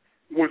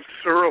was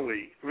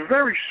surly,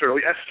 very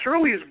surly, as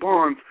surly as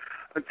Bonds,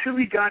 until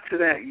he got to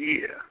that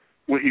year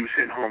where he was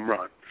hitting home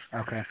runs.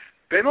 Okay.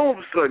 Then all of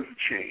a sudden he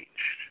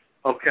changed.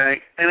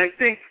 Okay? And I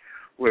think,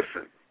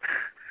 listen,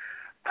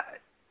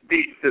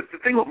 the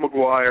thing with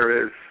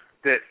McGuire is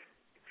that,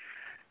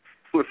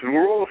 listen,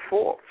 we're all at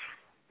fault.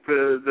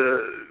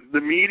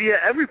 The media,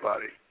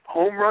 everybody.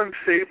 Home runs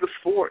saved the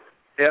sport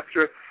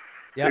after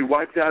they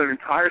wiped out an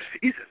entire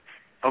season.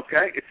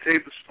 Okay? It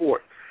saved the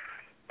sport.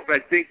 But I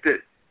think that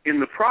in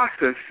the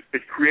process,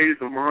 it created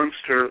the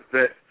monster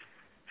that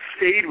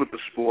stayed with the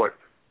sport,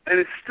 and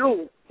it's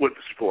still with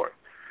the sport.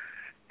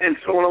 And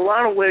so in a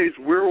lot of ways,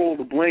 we're all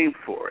to blame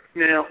for it.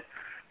 Now,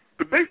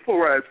 the baseball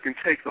writers can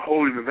take the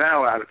holy the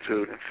thou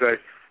attitude and say,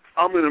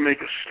 I'm going to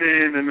make a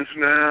stand in this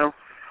now.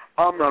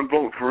 I'm not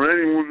voting for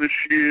anyone this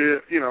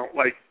year. You know,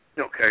 like,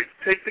 okay,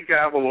 take the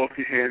gavel off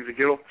your hands and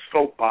get off the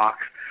soapbox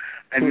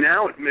and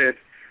now admit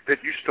that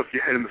you stuck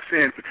your head in the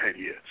sand for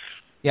 10 years.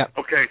 Yeah.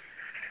 Okay,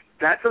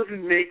 that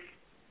doesn't make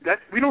that,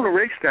 we don't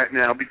erase that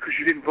now because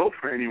you didn't vote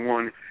for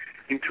anyone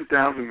in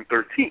 2013.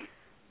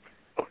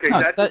 Okay, no,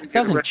 that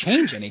doesn't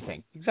change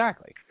anything.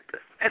 Exactly.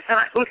 And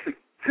listen,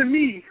 to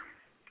me,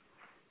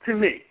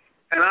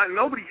 and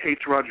nobody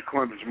hates Roger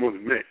Clemens more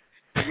than me.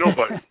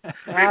 Nobody.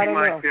 Maybe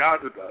Mike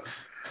Piazza does.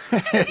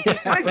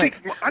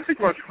 I think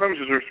Roger Clemens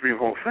deserves to be in the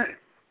Hall of Fame.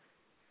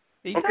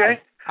 Okay?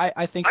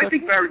 I think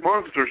Barry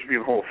Bonds deserves to be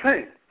in the Hall of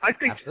Fame.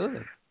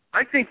 Absolutely.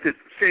 I think that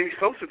Sammy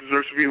Sosa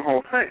deserves to be in the Hall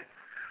of Fame.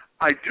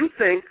 I do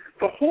think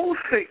the Hall of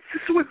Fame,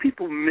 this is where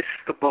people miss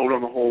the boat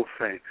on the Hall of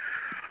Fame.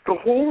 The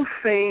Hall of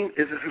Fame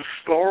is a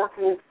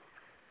historical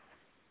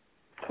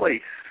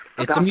place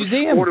it's about a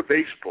museum. the sport of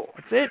baseball.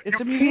 That's it. It's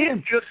a museum. You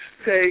can't just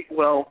say,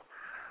 well,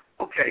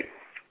 okay,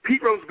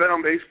 Pete Rose bet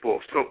on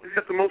baseball, so he's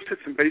got the most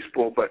hits in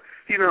baseball, but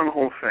he's not in the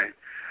Hall of Fame.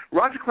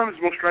 Roger Clemens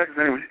is the most strikers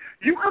anyway.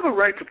 You have a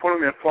right to put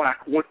on that plaque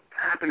what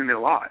happened in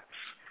their lives.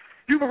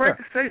 You have a right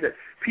to say that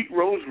Pete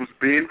Rose was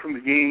banned from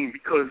the game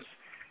because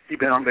he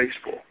bet on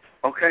baseball.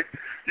 Okay?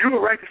 You have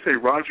a right to say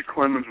Roger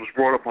Clemens was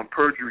brought up on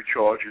perjury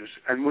charges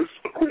and was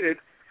acquitted,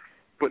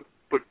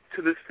 but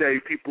to this day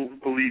people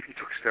believe he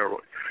took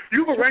steroids.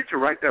 You have a right to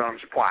write that on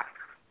his plaque.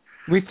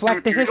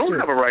 Reflect the history. What you don't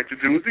have a right to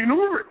do is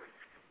ignore it.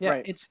 Yeah,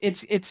 right.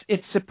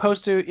 It's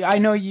supposed to. I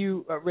know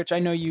you, Rich. I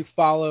know you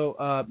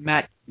follow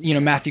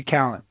Matthew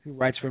Callan, who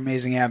writes for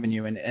Amazing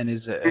Avenue and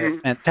is a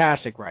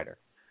fantastic writer.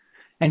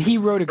 And he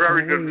wrote a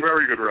very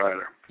good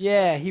writer.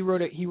 Yeah, he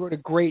wrote a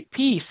great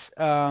piece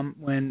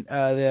when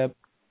the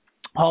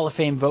Hall of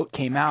Fame vote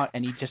came out,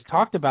 and he just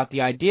talked about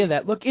the idea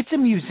that, look, it's a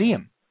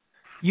museum.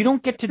 You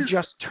don't get to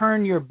just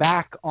turn your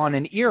back on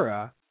an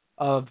era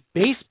of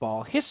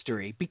baseball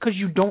history because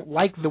you don't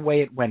like the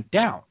way it went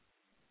down.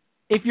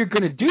 If you're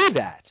going to do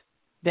that,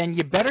 then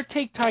you better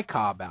take Ty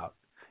Cobb out,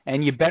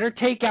 and you better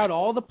take out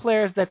all the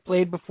players that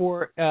played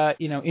before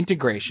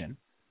integration,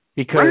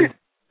 because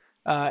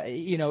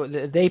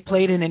they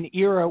played in an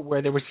era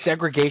where there was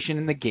segregation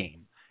in the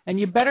game. And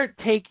you better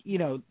take,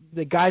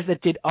 the guys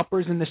that did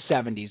uppers in the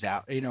 70s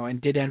out, and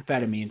did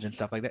amphetamines and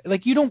stuff like that.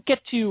 Like, you don't get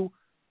to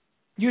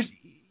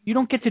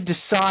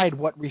decide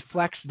what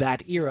reflects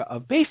that era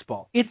of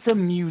baseball. It's a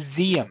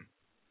museum.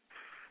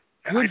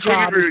 I couldn't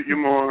agree with you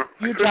more.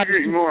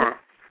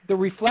 The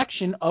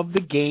reflection of the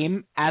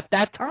game at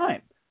that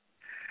time.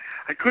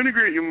 I couldn't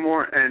agree with you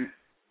more, and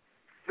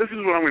this is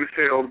what I'm going to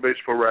say to all the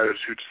baseball writers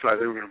who decide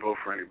they were going to vote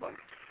for anybody.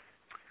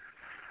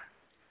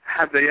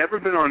 Have they ever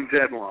been on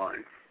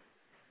deadline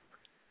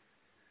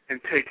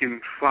and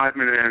taken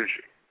 5-minute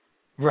energy?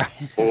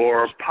 Right.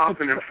 Or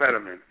popping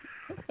amphetamine?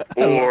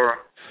 Or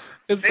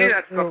any of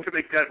that stuff to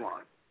make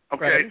deadline?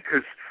 Okay?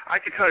 Because I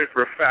can tell you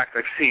for a fact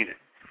I've seen it.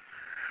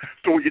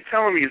 So what you're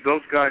telling me is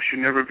those guys should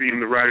never be in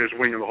the writers'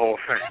 wing of the Hall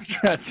of Fame.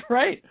 That's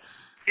right.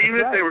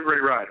 Even if they were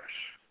great writers.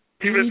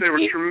 Even if they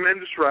were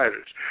tremendous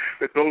writers.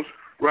 That those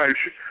writers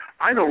should...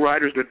 I know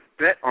writers that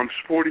bet on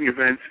sporting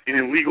events in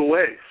illegal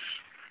ways.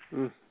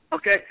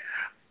 Okay?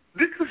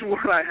 This is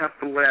what I have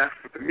to laugh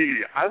at the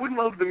media. I would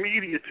love the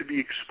media to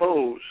be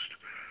exposed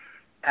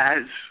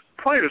as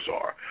players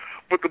are.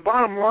 But the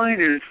bottom line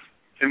is,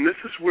 and this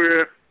is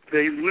where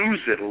they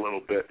lose it a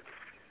little bit,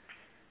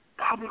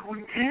 public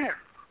wouldn't care.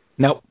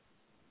 Nope.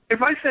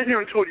 If I sat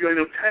here and told you I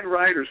know 10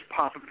 writers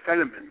pop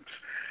amphetamines,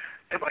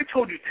 if I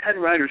told you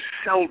 10 writers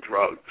sell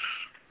drugs,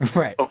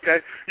 right? Okay,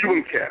 you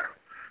wouldn't care.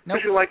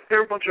 Because you're like,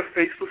 they're a bunch of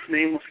faceless,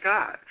 nameless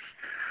guys.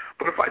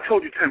 But if I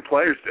told you 10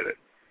 players did it,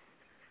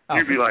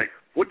 you'd be like,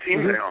 what team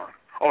are they on?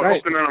 Oh, I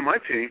hope they're not on my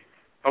team.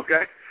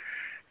 Okay?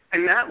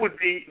 And that would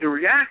be the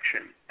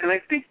reaction. And I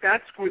think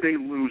that's where they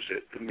lose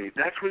it to me.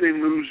 That's where they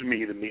lose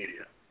me, the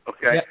media.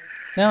 Okay? Yep.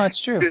 No,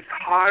 it's true. There's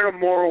higher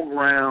moral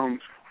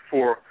grounds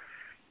for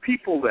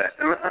people that,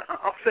 and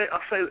I'll say,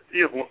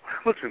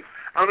 listen,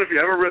 I don't know if you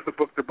ever read the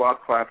book that Bob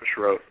Clappish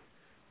wrote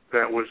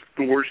that was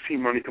The Worst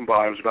Team Money Can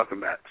Buy. It was about the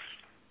Mets.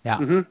 Yeah.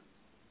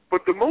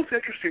 But the most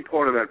interesting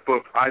part of that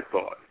book, I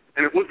thought,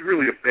 and it wasn't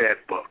really a bad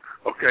book,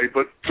 okay,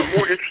 but the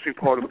more interesting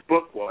part of the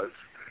book was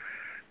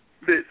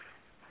that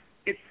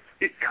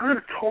it kind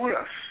of taught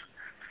us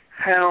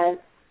how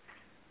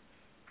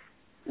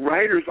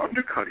writers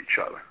undercut each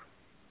other.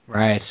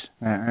 Right.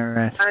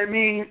 I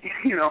mean,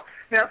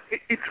 now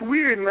it's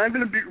weird, and I've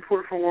been a beat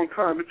reporter for a long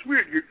time. It's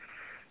weird.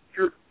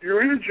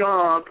 You're in a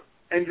job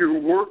and you're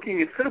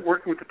working. Instead of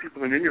working with the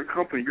people that are in your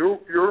company, you're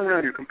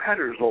around your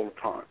competitors all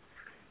the time.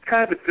 It's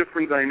kind of a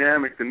different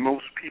dynamic than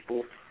most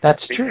people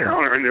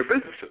encounter in their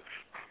businesses.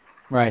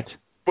 Right.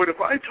 But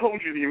if I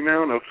told you the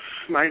amount of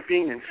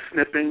sniping and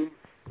snipping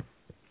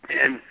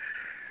and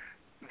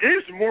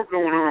there's more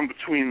going on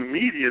between the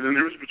media than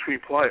there is between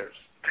players.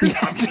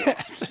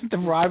 The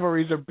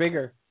rivalries are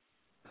bigger.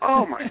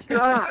 Oh, my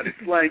God.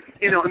 It's like,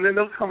 and then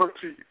they'll come up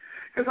to you.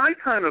 Because I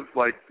kind of,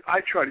 I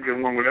try to get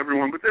along with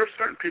everyone, but there are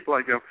certain people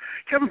I go,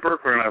 Kevin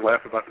Berkler and I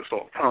laugh about this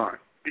all the time.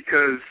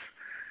 Because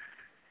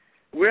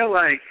we're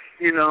like,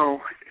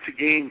 it's a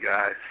game,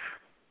 guys.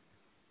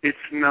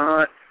 It's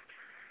not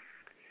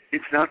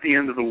the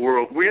end of the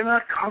world. We're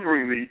not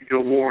covering the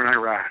war in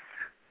Iraq.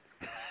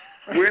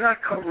 We're not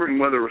covering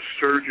whether a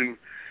surgeon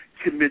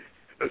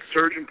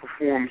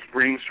performs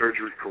brain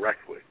surgery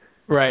correctly.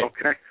 Right.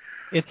 Okay?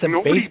 It's a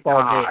Nobody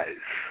baseball dies. game.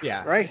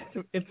 Yeah. Right.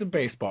 It's a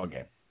baseball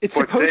game. It's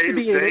but supposed to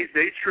be.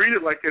 They treat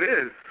it like it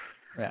is.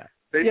 Yeah.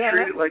 They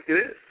treat it like it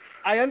is.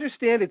 I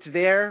understand it's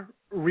their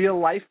real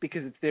life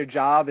because it's their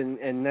job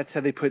and that's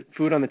how they put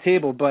food on the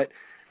table. But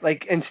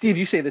and Steve,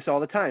 you say this all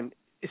the time.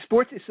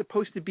 Sports is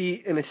supposed to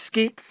be an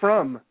escape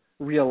from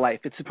real life.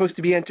 It's supposed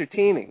to be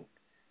entertaining.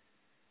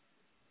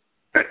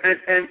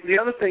 And the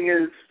other thing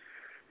is,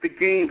 the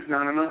game's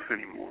not enough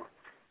anymore.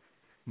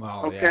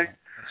 Well, okay, yeah,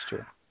 that's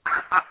true.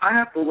 I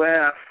have to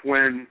laugh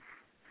when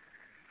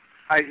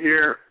I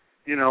hear,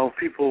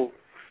 people,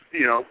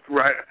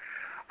 right.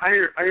 I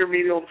hear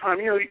media all the time.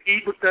 You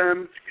eat with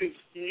them. You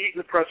eat in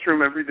the press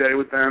room every day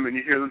with them, and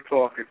you hear them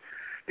talking.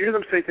 You hear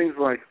them say things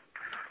like,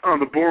 "Oh,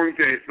 the boring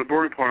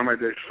part of my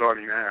day is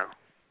starting now."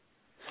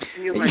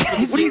 And you're like,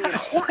 "What are you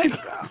talking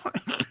about?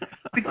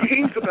 The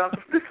game's about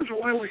this. Is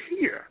why we're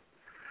here."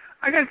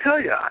 I got to tell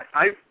you,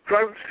 I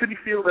drive to Citi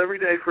Field every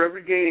day for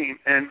every game,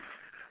 and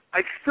I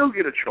still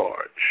get a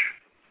charge.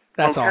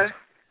 That's okay? awesome.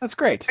 That's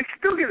great. I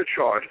still get a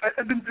charge.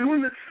 I've been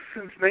doing this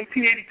since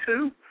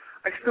 1982.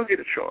 I still get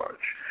a charge.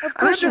 Of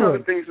And course I've done you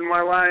other things in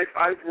my life.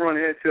 I've run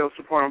ad sales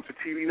departments at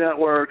TV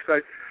networks.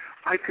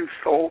 I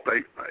consult.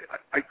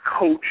 I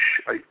coach.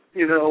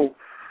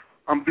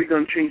 I'm big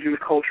on changing the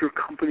culture of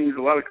companies.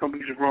 A lot of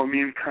companies have brought me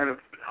in to kind of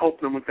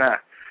help them with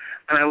that.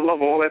 And I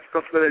love all that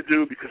stuff that I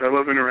do because I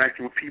love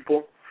interacting with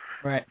people.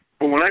 Right.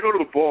 But when I go to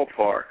the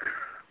ballpark,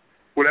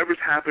 whatever's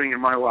happening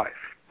in my life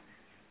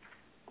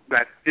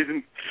that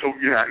isn't so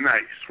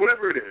nice,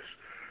 whatever it is,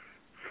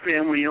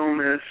 family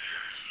illness,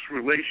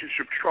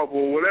 relationship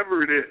trouble,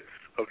 whatever it is,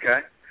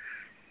 okay,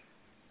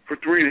 for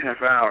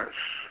 3.5 hours,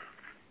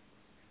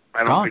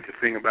 I don't think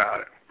a thing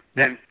about it.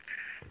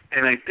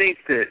 And I think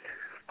that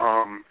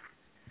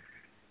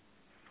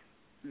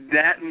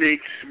that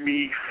makes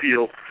me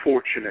feel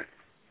fortunate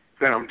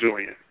that I'm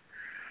doing it.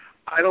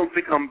 I don't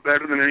think I'm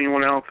better than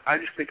anyone else. I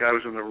just think I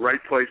was in the right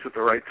place at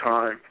the right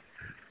time.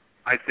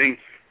 I think,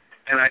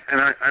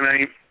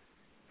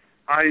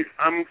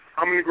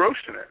 I'm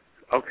engrossed in it.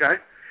 Okay,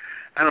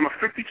 and I'm a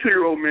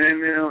 52-year-old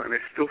man now, and I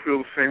still feel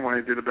the same way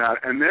I did about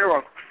it. And there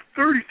are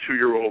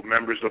 32-year-old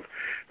members of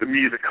the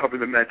media that cover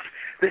the Mets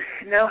that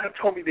now have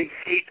told me they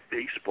hate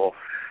baseball.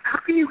 How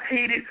can you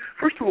hate it?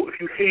 First of all, if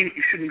you hate it,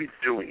 you shouldn't be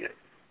doing it.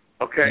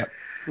 Okay. Yep.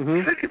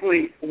 Mm-hmm.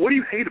 Secondly, what do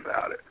you hate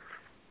about it?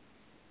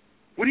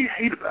 What do you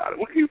hate about it?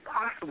 What can you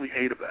possibly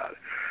hate about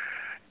it?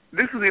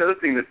 This is the other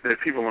thing that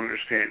people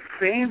understand.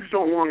 Fans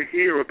don't want to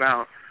hear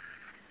about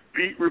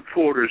beat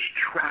reporters'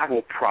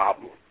 travel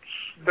problems.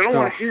 They don't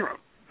want to hear them.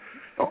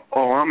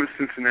 Oh, I'm in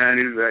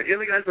Cincinnati today. Yeah,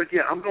 the guy's like,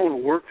 yeah, I'm going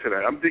to work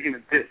today. I'm digging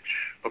a ditch,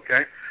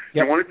 okay?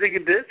 Yep. You want to dig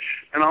a ditch?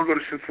 And I'll go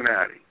to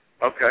Cincinnati,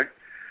 okay?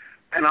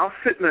 And I'll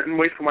sit in it and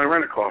wait for my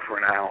rent-a-car for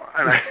an hour,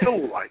 and I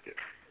still like it,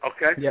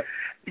 okay? Yep.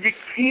 You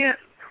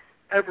can't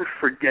ever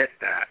forget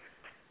that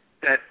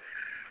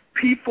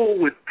people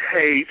would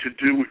pay to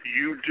do what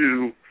you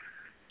do,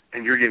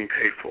 and you're getting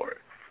paid for it.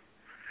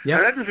 Yep.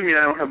 And that doesn't mean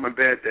I don't have my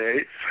bad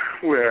days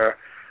where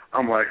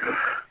I'm like, ugh,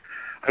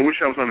 I wish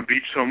I was on the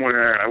beach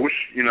somewhere. I wish,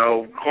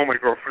 call my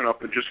girlfriend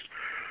up and just,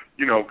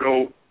 go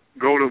to,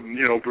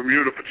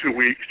 Bermuda for 2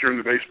 weeks during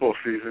the baseball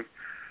season.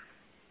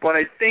 But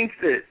I think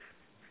that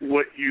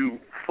what you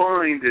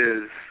find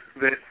is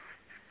that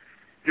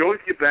you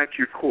always get back to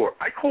your core.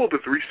 I call it the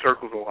 3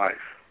 circles of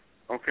life.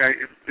 Okay,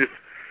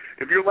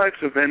 if your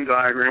life's a Venn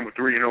diagram with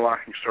 3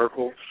 interlocking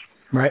circles,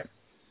 right,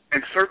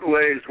 and circle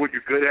A is what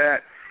you're good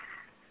at,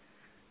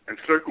 and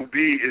circle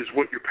B is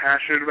what you're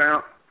passionate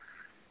about,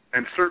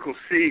 and circle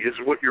C is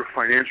what your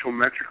financial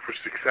metric for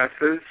success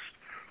is,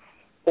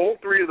 all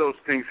 3 of those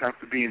things have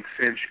to be in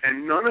sync,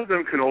 and none of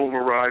them can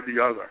override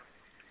the other.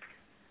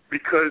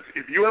 Because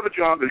if you have a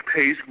job that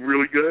pays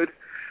really good,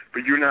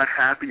 but you're not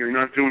happy, you're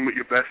not doing what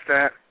you're best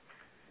at,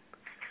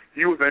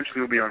 you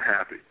eventually will be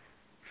unhappy.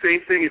 Same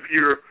thing if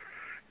you're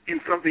in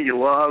something you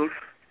love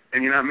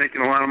and you're not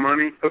making a lot of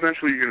money,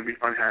 eventually you're going to be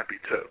unhappy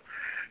too.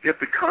 You have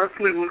to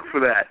constantly look for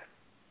that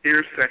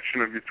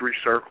intersection of your 3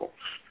 circles.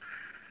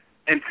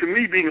 And to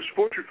me, being a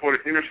sports reporter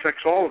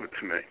intersects all of it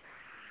to me.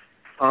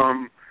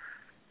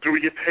 Do we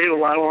get paid a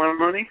lot of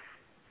money?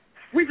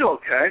 We do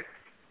okay.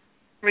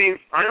 I mean,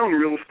 I own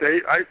real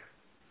estate. I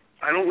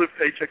don't live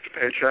paycheck to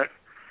paycheck.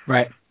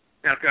 Right.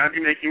 Now, could I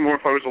be making more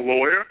if I was a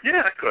lawyer?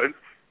 Yeah, I could.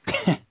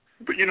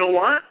 But you know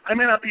what? I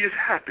may not be as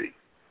happy.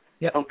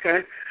 Yep.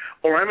 Okay?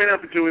 Or I may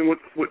not be doing what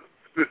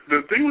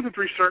the thing with the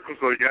 3 circles,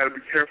 though, you got to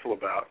be careful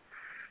about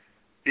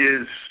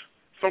is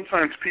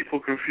sometimes people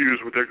confuse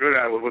what they're good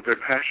at with what they're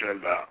passionate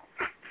about.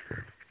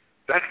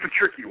 That's the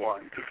tricky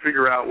one, to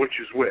figure out which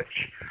is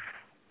which.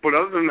 But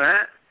other than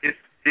that,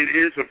 it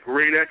is a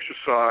great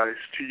exercise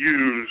to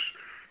use,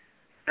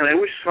 and I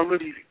wish some of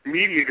these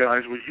media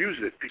guys would use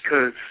it,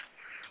 because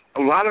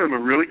a lot of them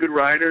are really good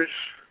writers,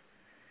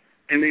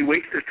 and they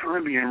waste their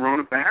time being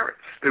Rona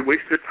Barretts. They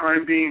waste their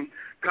time being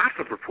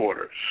gossip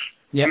reporters.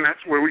 Yep. And that's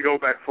where we go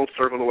back full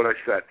circle to what I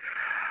said.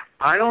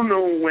 I don't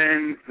know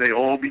when they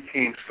all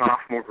became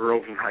sophomore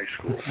girls in high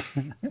school,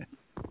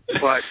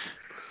 but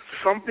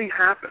something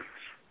happens,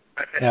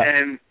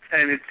 and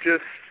it's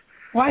just.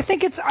 Well, I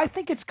think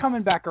it's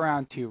coming back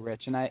around too,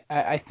 Rich, and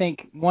I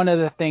think one of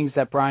the things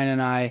that Brian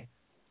and I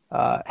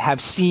have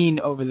seen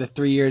over the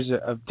 3 years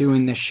of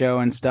doing this show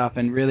and stuff,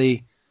 and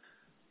really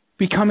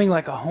becoming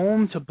like a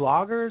home to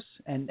bloggers,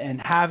 and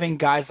having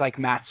guys like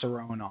Matt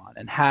Cerrone on,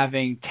 and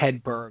having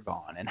Ted Berg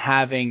on, and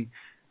having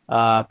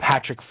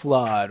Patrick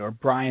Flood or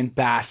Brian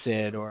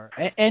Bassett or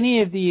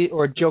any of the,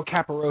 or Joe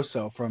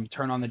Caporoso from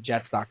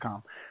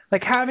TurnOnTheJets.com,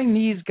 like having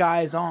these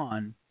guys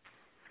on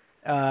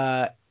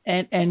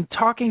and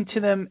talking to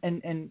them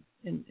and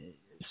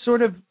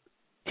sort of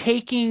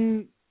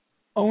taking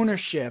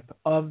ownership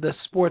of the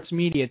sports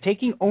media,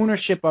 taking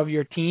ownership of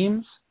your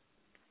teams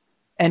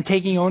and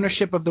taking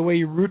ownership of the way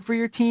you root for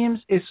your teams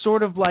is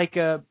sort of like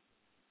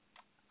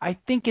I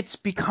think it's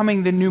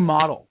becoming the new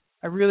model.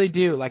 I really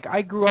do. Like,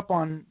 I grew up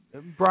on,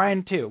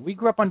 Brian too, we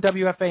grew up on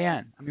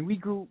WFAN. I mean, we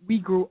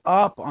grew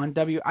up on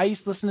I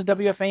used to listen to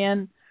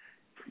WFAN,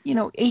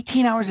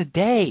 18 hours a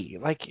day.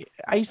 Like,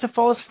 I used to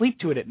fall asleep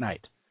to it at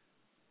night.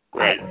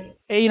 Right.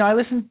 I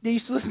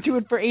used to listen to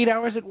it for 8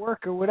 hours at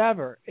work or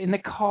whatever, in the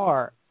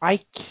car. I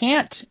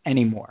can't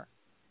anymore.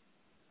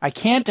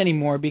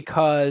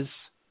 Because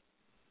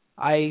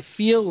I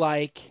feel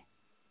like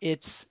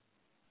it's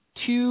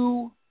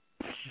too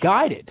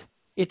guided.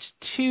 It's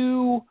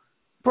too,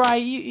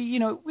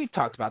 Brian, we've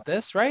talked about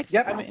this, right?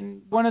 Yep. I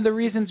mean, one of the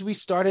reasons we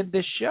started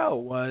this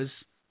show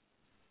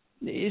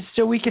is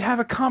so we could have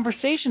a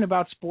conversation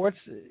about sports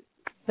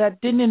that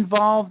didn't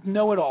involve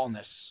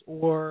know-it-allness,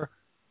 or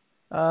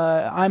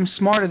I'm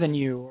smarter than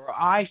you, or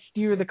I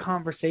steer the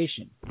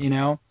conversation,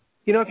 if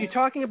you're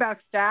talking about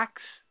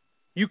facts,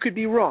 you could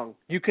be wrong.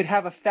 You could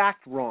have a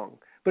fact wrong.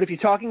 But if you're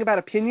talking about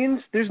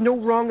opinions, there's no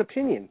wrong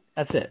opinion.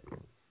 That's it.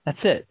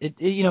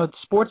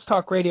 Sports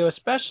talk radio,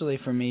 especially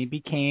for me,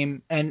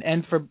 became,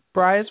 and for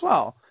Brian as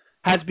well,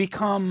 has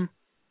become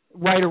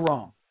right or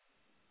wrong.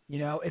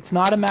 It's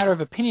not a matter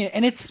of opinion,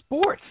 and it's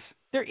sports.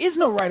 There is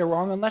no right or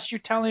wrong unless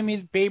you're telling me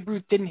that Babe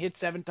Ruth didn't hit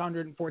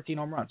 714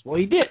 home runs. Well,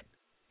 he did.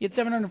 He had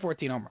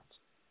 714 home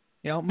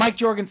runs. Mike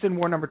Jorgensen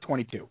wore number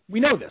 22. We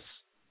know this.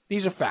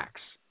 These are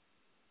facts.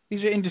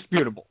 These are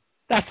indisputable.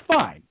 That's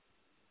fine.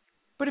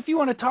 But if you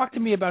want to talk to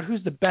me about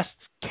who's the best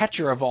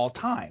catcher of all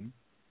time,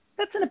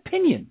 that's an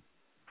opinion.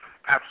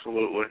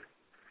 Absolutely.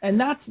 And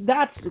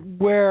that's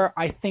where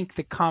I think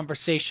the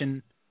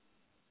conversation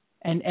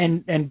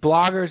and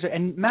bloggers,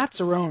 and Matt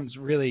Cerrone's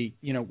really,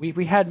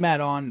 we had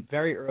Matt on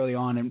very early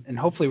on, and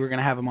hopefully we're going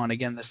to have him on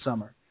again this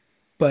summer.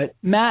 But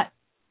Matt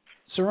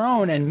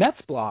Cerrone and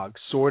Mets blog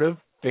sort of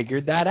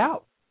figured that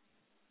out.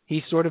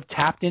 He sort of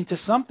tapped into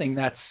something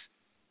that's,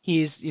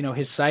 his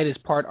site is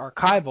part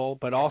archival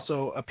but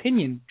also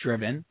opinion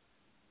driven,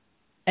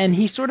 and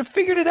he sort of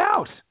figured it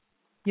out.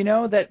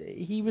 That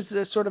he was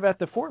sort of at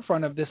the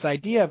forefront of this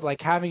idea of like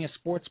having a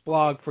sports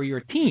blog for your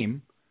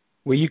team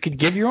where you could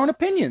give your own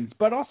opinions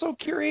but also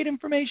curate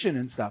information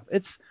and stuff.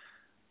 It's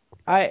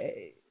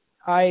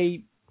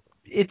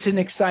an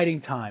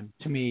exciting time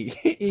to me.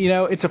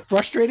 It's a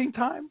frustrating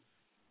time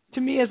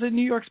to me as a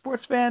New York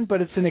sports fan,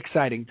 but it's an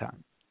exciting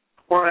time.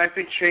 Well, I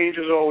think change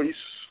is always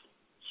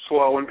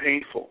slow and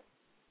painful.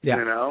 Yeah.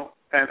 And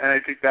I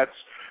think that's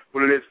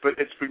what it is. But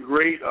it's been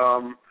great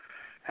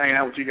hanging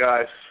out with you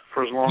guys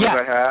for as long as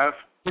I have.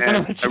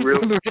 And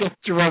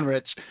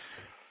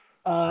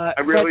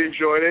I really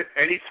enjoyed it.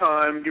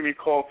 Anytime, give me a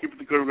call. Keep it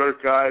the good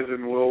guys,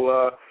 and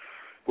we'll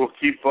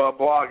keep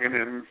blogging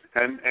and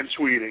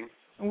tweeting.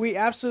 We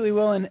absolutely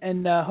will,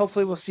 and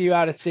hopefully we'll see you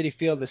out at Citi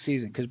Field this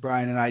season, because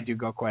Brian and I do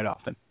go quite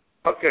often.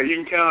 Okay, you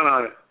can count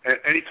on it.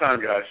 Anytime,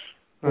 guys.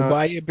 We'll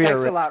buy you a beer.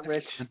 Thanks a lot,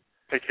 Rich.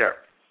 Take care.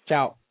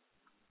 Ciao.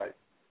 Bye.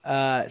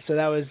 So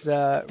that was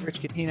Rich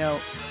Coutinho.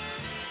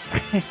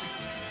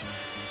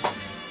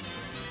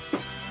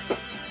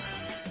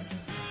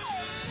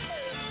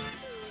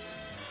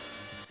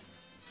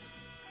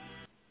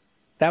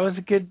 That was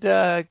a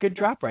good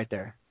drop right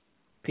there,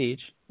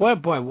 Peach. What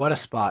a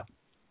spot.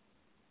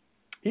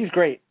 He's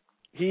great.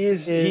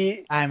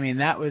 I mean,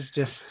 that was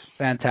just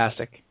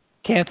fantastic.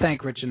 Can't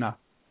thank Rich enough.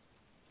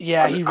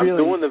 Yeah, I'm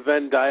doing the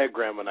Venn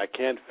diagram, and I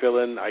can't fill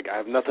in. I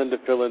have nothing to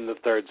fill in the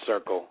third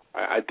circle.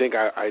 I think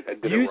I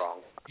did it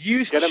wrong.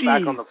 Get him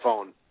back on the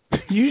phone.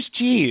 Use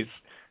cheese.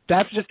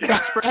 That's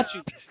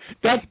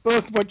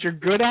both what you're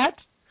good at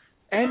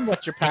and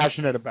what you're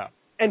passionate about.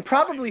 And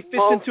probably fits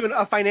into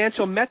a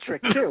financial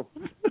metric, too.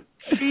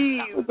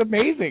 Cheese was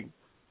amazing.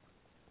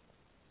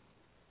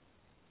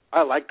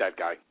 I like that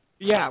guy.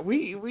 Yeah,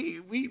 we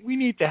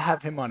need to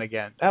have him on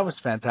again. That was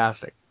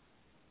fantastic.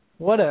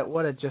 What a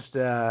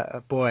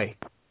boy.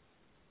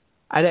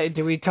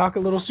 Did we talk a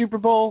little Super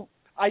Bowl?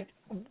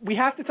 We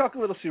have to talk a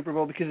little Super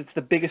Bowl because it's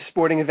the biggest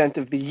sporting event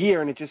of the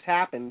year, and it just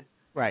happened.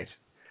 Right.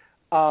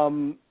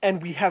 And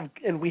we have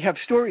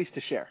stories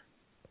to share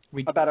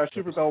about our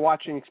Super Bowl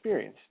watching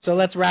experience. So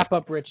let's wrap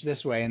up Rich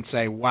this way and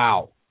say,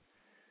 wow.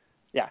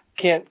 Yeah,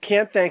 can't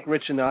thank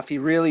Rich enough.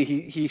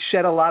 He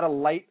shed a lot of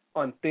light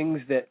on things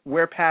that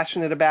we're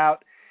passionate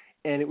about,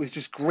 and it was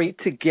just great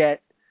to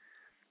get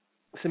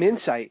some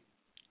insight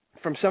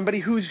from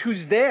somebody who's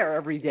there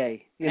every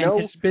day. You know,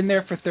 he's been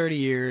there for 30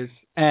 years,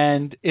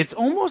 and it's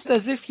almost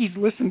as if he's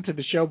listened to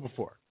the show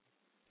before.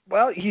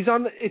 Well, he's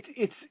on.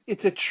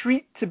 It's a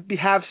treat to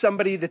have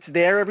somebody that's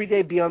there every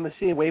day be on the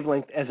same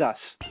wavelength as us.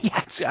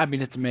 Yes, I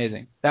mean it's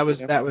amazing. That was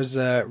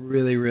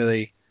really,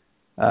 really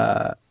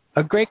a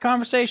great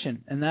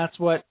conversation, and that's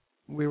what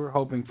we were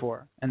hoping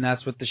for, and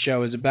that's what the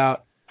show is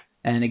about.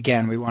 And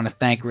again, we want to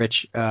thank Rich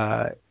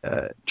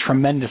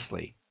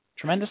tremendously.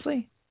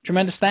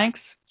 Tremendous thanks.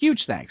 Huge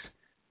thanks.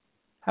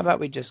 How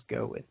about we just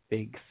go with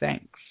big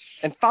thanks?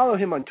 And follow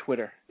him on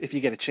Twitter if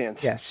you get a chance.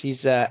 Yes,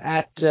 he's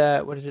at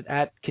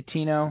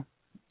Coutinho,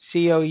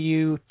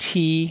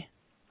 Coutinho.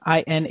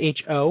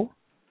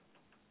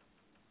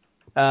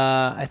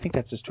 I think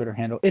that's his Twitter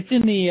handle. It's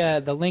in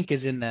the link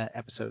is in the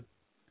episode.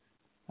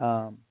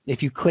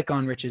 If you click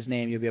on Rich's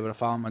name, you'll be able to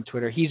follow him on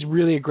Twitter. He's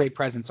really a great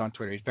presence on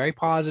Twitter. He's very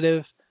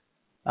positive.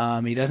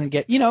 He doesn't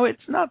get,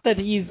 it's not that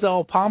he's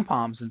all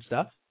pom-poms and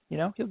stuff.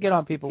 He'll get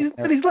on people.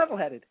 But he's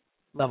level-headed.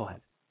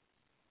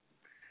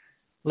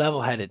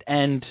 Level-headed.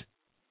 And,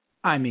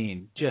 I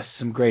mean, just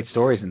some great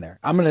stories in there.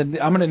 I'm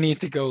gonna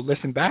need to go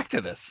listen back to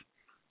this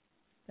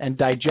and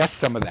digest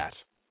some of that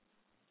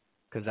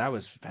because that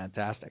was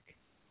fantastic.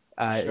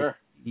 Sure.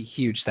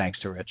 Huge thanks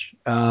to Rich.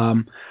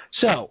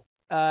 So,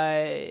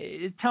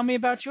 tell me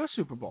about your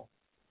Super Bowl.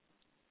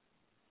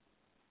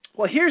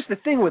 Well, here's the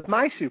thing with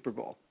my Super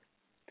Bowl.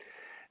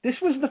 This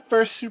was the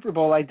first Super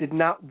Bowl I did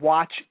not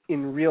watch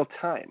in real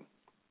time.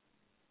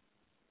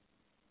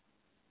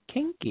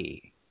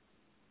 Kinky.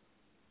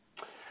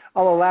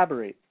 I'll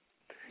elaborate.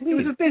 It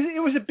was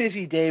a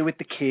busy day with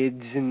the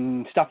kids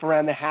and stuff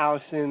around the house,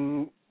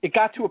 and it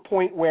got to a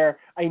point where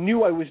I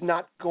knew I was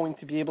not going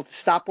to be able to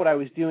stop what I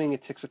was doing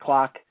at 6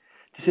 o'clock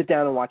to sit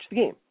down and watch the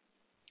game.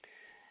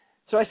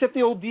 So I set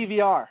the old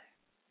DVR.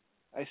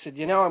 I said,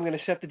 I'm going to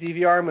set the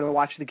DVR. I'm going to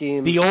watch the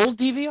game. The old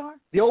DVR?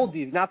 The old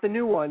DVR, not the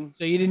new one.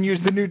 So you didn't use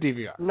the new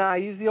DVR? No, I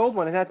used the old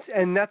one,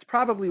 and that's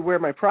probably where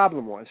my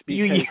problem was.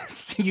 You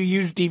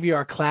used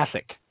DVR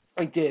Classic.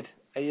 I did.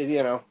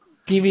 DVR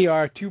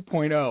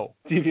 2.0.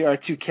 DVR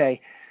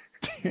 2K.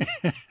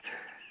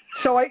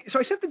 So I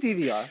set the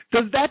DVR.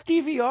 Does that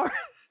DVR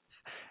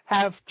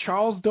have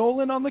Charles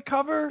Dolan on the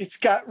cover? It's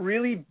got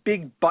really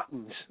big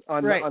buttons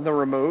on the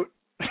remote.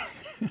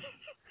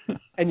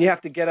 And you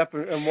have to get up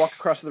and walk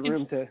across the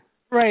room to...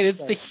 Right, it's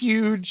the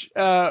huge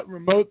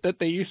remote that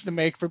they used to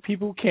make for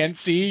people who can't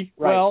see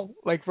well,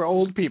 like for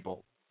old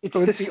people. It's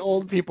the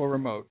old people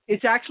remote.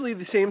 It's actually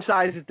the same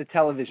size as the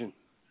television.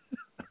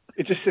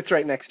 It just sits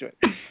right next to it.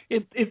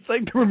 It's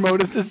like the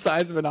remote is the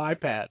size of an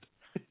iPad.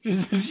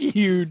 It's this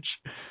huge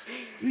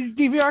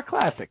DVR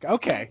Classic.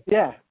 Okay.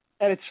 Yeah,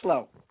 and it's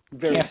slow.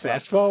 Very slow.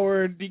 Fast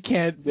forward. You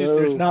can't. No.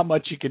 There's not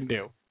much you can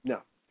do.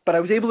 No, but I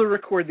was able to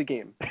record the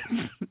game.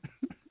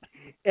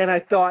 And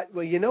I thought,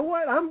 well, you know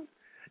what?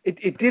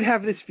 It did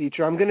have this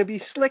feature. I'm going to be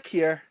slick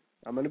here.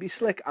 I'm going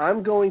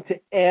to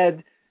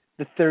add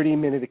the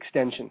 30-minute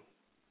extension.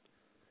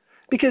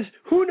 Because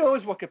who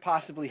knows what could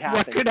possibly happen.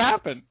 What could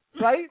happen?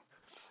 Right?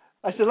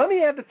 I said, let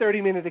me add the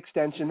 30-minute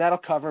extension. That'll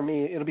cover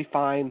me. It'll be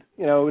fine.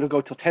 It'll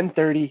go till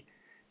 10:30,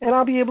 and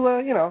I'll be able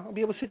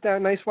to sit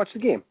down and watch the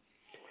game.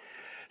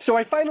 So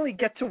I finally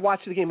get to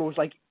watch the game. It was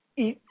like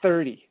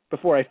 8:30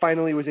 before I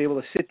finally was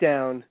able to sit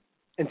down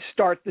and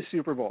start the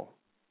Super Bowl.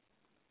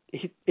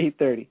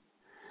 8:30,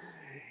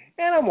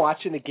 and I'm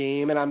watching the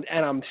game, and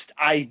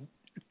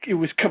it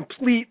was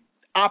complete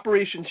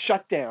operation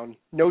shutdown.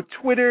 No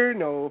Twitter,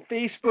 no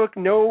Facebook,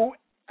 no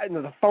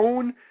the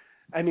phone.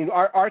 I mean,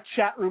 our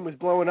chat room was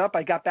blowing up.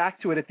 I got back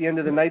to it at the end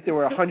of the night. There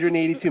were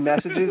 182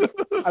 messages.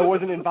 I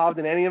wasn't involved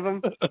in any of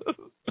them.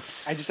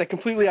 I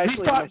completely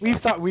isolated myself. We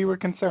thought we were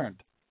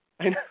concerned.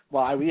 I know.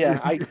 Well,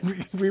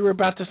 we were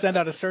about to send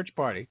out a search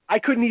party. I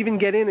couldn't even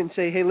get in and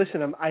say, hey,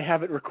 listen, I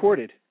have it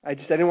recorded. I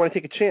didn't want to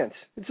take a chance.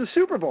 It's a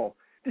Super Bowl.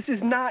 This is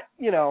not,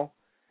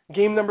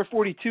 game number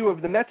 42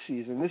 of the Mets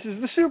season. This is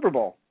the Super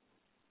Bowl.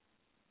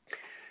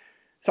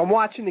 So I'm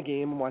watching the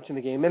game.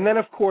 And then,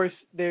 of course,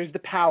 there's the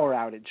power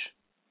outage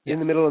in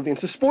the middle of the game.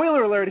 So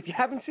spoiler alert, if you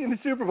haven't seen the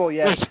Super Bowl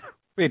yet.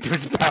 Wait,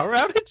 there's a power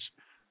outage?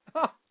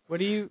 Oh.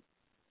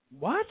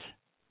 What?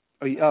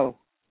 Oh,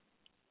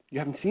 you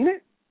haven't seen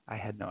it? I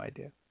had no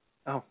idea.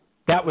 Oh.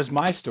 That was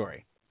my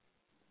story.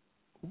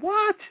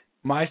 What?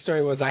 My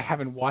story was I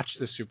haven't watched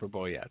the Super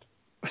Bowl yet.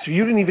 So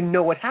you didn't even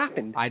know what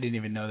happened? I didn't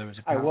even know there was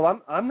a power. All right,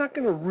 well, I'm not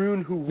going to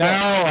ruin who won. No,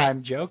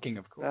 I'm joking,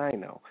 of course. I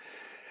know.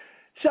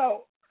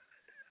 So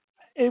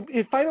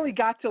it finally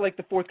got to like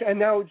the fourth, and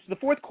now it's the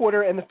fourth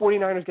quarter, and the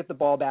 49ers get the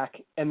ball back,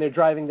 and they're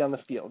driving down the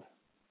field.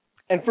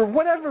 And for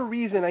whatever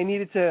reason, I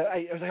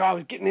was like, I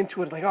was getting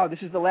into it, like, this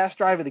is the last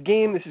drive of the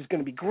game. This is going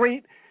to be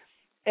great.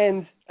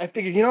 And I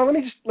figured,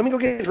 let me go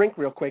get a drink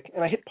real quick,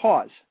 and I hit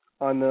pause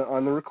on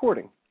the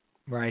recording.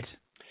 Right.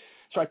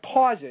 So I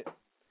pause it,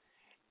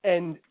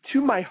 and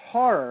to my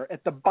horror,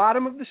 at the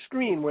bottom of the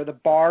screen where the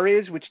bar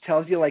is, which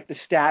tells you like the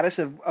status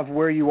of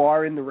where you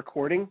are in the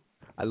recording.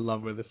 I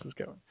love where this is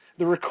going.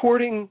 The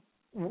recording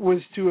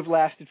was to have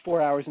lasted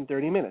 4 hours and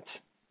 30 minutes.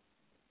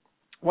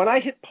 When I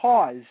hit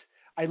pause,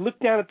 I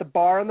looked down at the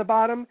bar on the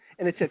bottom,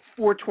 and it said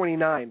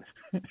 4:29.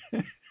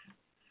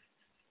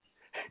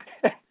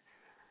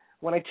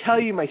 When I tell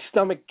you my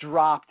stomach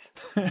dropped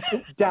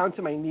down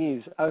to my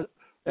knees.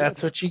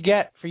 That's what you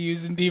get for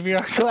using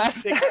DVR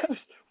Classic.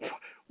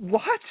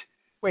 What?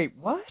 Wait,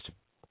 what?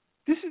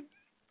 This is...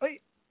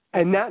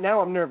 And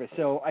now I'm nervous,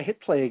 so I hit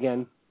play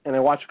again, and I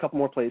watch a couple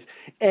more plays.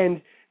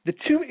 And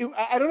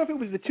I don't know if it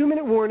was the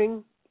 2-minute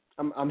warning.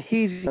 I'm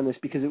hazy on this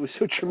because it was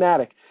so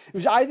traumatic. It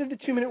was either the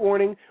 2-minute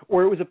warning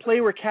or it was a play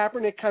where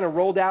Kaepernick kind of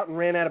rolled out and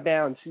ran out of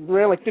bounds. He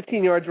ran like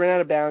 15 yards, ran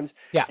out of bounds,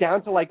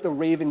 down to like the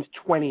Ravens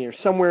 20 or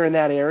somewhere in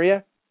that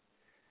area.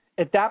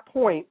 At that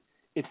point,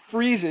 it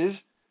freezes,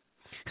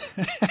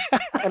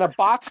 and a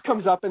box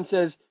comes up and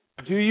says,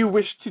 "Do you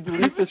wish to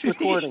delete this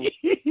recording?"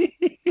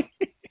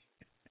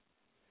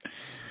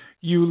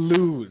 You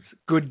lose.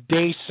 Good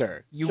day,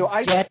 sir. You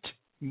get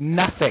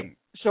nothing.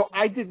 So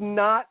I did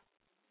not.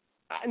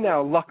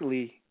 Now,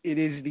 luckily, it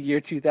is the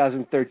year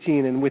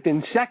 2013, and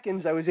within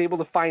seconds, I was able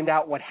to find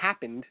out what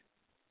happened.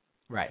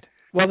 Right.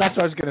 Well, that's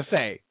what I was going to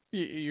say.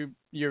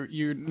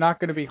 You're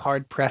not going to be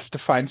hard pressed to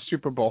find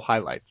Super Bowl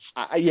highlights.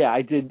 Yeah,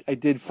 I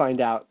did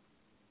find out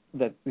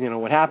that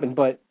what happened,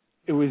 but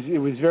it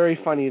was very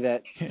funny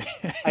that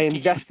I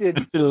invested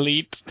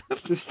delete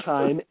this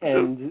time,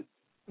 and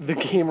the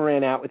game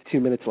ran out with 2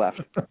 minutes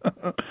left.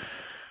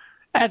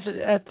 At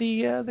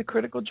the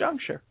critical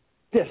juncture.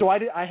 Yeah, so I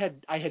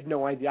had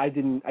no idea. I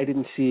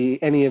didn't see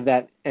any of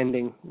that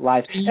ending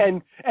live,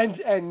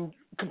 and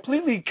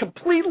completely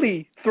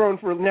thrown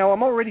for. Now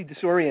I'm already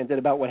disoriented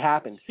about what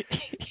happened,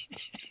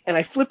 and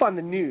I flip on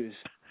the news,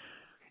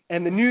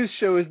 and the news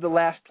shows the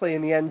last play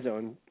in the end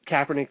zone.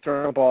 Kaepernick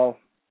throwing a ball,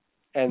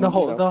 and the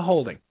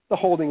holding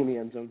in the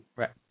end zone.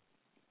 Right.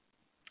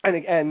 And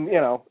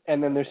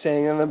then they're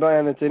saying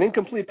and it's an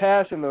incomplete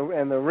pass, and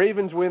the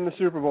Ravens win the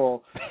Super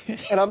Bowl,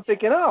 and I'm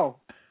thinking,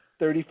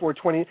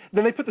 34-20.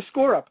 Then they put the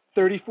score up,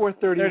 34-31.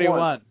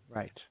 31,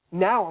 right.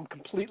 Now I'm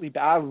completely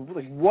bad.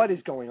 Like, what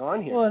is going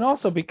on here? Well, and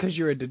also because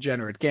you're a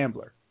degenerate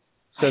gambler.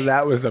 So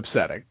that was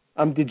upsetting.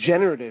 I'm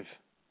degenerative.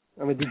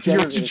 I'm a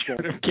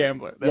degenerative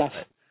gambler. Yes.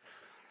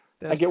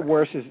 I get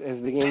worse as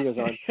the game goes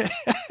on.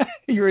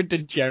 You're a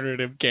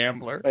degenerative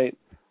gambler. Right.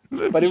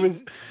 But it was...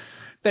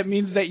 That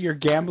means that your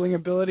gambling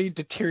ability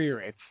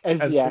deteriorates as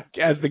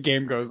the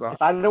game goes on.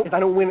 If I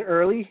don't win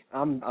early,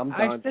 I'm done.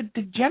 I said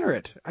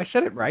degenerate. I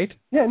said it right.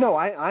 Yeah, no,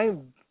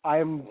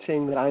 I'm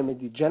saying that I'm a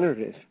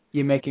degenerative.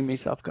 You're making me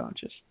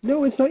self-conscious.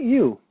 No, it's not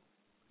you.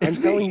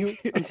 I'm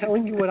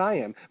telling you what I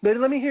am. But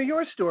let me hear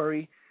your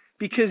story,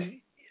 because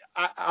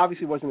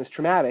obviously it wasn't as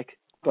traumatic,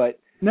 but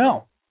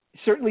no,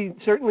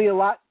 certainly a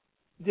lot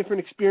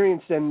different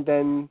experience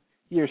than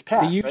years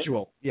past. The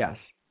usual, right? Yes.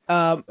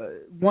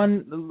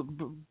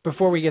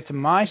 Before we get to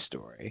my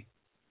story,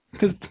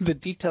 because the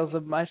details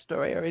of my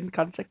story are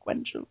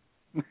inconsequential.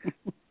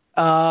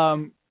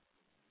 Do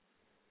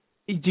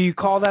you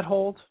call that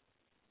hold?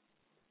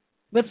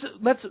 Let's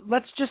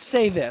just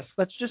say this.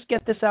 Let's just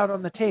get this out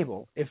on the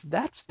table. If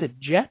that's the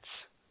Jets,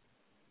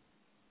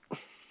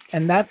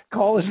 and that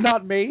call is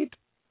not made,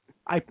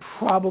 I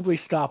probably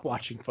stop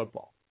watching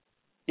football.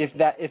 If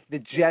the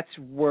Jets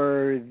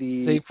were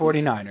the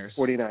 49ers.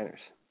 49ers.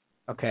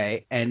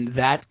 Okay, and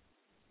that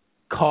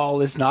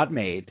call is not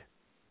made,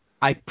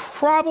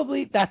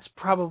 that's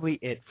probably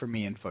it for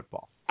me in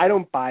football. I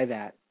don't buy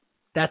that.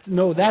 That's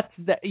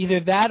either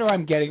that or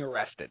I'm getting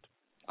arrested.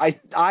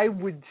 I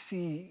would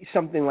see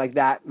something like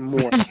that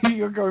more.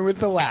 You're going with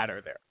the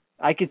latter there.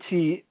 I could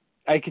see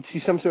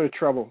some sort of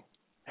trouble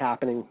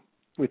happening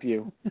with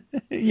you.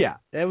 Yeah,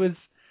 that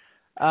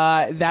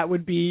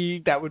would be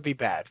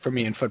bad for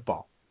me in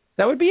football.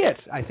 That would be it,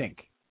 I think.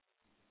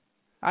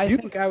 I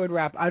think I would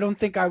wrap. I don't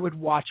think I would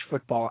watch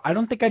football. I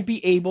don't think I'd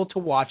be able to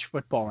watch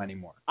football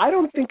anymore. I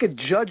don't think a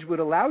judge would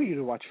allow you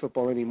to watch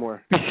football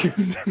anymore.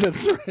 That's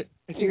right.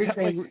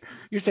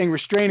 You're saying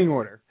restraining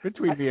order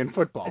between me and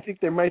football. I think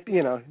there might be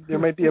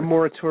a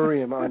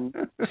moratorium on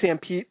Sam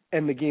Pete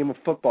and the game of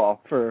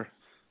football for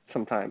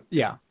some time.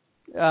 Yeah.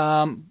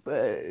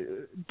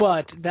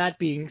 But that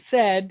being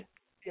said,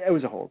 it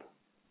was a hold.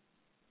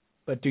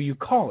 But do you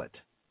call it?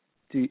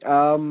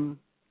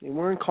 They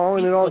weren't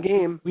calling it all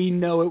game. We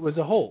know it was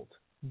a hold.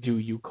 Do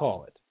you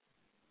call it?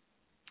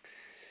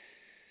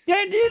 Yeah,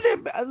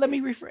 let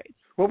me rephrase.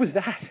 What was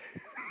that?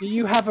 Do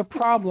you have a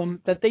problem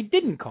that they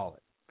didn't call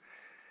it?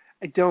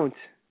 I don't.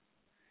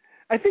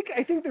 I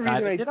think the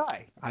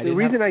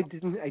reason I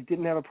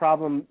didn't have a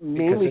problem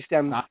mainly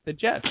stems not the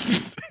Jets.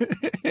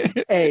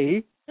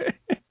 A,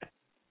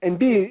 and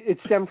B, it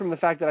stemmed from the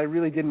fact that I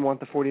really didn't want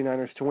the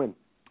 49ers to win.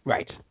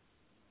 Right.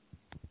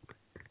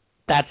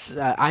 That's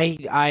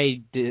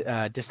I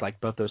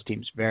dislike both those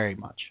teams very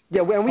much.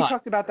 Yeah, and we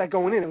talked about that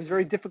going in. It was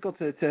very difficult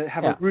to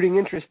have a rooting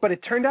interest, but it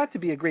turned out to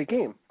be a great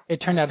game. It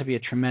turned out to be a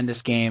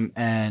tremendous game,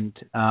 and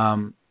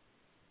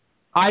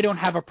I don't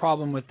have a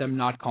problem with them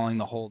not calling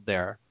the hold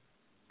there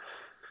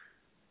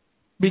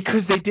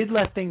because they did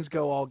let things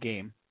go all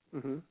game.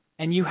 Mm-hmm.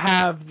 And you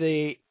have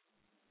a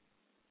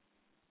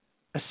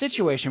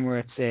situation where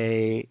it's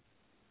an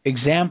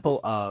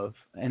example of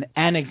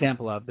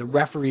the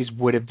referees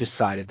would have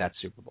decided that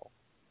Super Bowl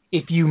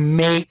if you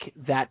make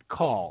that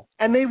call.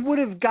 And they would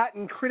have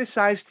gotten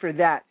criticized for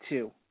that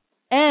too.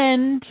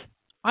 And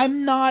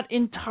I'm not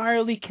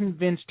entirely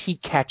convinced he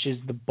catches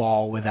the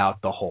ball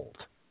without the hold.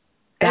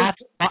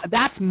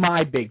 That's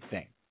my big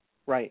thing.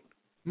 Right.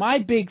 My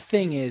big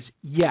thing is,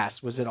 yes,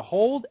 was it a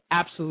hold?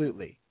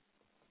 Absolutely.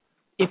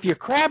 If you're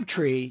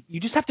Crabtree, you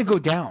just have to go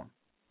down.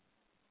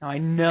 Now, I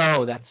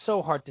know that's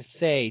so hard to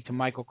say to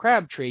Michael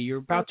Crabtree. You're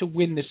about to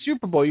win the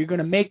Super Bowl. You're going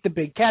to make the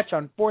big catch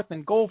on 4th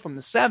and goal from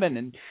the 7,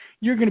 and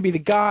you're going to be the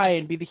guy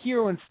and be the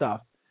hero and stuff.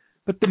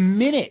 But the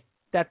minute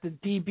that the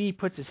DB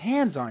puts his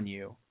hands on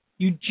you,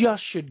 you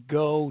just should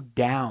go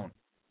down.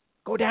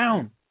 Go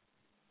down.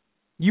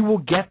 You will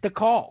get the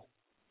call.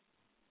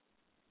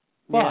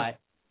 But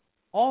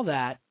all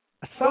that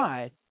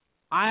aside,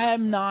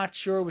 I'm not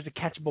sure it was a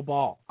catchable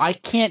ball. I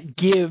can't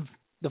give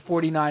the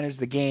 49ers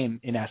the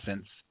game, in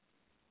essence,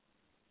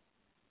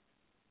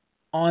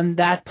 on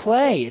that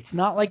play. It's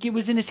not like it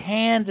was in his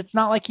hands. It's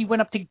not like he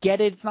went up to get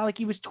it. It's not like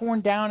he was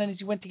torn down and as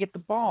he went to get the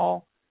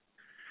ball.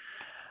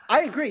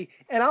 I agree.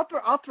 And I'll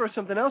throw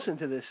something else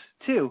into this,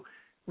 too,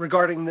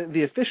 regarding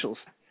the officials.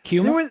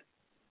 Cumin?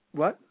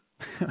 What?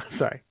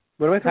 Sorry.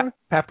 What am I throwing?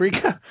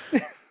 Paprika?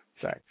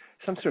 Sorry.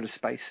 Some sort of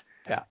spice.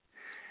 Yeah.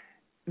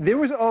 There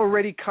was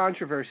already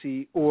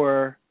controversy,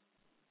 or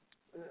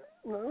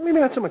maybe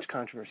not so much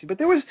controversy, but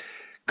there was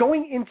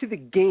going into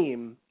the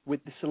game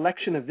with the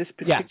selection of this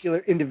particular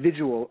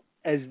individual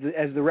as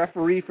the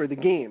referee for the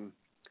game.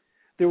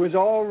 There was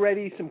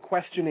already some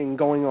questioning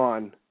going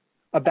on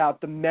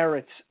about the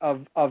merits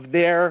of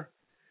their,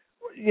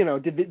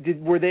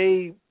 were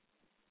they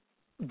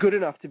good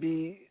enough to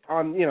be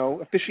on,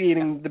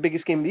 officiating the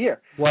biggest game of the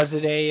year? Was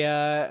it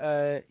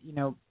a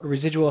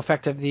residual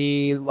effect of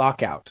the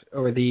lockout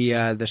or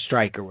the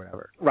strike or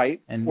whatever? Right.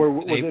 And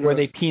were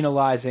they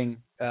penalizing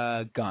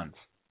guns?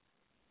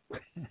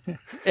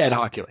 Ed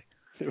Hockley.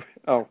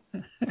 Oh.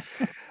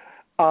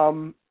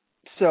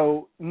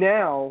 So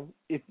now,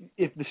 if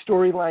the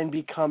storyline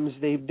becomes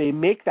they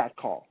make that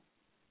call,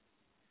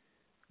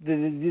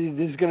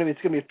 it's going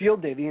to be a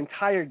field day. The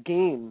entire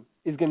game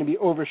is going to be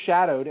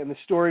overshadowed, and the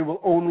story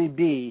will only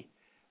be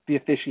the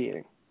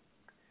officiating.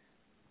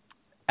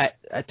 I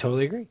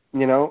totally agree.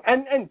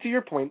 And to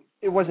your point,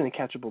 it wasn't a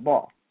catchable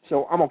ball,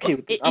 so I'm okay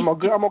with it. I'm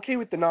okay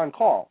with the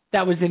non-call.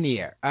 That was in the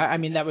air. I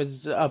mean, that was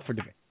up for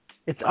debate.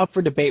 It's up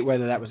for debate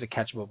whether that was a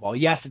catchable ball.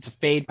 Yes, it's a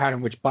fade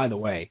pattern, which, by the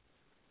way,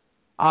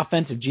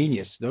 offensive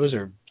genius. That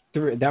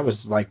was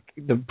like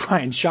the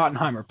Brian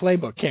Schottenheimer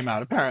playbook came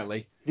out,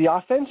 apparently. The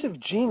offensive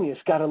genius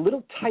got a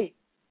little tight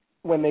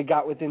when they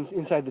got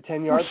inside the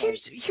 10-yard line.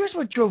 Here's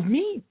what drove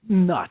me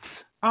nuts.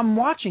 I'm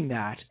watching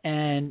that,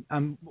 and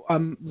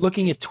I'm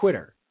looking at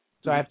Twitter.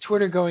 So I have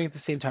Twitter going at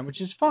the same time, which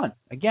is fun.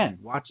 Again,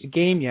 watch the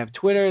game, you have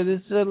Twitter.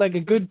 This is like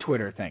a good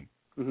Twitter thing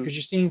because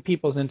you're seeing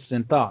people's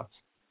instant thoughts.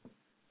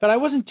 But I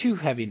wasn't too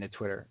heavy into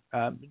Twitter,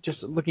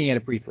 just looking at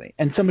it briefly.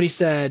 And somebody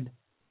said,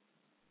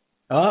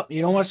 oh,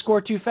 you don't want to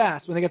score too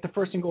fast when they get the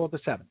 1st and goal at the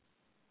 7.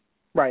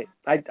 Right.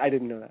 I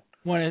didn't know that.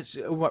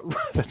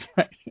 That's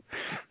right.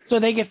 So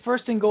they get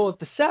 1st and goal at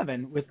the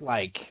 7 with 2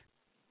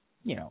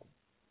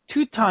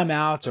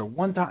 timeouts or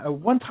one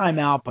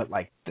timeout, but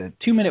like the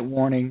 2-minute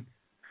warning,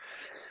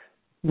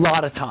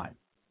 lot of time.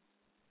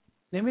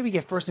 They maybe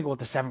get 1st and goal at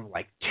the 7 with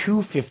like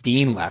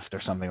 2:15 left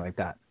or something like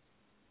that.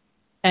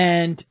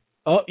 And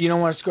you don't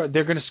want to score.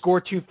 They're going to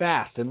score too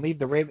fast and leave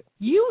the Ravens.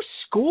 You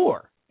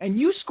score, and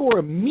you score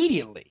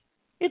immediately.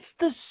 It's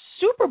the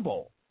Super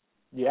Bowl.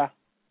 Yeah.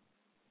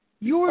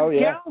 You were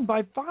down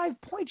by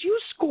 5 points. You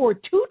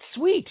scored toot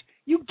sweet.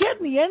 You get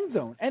in the end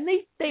zone, and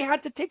they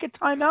had to take a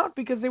timeout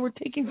because they were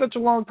taking such a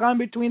long time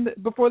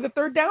before the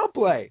 3rd down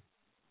play.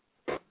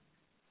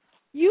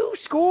 You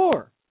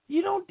score.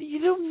 No.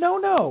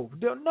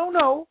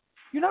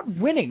 You're not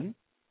winning.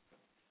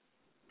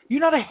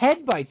 You're not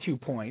ahead by 2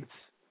 points.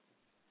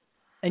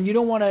 And you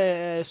don't want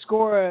to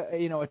score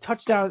a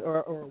touchdown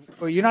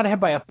or you're not ahead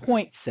by a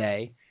point,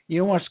 say. You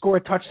don't want to score a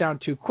touchdown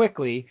too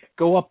quickly,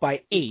 go up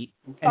by 8,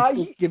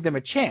 and give them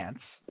a chance.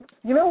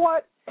 You know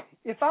what?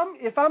 If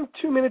I'm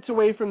 2 minutes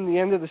away from the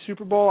end of the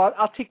Super Bowl,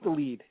 I'll take the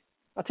lead.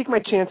 I'll take my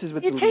chances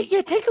with the lead.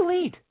 Take a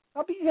lead.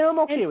 I'm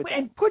okay with that.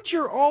 And put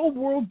your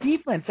all-world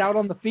defense out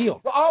on the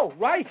field. Oh,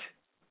 right.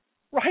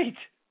 Right.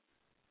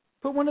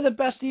 Put one of the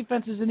best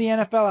defenses in the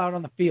NFL out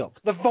on the field.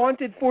 The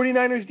vaunted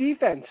 49ers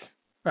defense.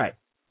 Right.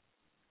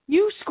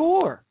 You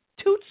score.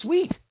 Toot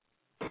sweet.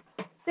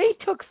 They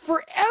took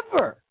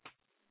forever.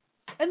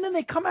 And then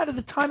they come out of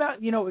the timeout.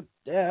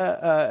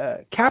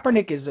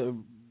 Kaepernick is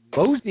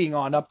moseying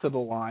on up to the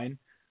line.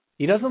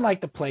 He doesn't like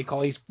the play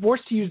call. He's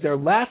forced to use their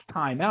last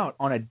timeout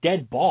on a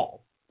dead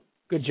ball.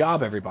 Good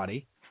job,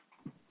 everybody.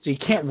 So he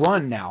can't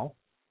run now.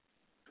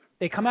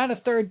 They come out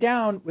of third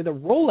down with a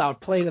rollout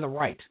play to the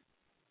right.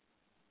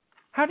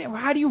 How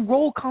do you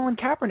roll Colin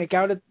Kaepernick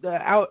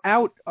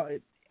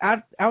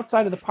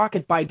outside of the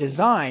pocket by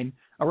design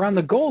around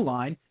the goal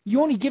line?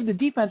 You only give the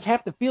defense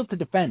half the field to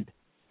defend.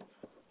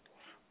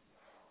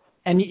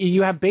 And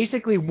you have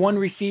basically one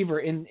receiver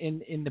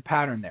in the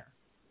pattern there.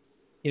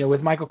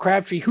 With Michael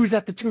Crabtree, who's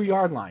at the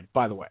 2-yard line,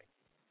 by the way.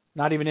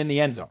 Not even in the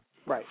end zone.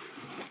 Right.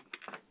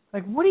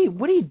 Like, what are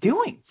you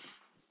doing?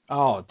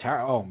 Oh,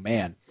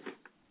 man.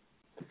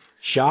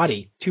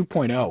 Shoddy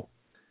 2.0.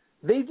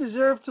 They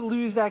deserve to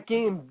lose that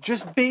game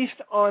just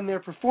based on their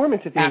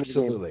performance at the end of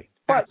the game.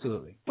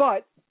 Absolutely.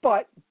 But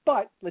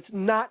let's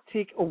not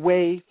take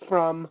away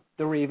from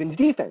the Ravens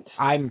defense.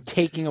 I'm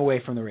taking away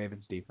from the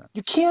Ravens defense.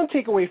 You can't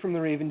take away from the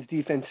Ravens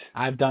defense.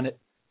 I've done it.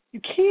 You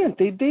can't.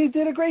 They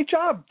did a great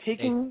job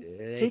taking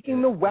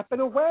the weapon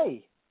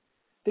away.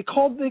 They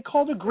called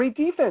a great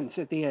defense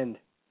at the end.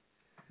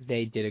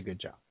 They did a good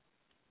job.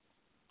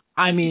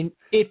 I mean,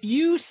 if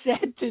you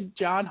said to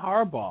John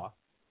Harbaugh,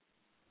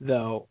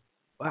 though,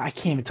 I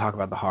can't even talk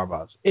about the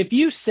Harbaughs. If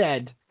you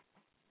said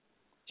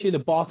to the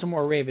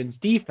Baltimore Ravens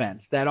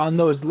defense that on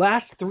those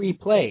last 3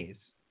 plays,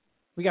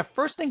 we got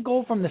first and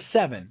goal from the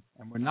 7,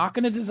 and we're not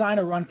going to design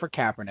a run for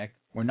Kaepernick.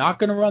 We're not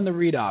going to run the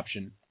read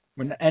option.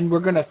 And we're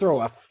going to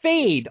throw a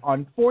fade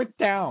on 4th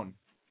down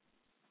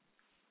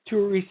to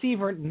a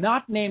receiver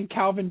not named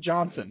Calvin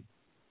Johnson.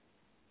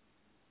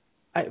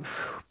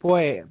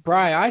 Bri,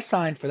 I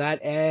sign for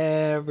that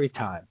every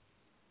time.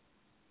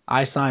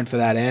 I sign for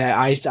that.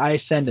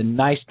 I send a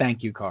nice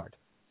thank you card.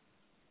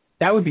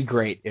 That would be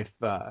great if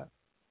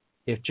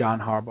John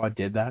Harbaugh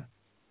did that.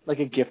 Like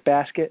a gift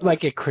basket?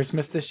 Like at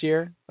Christmas this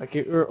year?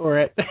 Or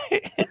at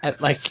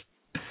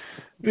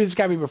it's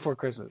got to be before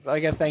Christmas.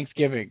 Like at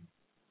Thanksgiving.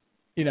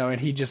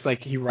 And he just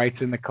he writes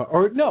in the card.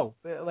 Or no,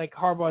 like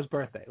Harbaugh's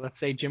birthday. Let's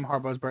say Jim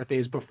Harbaugh's birthday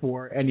is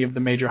before any of the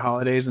major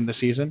holidays in the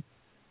season.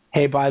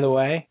 Hey, by the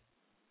way,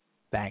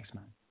 thanks,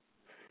 man.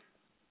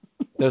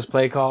 Those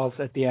play calls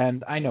at the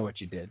end, I know what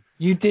you did.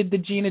 You did the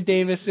Gina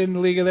Davis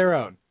in League of Their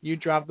Own. You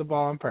dropped the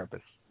ball on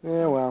purpose.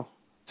 Yeah, well.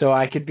 So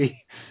I could be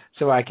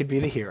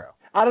the hero.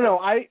 I don't know.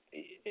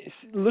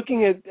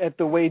 Looking at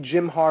the way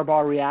Jim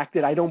Harbaugh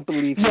reacted, I don't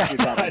believe he did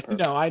that on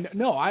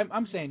purpose.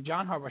 I'm saying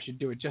John Harbaugh should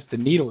do it just to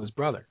needle his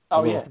brother.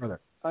 Oh yeah.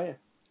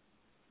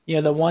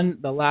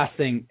 The last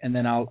thing, and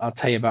then I'll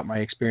tell you about my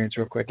experience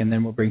real quick, and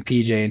then we'll bring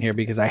PJ in here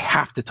because I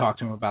have to talk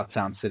to him about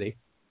Sound City,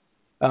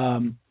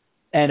 and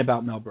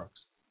about Mel Brooks.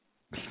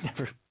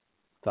 Never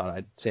thought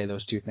I'd say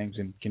those two things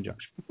in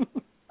conjunction,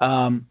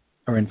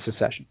 or in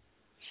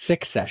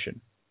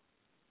succession.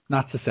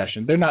 Not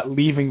secession. They're not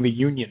leaving the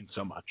union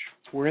so much.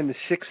 We're in the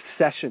 6th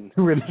session.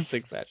 We're in the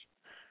 6th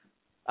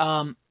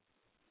session.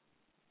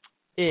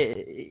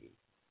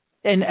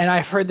 And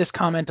I've heard this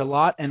comment a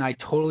lot, and I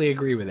totally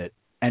agree with it.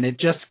 And it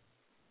just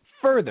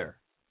further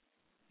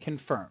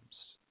confirms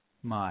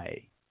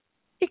my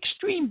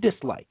extreme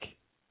dislike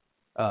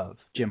of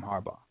Jim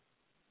Harbaugh.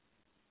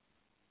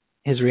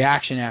 His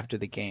reaction after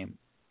the game.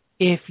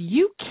 If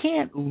you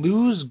can't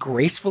lose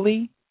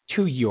gracefully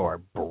to your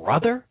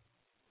brother,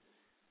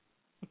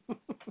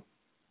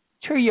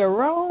 to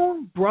your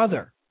own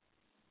brother.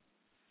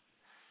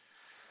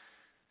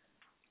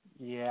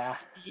 Yeah.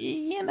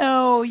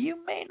 You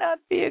may not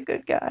be a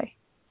good guy.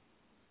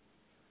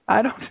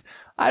 I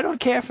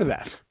don't care for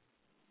that.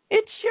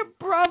 It's your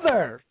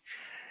brother.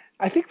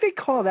 I think they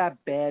call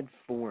that bad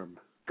form.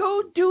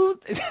 Go do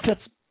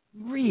that's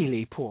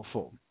really poor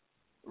form.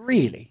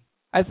 Really.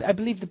 I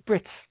believe the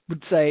Brits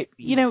would say,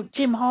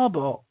 Jim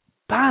Harbaugh,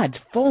 bad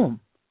form.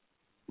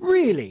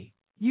 Really.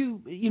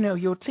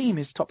 Your team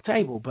is top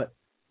table, but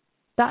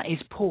that is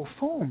poor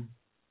form.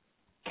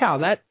 Cal,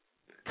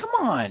 come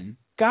on,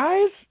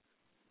 guys.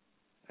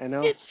 I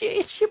know.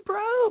 It's your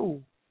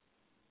bro.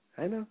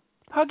 I know.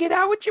 Hug it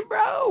out with your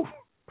bro.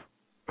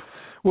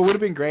 What would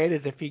have been great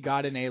is if he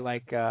got in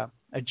a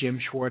Jim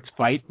Schwartz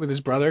fight with his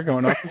brother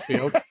going off the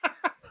field.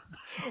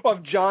 Well,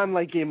 if John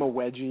gave him a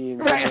wedgie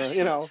and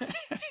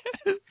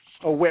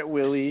a wet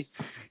willy.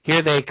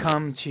 Here they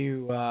come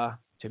to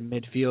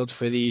midfield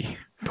for the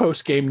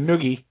post-game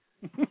noogie.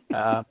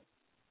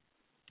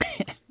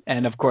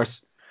 And, of course,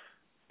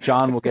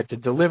 John will get to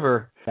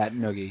deliver that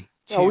noogie.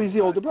 He's the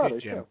older brother,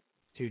 too.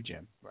 To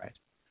Jim, right.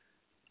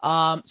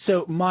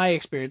 So my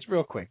experience,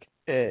 real quick,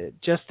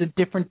 just a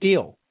different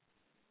deal.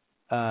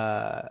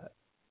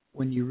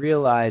 When you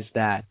realize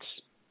that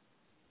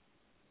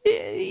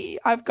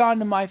I've gone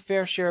to my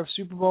fair share of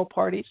Super Bowl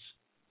parties.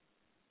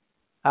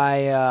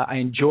 I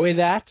enjoy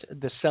that,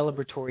 the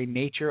celebratory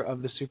nature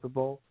of the Super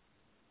Bowl.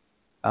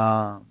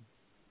 So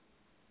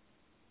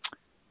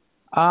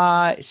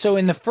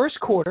in the first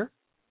quarter,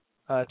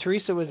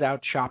 Teresa was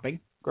out shopping,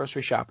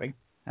 grocery shopping,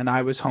 and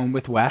I was home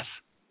with Wes.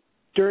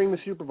 During the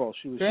Super Bowl,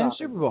 she was During shopping.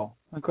 the Super Bowl,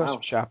 of course, wow.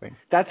 Shopping.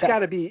 That's got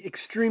to be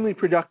extremely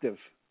productive.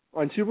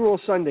 On Super Bowl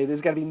Sunday,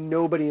 there's got to be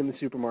nobody in the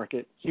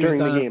supermarket during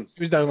the game.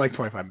 She was done in like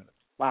 25 minutes.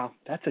 Wow,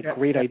 that's a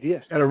great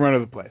idea. At a run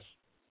of the place.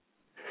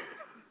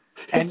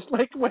 And it's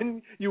like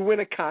when you win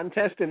a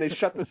contest and they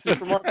shut the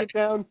supermarket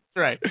down.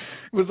 That's right.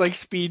 It was like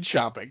speed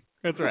shopping.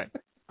 That's right.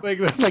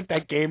 like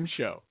that game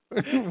show.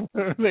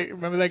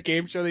 Remember that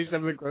game show they used to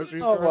have in the grocery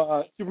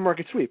store?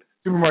 Supermarket Sweep.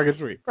 Supermarket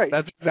Sweep. Right.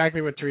 That's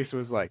exactly what Teresa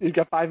was like. You've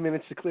got 5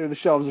 minutes to clear the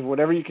shelves of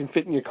whatever you can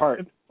fit in your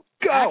cart.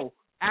 Go!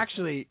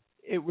 Actually,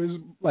 it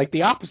was like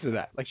the opposite of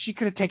that. Like she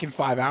could have taken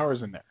 5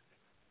 hours in there.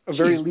 A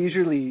very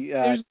leisurely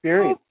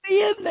experience.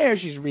 In there,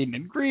 she's reading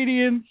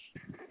ingredients.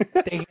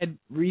 They had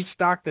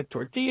restocked the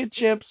tortilla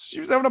chips. She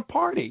was having a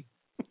party.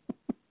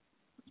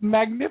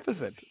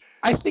 Magnificent.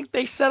 I think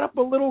they set up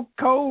a little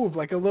cove,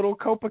 like a little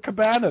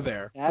Copacabana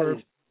there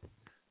for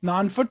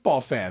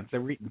non-football fans. They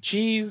were eating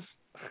cheese.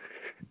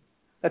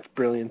 That's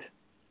brilliant.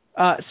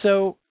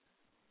 So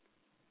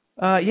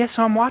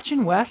I'm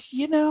watching Wes,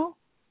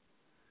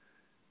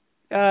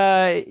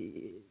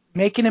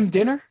 making him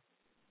dinner.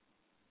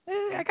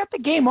 I got the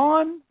game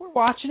on. We're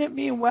watching it,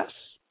 me and Wes.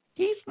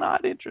 He's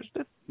not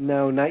interested.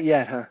 No, not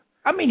yet, huh?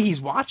 I mean, he's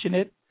watching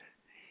it.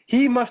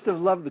 He must have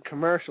loved the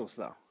commercials,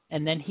 though.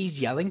 And then he's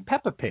yelling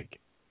Peppa Pig.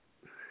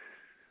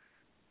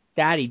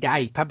 Daddy,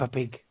 Peppa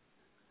Pig.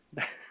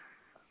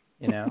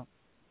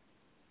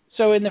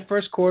 So in the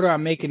first quarter,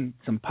 I'm making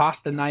some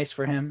pasta nice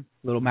for him,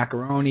 little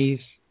macaronis.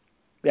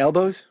 The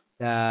elbows?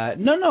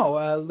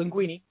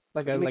 Linguine,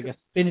 like a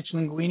spinach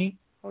linguine.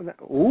 Oh,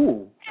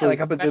 ooh! Yeah, like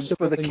a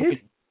for the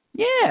kid.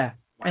 Yeah,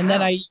 wow. And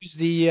then I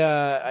use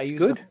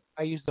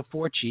I use the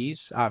 4 cheese,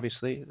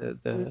 obviously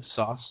the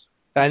sauce.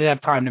 I didn't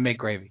have time to make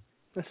gravy,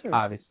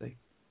 obviously.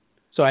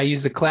 So I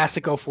use the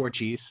classico 4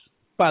 cheese.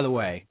 By the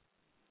way,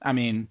 I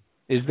mean,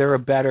 is there a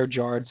better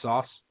jarred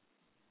sauce?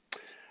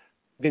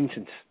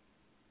 Vincent's.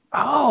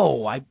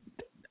 Oh,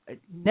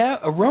 no,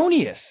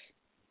 erroneous.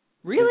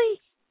 Really?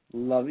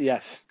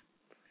 Yes.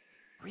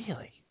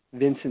 Really?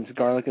 Vincent's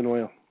garlic and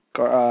oil.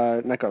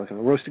 Not garlic and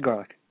oil, roasted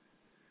garlic.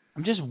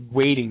 I'm just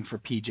waiting for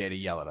PJ to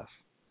yell at us.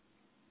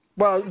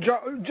 Well,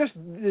 just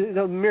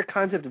the mere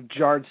concept of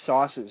jarred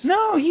sauces.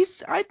 No,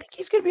 I think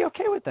he's going to be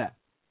okay with that.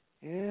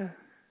 Yeah.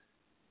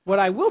 What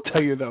I will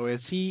tell you, though,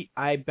 is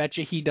I bet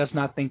you he does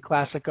not think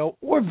Classico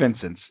or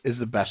Vincent's is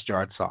the best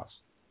jarred sauce.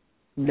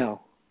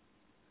 No.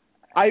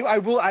 I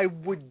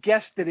would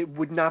guess that it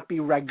would not be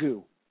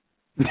ragu.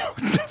 No,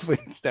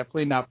 it's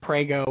definitely not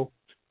Prego.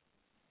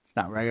 It's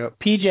not Ragu.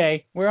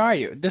 PJ, where are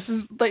you? This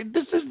is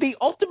the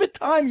ultimate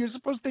time you're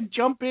supposed to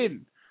jump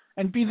in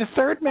and be the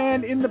third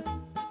man in the.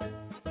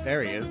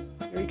 There he is.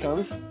 Here he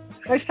comes.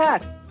 Nice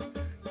hat.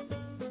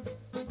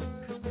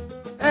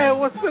 Hey,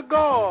 what's the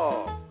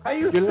goal? How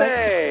you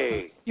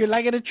say? You're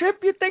liking a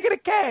trip? You're taking a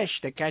cash.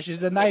 The cash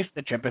is a nice.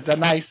 The trip is a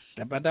nice.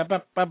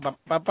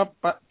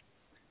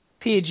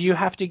 Pidge, you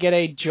have to get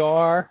a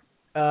jar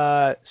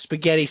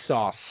spaghetti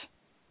sauce.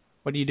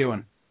 What are you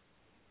doing?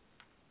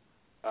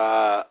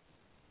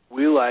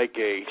 We like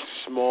a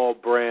small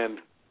brand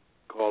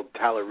called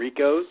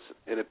Talarico's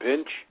in a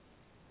pinch.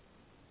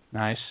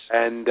 Nice.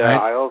 And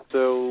I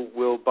also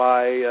will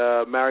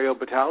buy Mario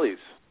Batali's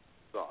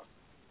sauce.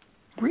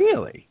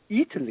 Really?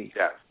 Italy?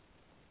 Yes.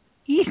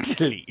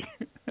 Italy.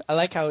 I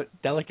like how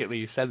delicately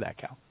you said that,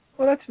 Cal.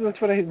 Well, that's what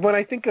when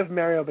I think of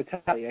Mario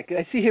Batali,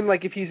 I see him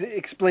like if he's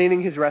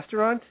explaining his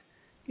restaurant.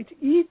 It's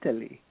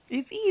Italy.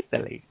 It's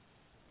Italy.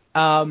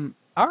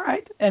 All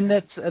right, and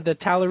that's the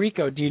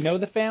Talarico. Do you know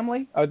the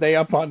family? Are they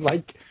up on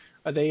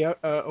Are they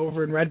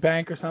over in Red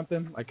Bank or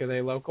something? Like, are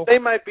they local? They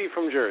might be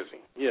from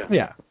Jersey. Yeah.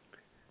 Yeah.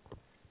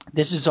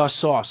 This is our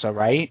sauce, all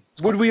right?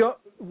 Would we also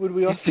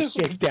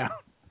shake down?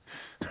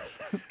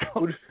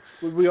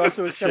 would we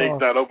also shake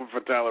that open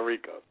for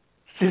Talarico?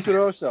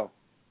 Tutoroso.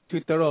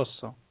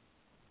 Tutoroso.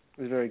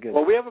 It was very good.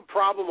 Well, we have a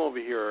problem over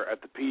here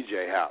at the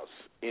PJ house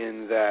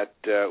in that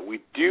we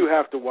do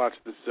have to watch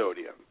the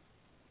sodium.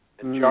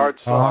 And jarred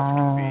sauce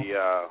can be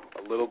a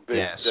little bit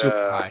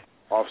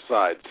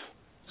offsides.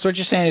 So what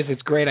you're saying is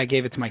it's great I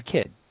gave it to my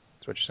kid.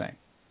 That's what you're saying.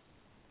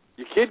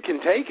 Your kid can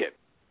take it.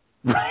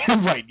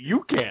 Right,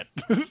 you can't.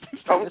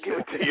 Don't give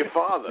it to your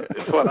father,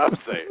 is what I'm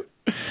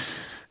saying.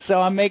 So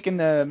I'm making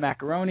the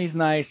macaronis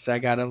nice. I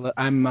got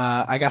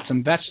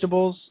some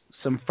vegetables,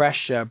 some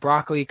fresh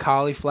broccoli,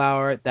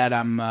 cauliflower that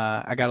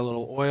I got a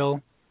little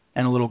oil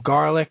and a little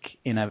garlic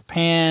in a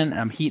pan.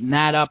 I'm heating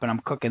that up and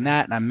I'm cooking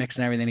that and I'm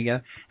mixing everything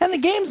together. And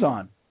the game's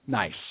on.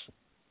 Nice.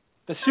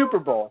 The Super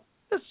Bowl.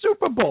 The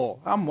Super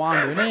Bowl. I'm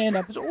wandering in.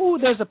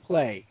 There's a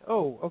play.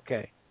 Oh,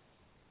 okay.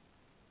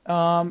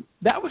 That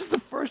was the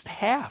first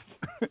half.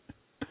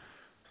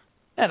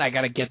 And I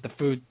got to get the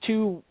food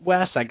to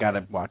Wes. I got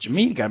to watch him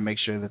eat. Got to make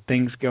sure the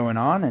thing's going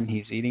on and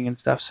he's eating and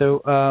stuff.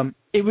 So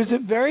it was a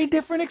very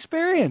different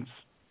experience.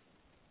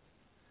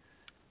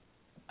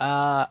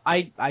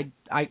 I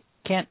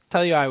can't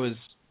tell you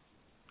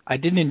I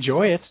didn't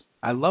enjoy it.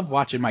 I love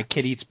watching my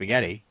kid eat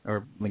spaghetti,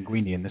 or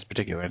linguine in this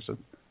particular instance.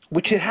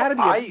 Which it had to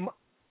be.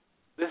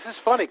 This is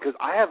funny because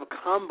I have a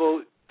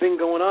combo thing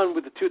going on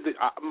with the two.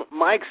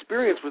 My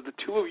experience with the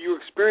two of your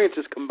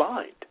experiences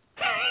combined.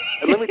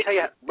 And let me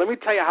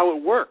tell you how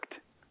it worked.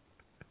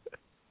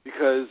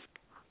 Because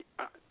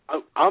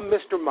I'm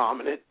Mr.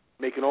 Mominate,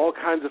 making all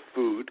kinds of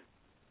food.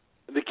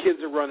 The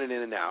kids are running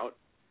in and out.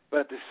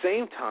 But at the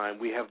same time,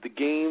 we have the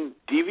game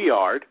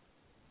DVR'd.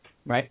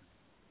 Right.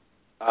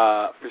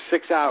 For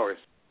 6 hours,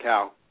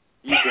 Cal.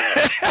 You can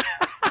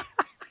have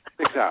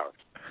 6 hours.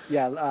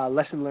 Yeah,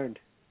 lesson learned.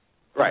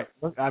 Right.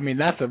 I mean,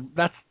 that's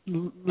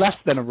less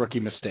than a rookie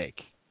mistake.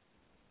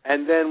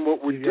 And then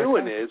what we're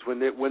doing is when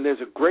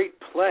there's a great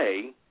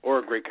play or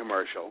a great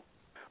commercial,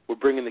 we're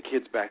bringing the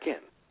kids back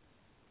in.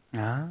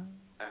 I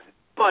said,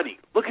 buddy,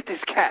 look at this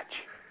catch.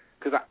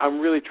 Because I'm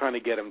really trying to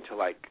get him to,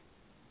 like,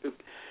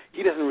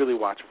 he doesn't really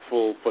watch a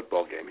full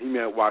football game. He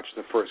may watch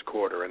the first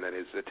quarter and then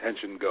his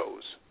attention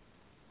goes.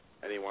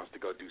 And he wants to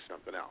go do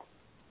something else.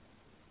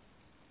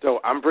 So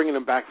I'm bringing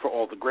him back for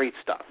all the great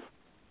stuff.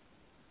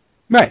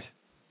 Right.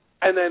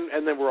 And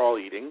then we're all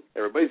eating.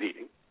 Everybody's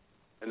eating.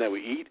 And then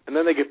we eat, and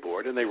then they get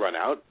bored, and they run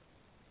out.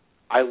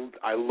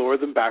 I lure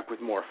them back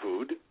with more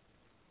food,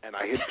 and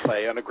I hit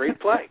play on a great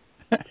play.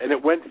 And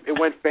it went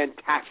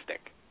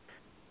fantastic.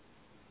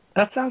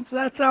 That sounds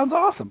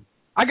awesome.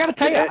 I got to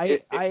tell you,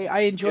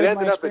 I enjoyed my experience. It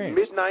ended up at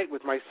midnight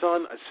with my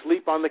son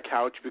asleep on the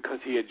couch because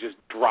he had just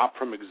dropped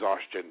from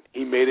exhaustion.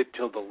 He made it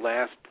till the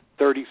last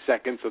 30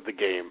 seconds of the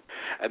game.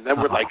 And then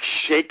we're like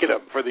shaking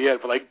him for the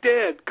end. We're like,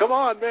 Dad, come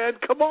on, man,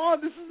 come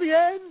on, this is the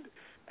end.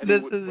 And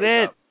this is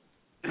it.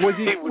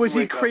 Was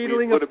he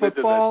cradling a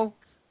football?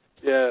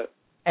 Yeah.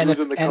 And he was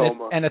in the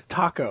coma. And a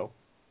taco.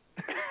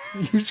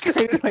 He was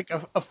cradling like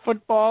a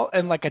football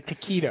and like a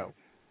taquito.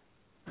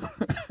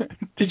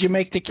 Did you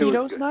make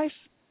taquitos nice?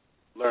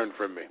 Learn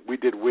from me. We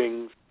did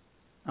wings.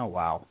 Oh,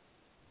 wow.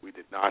 We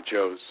did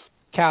nachos.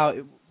 Cal,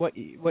 what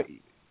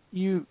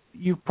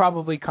you've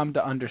probably come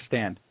to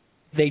understand.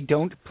 They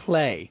don't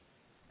play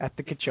at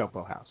the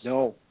Cachopo house.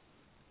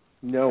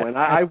 No, and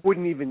I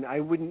wouldn't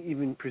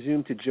even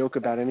presume to joke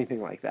about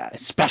anything like that.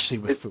 Especially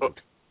with food.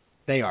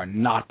 They are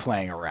not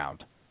playing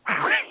around.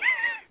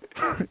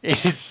 It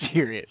is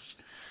serious.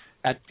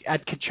 At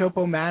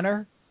Cachopo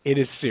Manor, it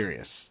is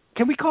serious.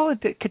 Can we call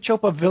it the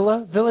Cachopo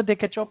Villa? Villa de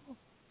Cachopo?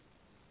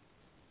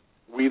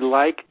 We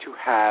like to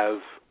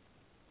have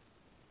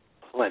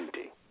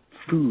plenty.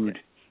 Food.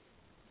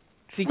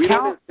 See, we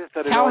Cal has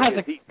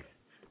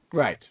a...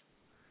 Right.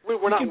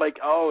 We're not like,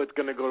 it's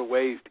going to go to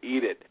waste,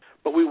 eat it.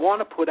 But we want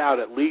to put out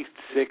at least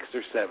 6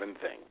 or 7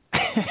 things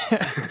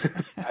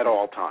at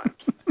all times.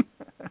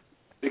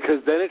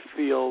 Because then it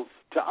feels,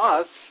 to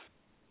us,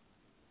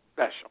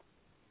 special.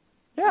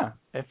 Yeah,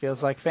 it feels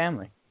like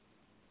family.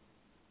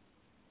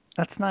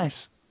 That's nice.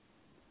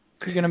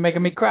 You're going to make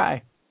me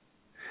cry.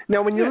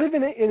 Now, when you live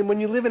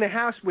in a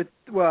house with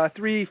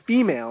 3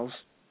 females,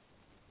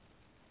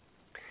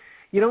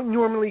 you don't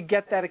normally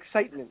get that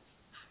excitement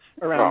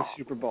around the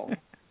Super Bowl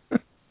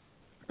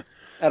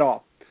at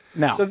all.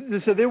 No.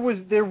 So there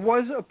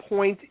was a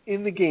point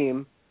in the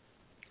game,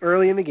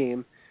 early in the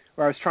game,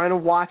 where I was trying to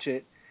watch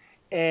it,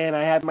 and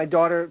I had my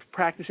daughter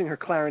practicing her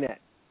clarinet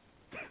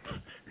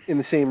in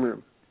the same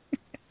room.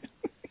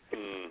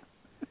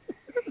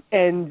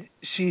 And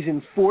she's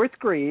in 4th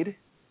grade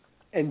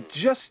and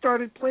just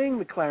started playing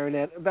the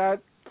clarinet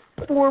about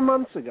 4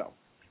 months ago.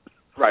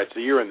 Right, so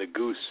you're in the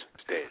goose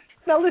stage.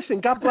 Now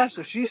listen, God bless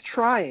her. She's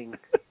trying.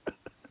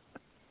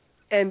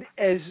 And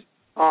as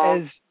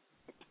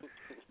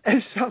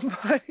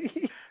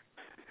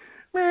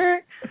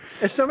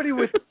somebody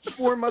with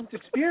 4 months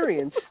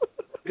experience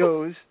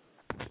goes,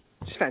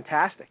 she's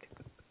fantastic.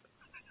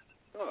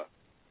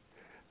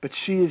 But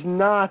she is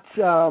not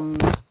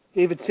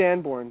David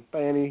Sanborn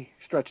by any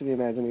stretch of the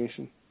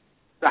imagination.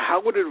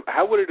 How would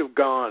it have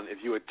gone if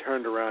you had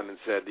turned around and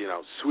said,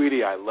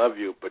 sweetie, I love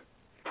you, but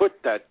put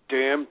that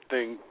damn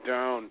thing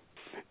down?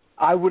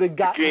 I would have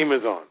gotten... The game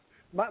is on.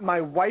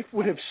 My wife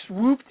would have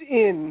swooped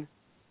in,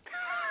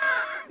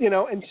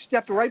 and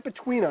stepped right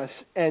between us,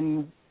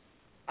 and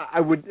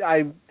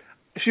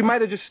she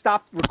might have just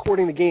stopped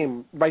recording the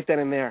game right then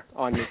and there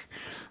on me.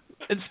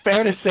 It's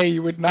fair to say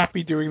you would not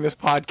be doing this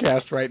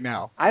podcast right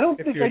now. I don't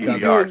think I can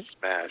do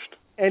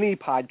any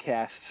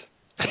podcasts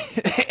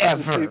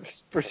ever. In the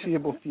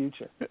foreseeable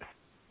future.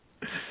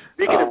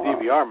 Speaking of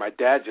DVR, my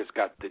dad just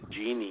got the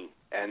Genie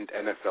and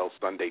NFL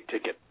Sunday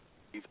ticket.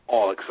 He's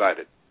all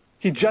excited.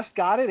 He just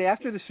got it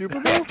after the Super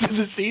Bowl? After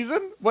the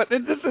season?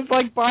 This is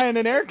like buying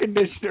an air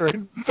conditioner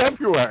in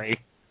February.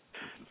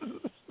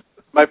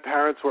 My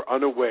parents were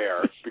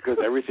unaware, because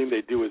everything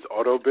they do is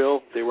auto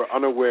bill, they were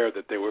unaware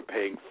that they were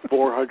paying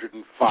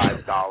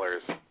 $405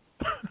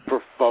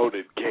 for phone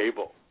and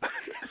cable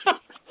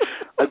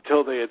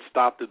until they had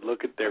stopped and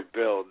looked at their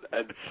bill.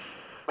 And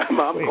my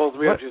mom calls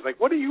me up. She's like,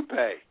 what do you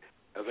pay?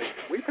 I was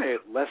like, we pay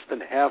less than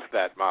half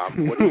that,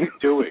 Mom. What are you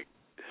doing?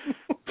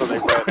 So they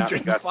ran out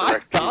and got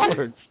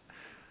DirecTV.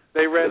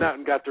 They ran out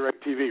and got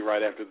DirecTV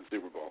right after the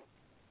Super Bowl.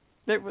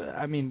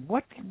 I mean,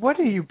 what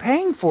are you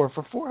paying for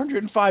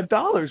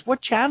 $405?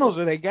 What channels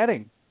are they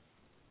getting?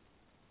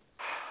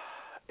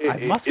 I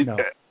must know.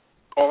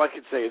 All I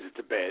could say is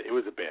it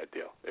was a bad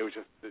deal. It was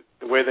just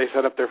the way they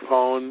set up their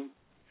phone,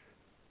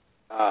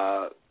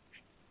 and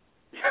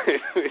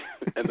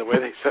the way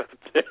they set up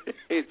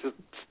it's just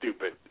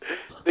stupid.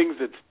 Things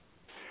that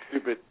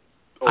stupid.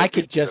 I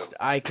could just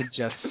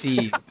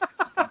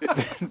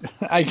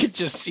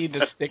see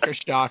the sticker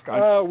shock on.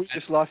 Oh, we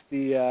just lost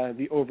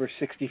the over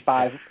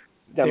 65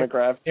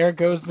 demographic. There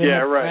goes the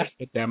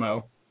Nebraska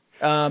demo.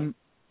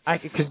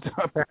 Because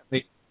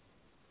apparently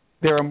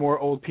there are more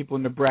old people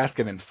in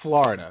Nebraska than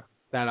Florida.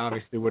 That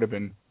obviously would have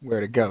been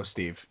where to go,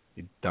 Steve,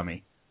 you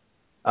dummy.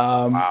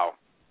 Wow.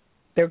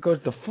 There goes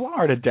the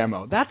Florida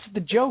demo. That's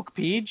the joke,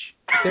 Peach.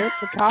 There's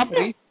the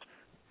comedy.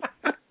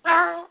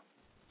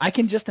 I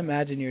can just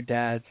imagine your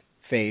dad's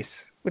face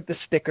with the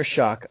sticker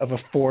shock of a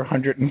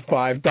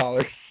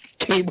 $405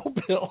 cable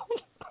bill.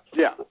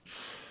 Yeah.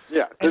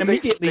 And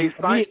immediately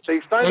they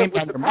signed up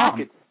with the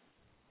package.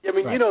 I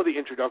mean, Right. You know the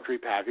introductory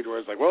package where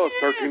it's like, well, it's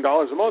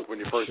 $13 a month when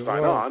you first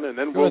sign on, and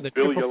then we'll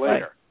bill you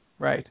later.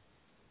 Right.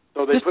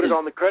 So they put it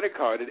on the credit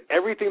card, and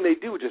everything they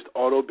do just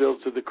auto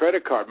bills to the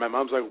credit card. My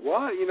mom's like,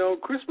 "Why?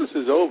 Christmas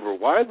is over.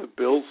 Why are the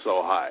bills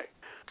so high?"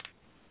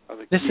 I was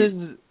like, this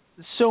is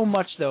so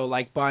much though,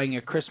 like buying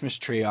a Christmas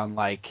tree on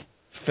like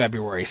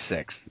February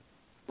 6th.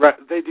 Right,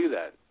 they do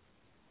that.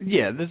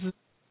 Yeah, this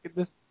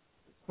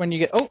when you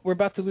get. Oh, we're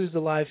about to lose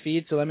the live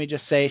feed, so let me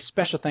just say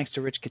special thanks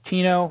to Rich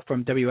Coutinho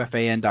from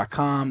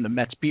WFAN.com, the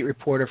Mets beat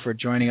reporter, for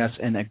joining us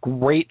in a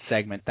great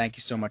segment. Thank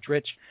you so much,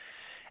 Rich.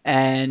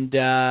 And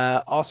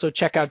also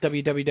check out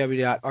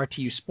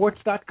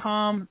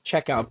www.rtusports.com,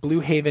 check out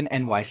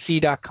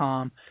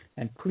bluehavennyc.com,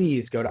 and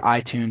please go to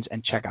iTunes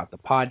and check out the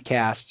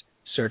podcast.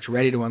 Search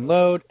Ready to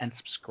Unload and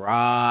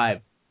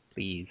subscribe,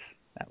 please.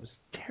 That was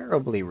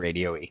terribly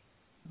radio-y.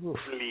 Oof.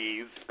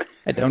 Please.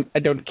 I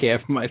don't care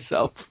for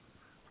myself.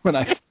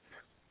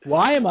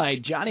 Why am I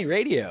Johnny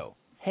Radio?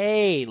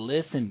 Hey,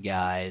 listen,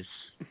 guys.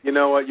 You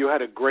know what? You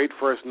had a great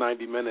first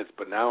 90 minutes,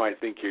 but now I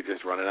think you're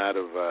just running out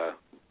of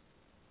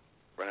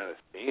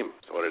steam.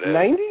 That's what it is.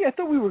 90? I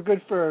thought we were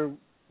good for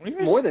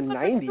more than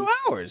 90. 2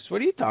 hours.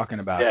 What are you talking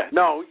about? Yeah.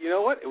 No, you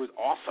know what? It was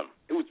awesome.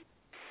 It was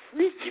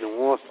freaking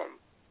awesome.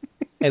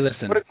 Hey,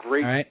 listen. What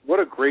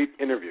a great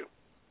interview.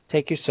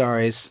 Take your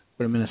sorries.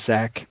 Put them in a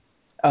sack.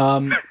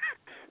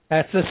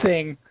 That's the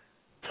thing.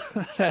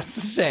 That's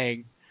the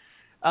saying.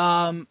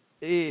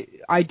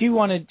 I do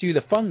want to do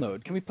the fun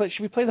load. Should we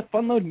play the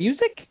fun load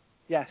music?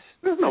 Yes.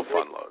 There's no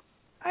fun load.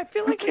 I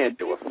feel like you can't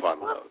do a fun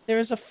load. There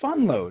is a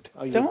fun load.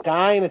 Oh, you're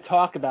dying to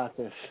talk about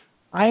this.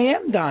 I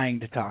am dying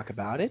to talk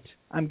about it.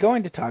 I'm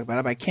going to talk about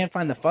it, but I can't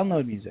find the fun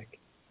load music.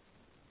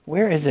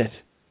 Where is it?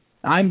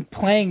 I'm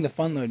playing the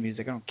fun load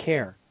music. I don't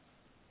care.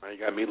 Well, you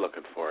got me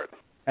looking for it.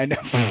 I know.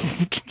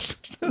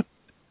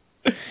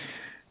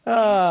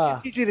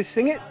 Need you to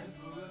sing it?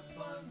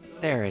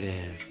 There it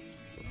is.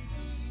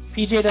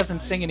 PJ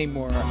doesn't sing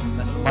anymore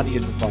unless money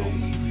is involved.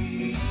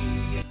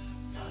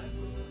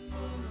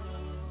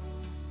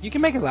 You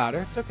can make it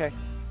louder. It's okay.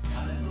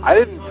 I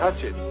didn't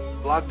touch it.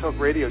 Blog Talk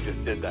Radio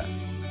just did that.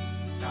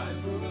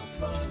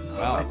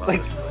 Well, it's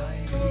like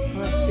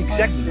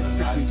executive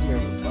producer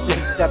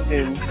just stepped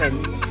in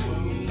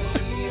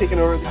and taken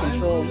over the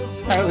controls.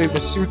 Apparently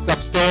the suit's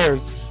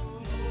upstairs.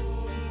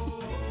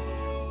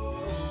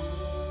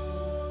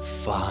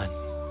 Fun.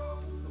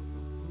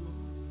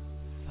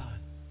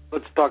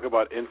 Let's talk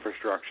about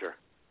infrastructure.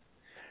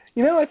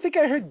 I think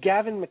I heard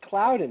Gavin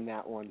McLeod in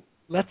that one.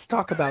 Let's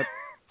talk about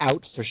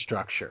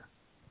infrastructure.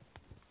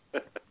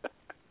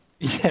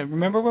 Yeah,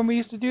 remember when we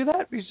used to do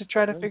that? We used to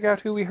try to figure out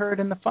who we heard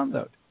in the fun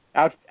load.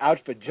 Out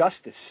for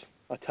justice,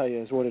 I'll tell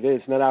you, is what it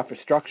is, not out for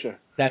structure.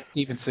 That's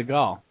Steven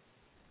Seagal.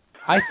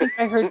 I think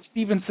I heard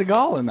Steven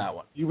Seagal in that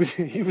one. He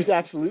was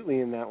absolutely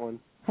in that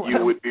one.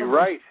 You would be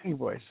right.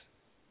 Voice.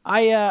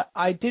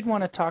 I did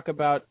want to talk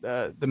about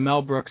the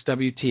Mel Brooks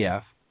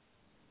WTF.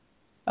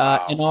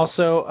 And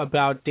also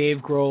about Dave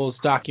Grohl's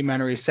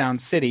documentary Sound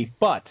City,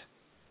 but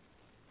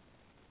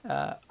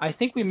I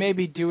think we may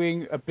be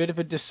doing a bit of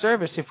a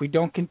disservice if we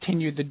don't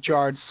continue the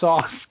jarred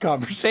sauce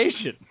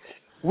conversation.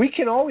 We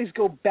can always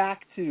go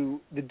back to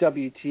the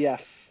WTF.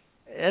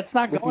 It's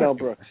not with Mel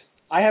Brooks.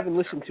 I haven't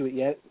listened to it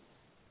yet.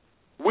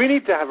 We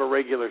need to have a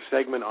regular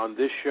segment on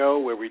this show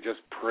where we just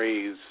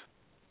praise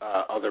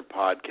other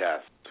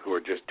podcasts who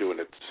are just doing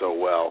it so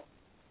well.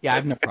 Yeah, I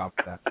have no problem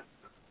with that.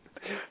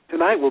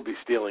 Tonight we'll be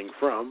stealing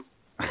from.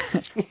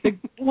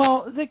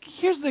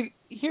 Here's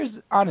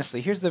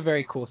the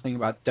very cool thing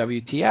about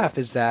WTF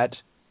is that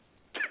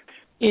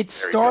it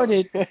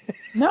started.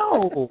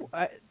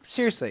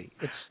 Seriously,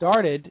 it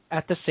started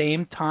at the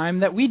same time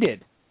that we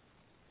did.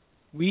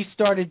 We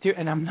started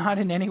and I'm not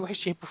in any way,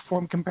 shape, or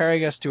form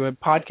comparing us to a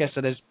podcast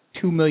that has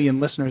 2 million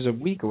listeners a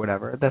week or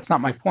whatever. That's not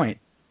my point.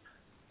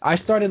 I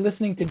started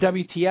listening to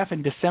WTF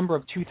in December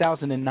of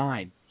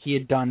 2009. He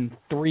had done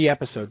 3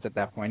 episodes at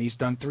that point. He's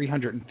done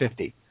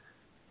 350.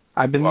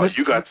 I've been listening.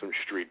 You got some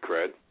street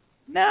cred.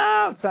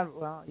 No, it's not.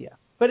 Well, yeah,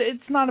 but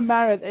it's not a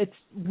matter.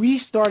 We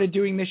started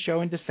doing this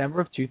show in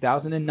December of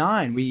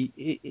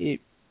 2009.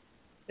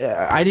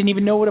 I didn't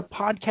even know what a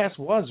podcast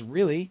was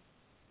really,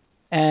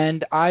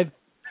 and I've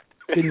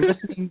been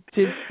listening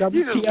to WTF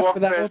You just walked for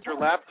that past whole your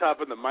time.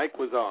 laptop and the mic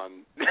was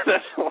on.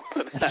 That's all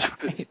that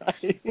happened.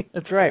 Right.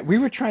 That's right. We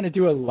were trying to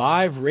do a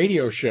live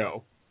radio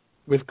show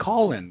with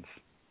call-ins.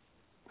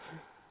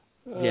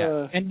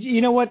 Yeah. And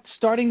you know what?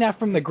 Starting that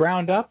from the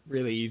ground up,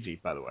 really easy,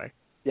 by the way.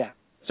 Yeah.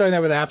 Starting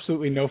that with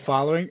absolutely no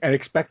following and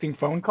expecting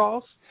phone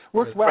calls.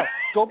 Worked well.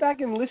 Go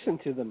back and listen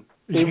to them.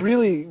 They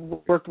really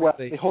worked well.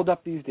 They hold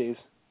up these days.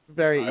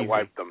 Very easy. I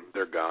wiped them.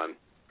 They're gone.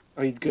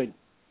 Oh, he's good.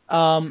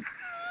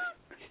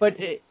 But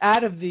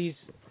out of these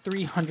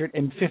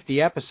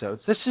 350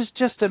 episodes, this is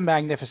just a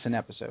magnificent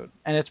episode.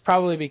 And it's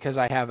probably because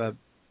I have a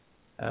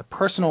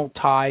personal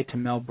tie to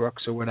Mel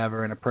Brooks or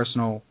whatever, and a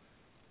personal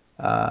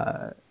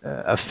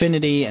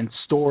affinity and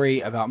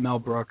story about Mel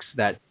Brooks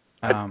that...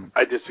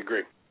 I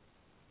disagree.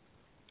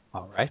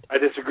 All right. I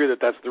disagree that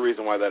that's the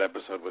reason why that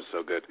episode was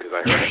so good, because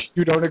I heard it.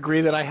 You don't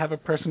agree that I have a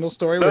personal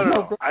story with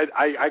Mel Brooks?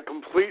 I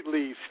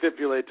completely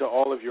stipulate to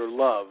all of your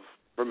love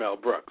for Mel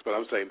Brooks, but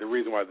I'm saying the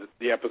reason why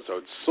the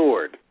episode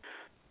soared,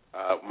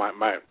 I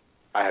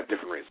have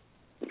different reasons.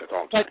 That's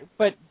all I'm saying.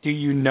 But do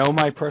you know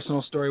my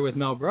personal story with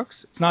Mel Brooks?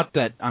 It's not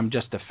that I'm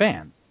just a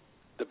fan.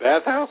 The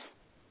bathhouse?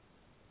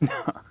 No.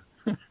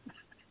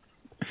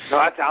 No,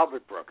 that's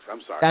Albert Brooks.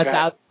 I'm sorry.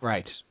 That's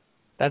right.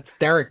 That's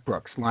Derek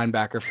Brooks,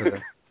 linebacker for the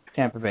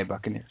Tampa Bay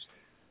Buccaneers.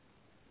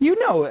 You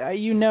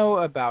know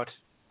about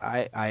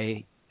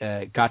I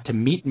got to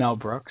meet Mel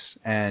Brooks,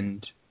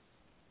 and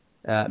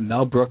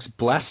Mel Brooks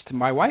blessed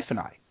my wife and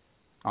I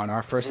on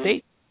our first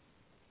date.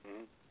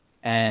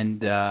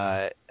 And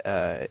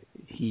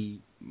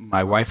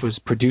my wife was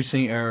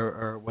producing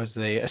or was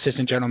the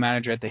assistant general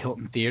manager at the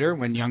Hilton Theater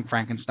when Young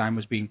Frankenstein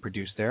was being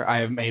produced there.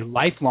 I am a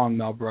lifelong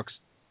Mel Brooks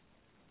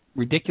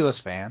ridiculous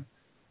fan.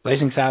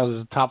 Blazing Saddles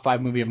is a top 5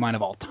 movie of mine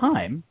of all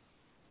time.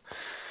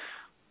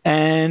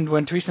 And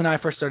when Teresa and I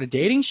first started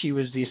dating, she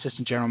was the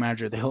assistant general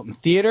manager at the Hilton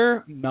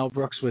Theater. Mel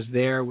Brooks was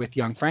there with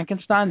Young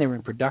Frankenstein. They were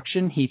in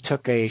production. He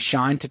took a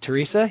shine to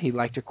Teresa. He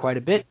liked her quite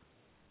a bit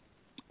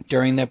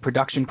during the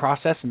production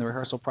process and the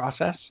rehearsal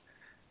process.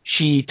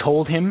 She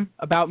told him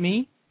about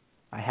me.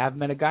 I have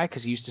met a guy,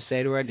 because he used to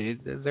say to her,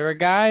 "Is there a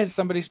guy? Is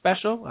somebody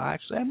special?" Well,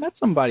 actually, I met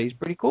somebody. He's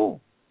pretty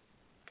cool.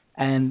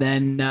 And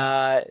then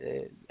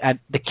at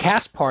the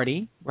cast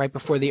party right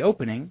before the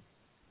opening,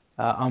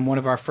 on one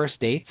of our first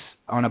dates,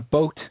 on a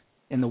boat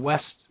in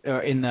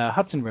the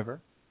Hudson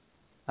River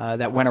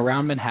that went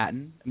around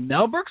Manhattan,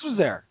 Mel Brooks was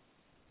there,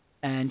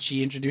 and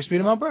she introduced me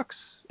to Mel Brooks.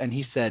 And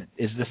he said,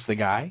 "Is this the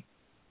guy?"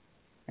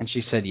 And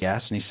she said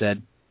yes. And he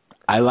said,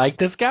 "I like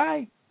this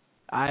guy.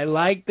 I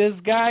like this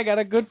guy. I got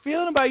a good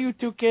feeling about you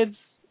two kids.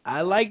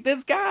 I like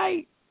this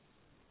guy.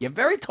 You're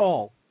very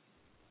tall.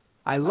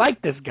 I like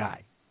this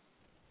guy."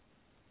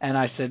 And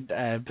I said,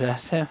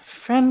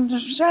 friend,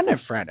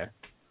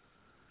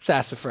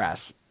 sassafras.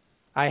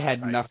 I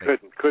had nothing.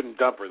 Couldn't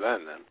dump her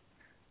then.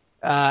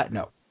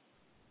 No.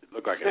 It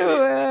looked like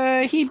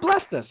an he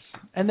blessed us.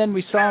 And then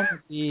we saw him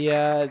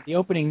at the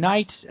opening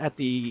night at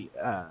the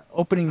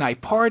opening night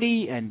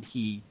party, and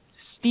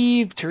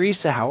Steve,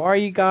 Teresa, how are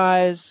you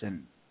guys?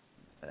 And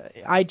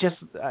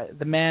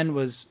the man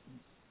was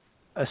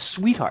a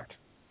sweetheart.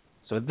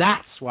 So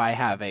that's why I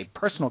have a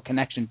personal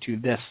connection to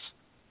this.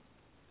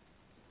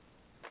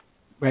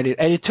 Right?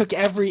 And it took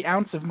every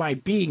ounce of my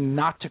being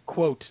not to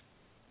quote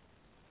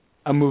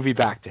a movie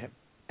back to him.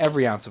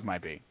 Every ounce of my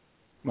being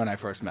when I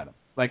first met him.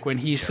 Like when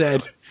he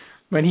said,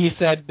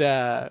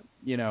 I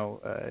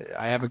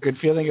have a good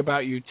feeling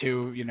about you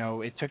two,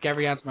 it took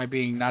every ounce of my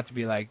being not to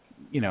be like,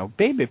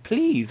 "Baby,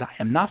 please, I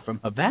am not from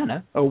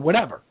Havana," or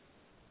whatever.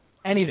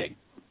 Anything.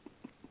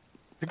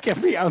 It took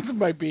every ounce of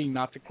my being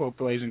not to quote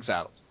Blazing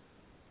Saddles.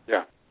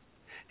 Yeah.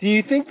 Do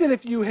you think that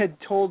if you had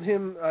told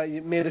him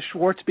you made a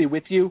Schwartz be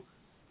with you,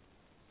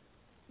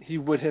 he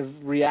would have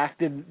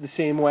reacted the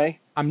same way?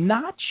 I'm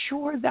not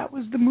sure that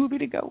was the movie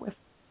to go with.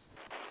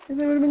 It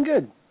would have been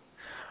good.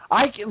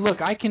 I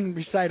can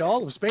recite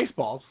all of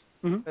Spaceballs,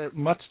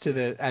 much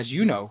to as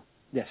you know.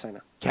 Yes, I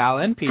know. Cal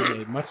and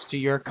PJ, much to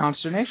your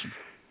consternation.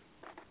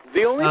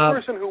 The only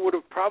person who would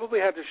have probably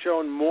had to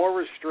show more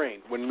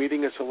restraint when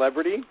meeting a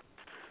celebrity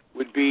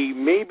would be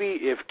maybe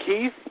if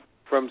Keith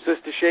from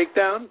Sister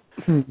Shakedown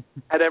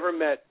had ever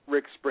met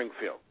Rick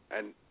Springfield,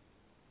 and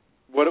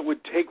what it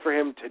would take for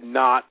him to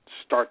not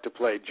start to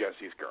play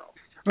Jesse's girl.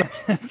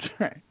 That's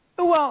right.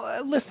 Well,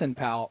 listen,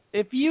 pal.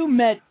 If you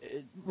met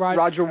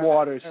Roger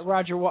Waters,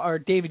 or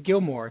David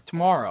Gilmour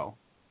tomorrow,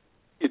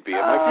 you'd be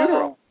at my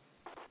funeral.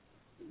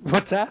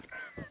 What's that?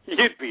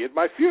 You'd be at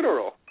my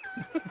funeral.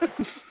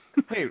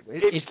 Wait,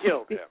 it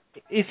killed him.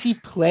 Is he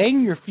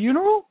playing your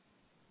funeral?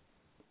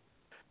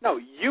 No,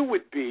 you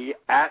would be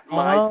at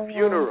my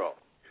funeral.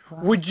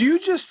 Would you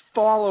just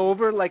fall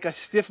over like a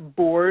stiff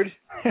board?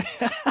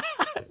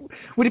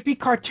 Would it be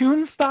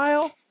cartoon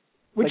style?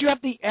 Would you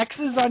have the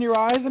X's on your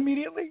eyes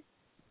immediately?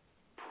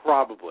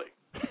 Probably.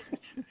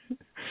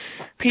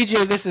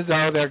 PJ, this is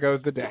there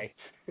goes the day.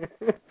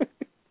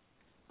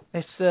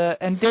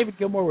 And David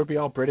Gilmour would be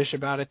all British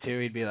about it too.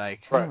 He'd be like,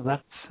 "Oh,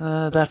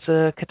 that's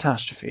a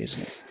catastrophe, isn't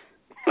it?"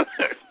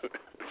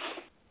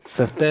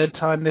 the third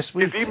time this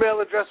week. His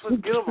email address was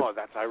Gilmore.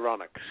 That's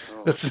ironic.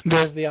 Oh.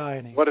 There's the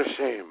irony. What a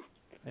shame.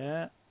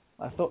 Yeah,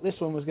 I thought this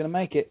one was going to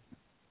make it.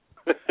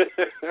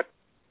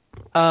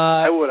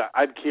 I would.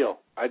 I'd keel.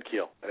 I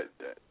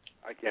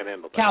can't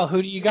handle that. Cal,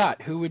 who do you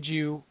got? Who would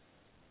you?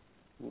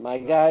 My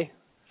guy.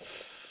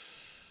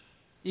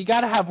 You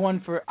got to have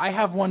one for. I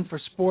have one for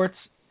sports.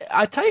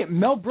 I tell you,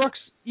 Mel Brooks,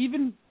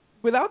 even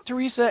without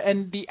Teresa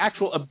and the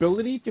actual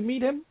ability to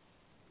meet him,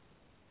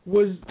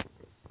 would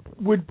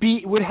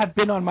have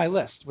been on my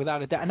list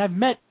without a doubt. And I've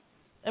met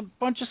a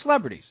bunch of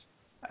celebrities,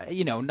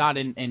 not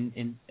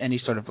in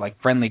any sort of like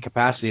friendly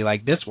capacity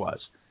like this was,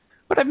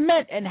 but I've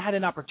met and had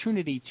an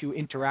opportunity to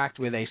interact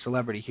with a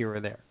celebrity here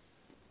or there.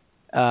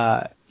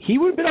 He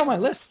would have been on my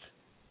list.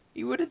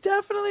 He would have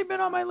definitely been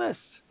on my list.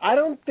 I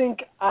don't think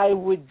I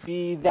would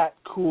be that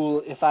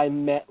cool if I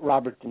met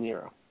Robert De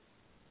Niro.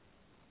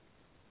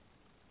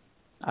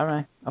 All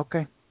right.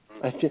 Okay.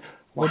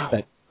 Wow.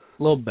 A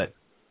little bit.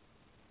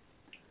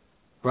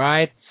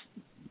 Right.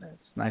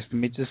 It's nice to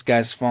meet you. This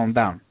guy's falling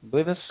down.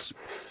 Believe us?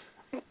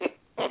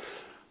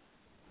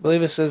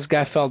 Believe us, this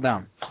guy fell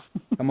down.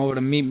 Come over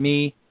to meet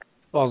me.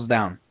 Falls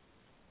down.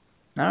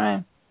 All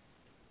right.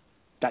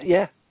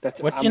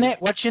 What's your name?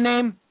 What's your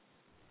name?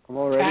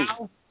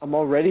 I'm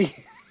already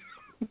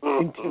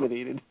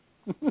intimidated.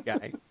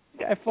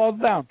 Guy falls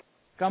down.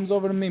 Comes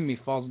over to meet me.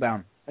 Falls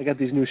down. I got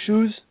these new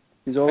shoes.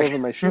 He's all over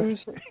my shoes.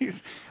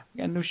 I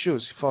got new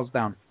shoes. He falls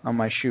down on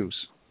my shoes.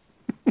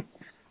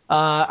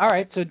 All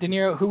right. So, De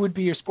Niro, who would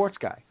be your sports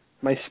guy?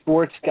 My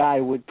sports guy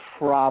would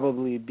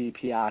probably be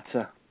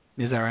Piazza.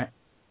 Is that right?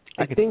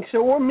 I think so.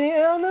 Or me?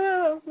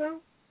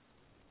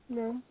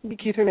 No. Be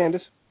Keith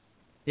Hernandez.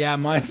 Yeah,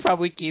 mine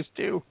probably Keith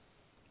too.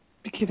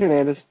 Be Keith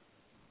Hernandez.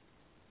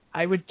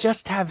 I would just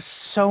have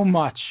so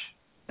much.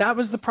 That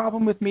was the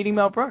problem with meeting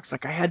Mel Brooks.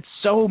 Like, I had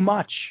so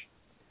much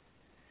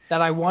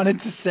that I wanted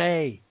to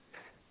say.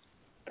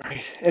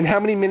 Right. And how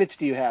many minutes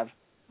do you have?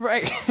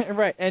 Right.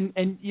 And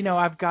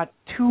I've got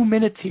 2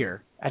 minutes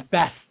here at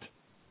best.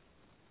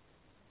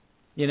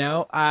 It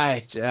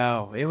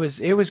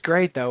was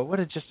great though. What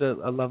just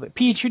a lovely.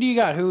 Peach, who do you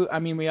got?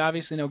 We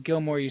obviously know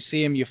Gilmore. You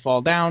see him, you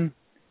fall down.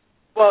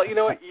 Well, you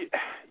know what?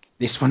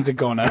 These ones are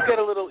going up.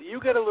 You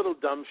get a little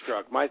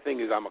dumbstruck. My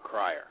thing is I'm a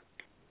crier.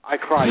 I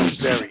cry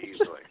very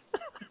easily.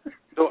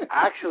 So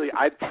actually,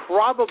 I'd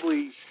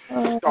probably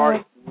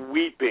start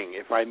weeping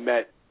if I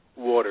met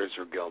Waters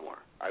or Gilmore.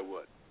 I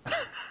would.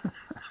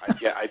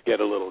 I'd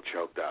get a little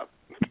choked up.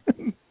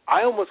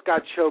 I almost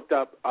got choked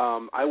up.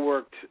 I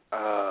worked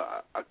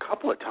a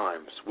couple of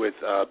times with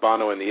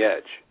Bono and the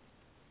Edge.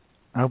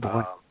 Oh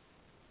boy.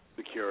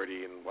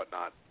 Security and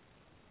whatnot.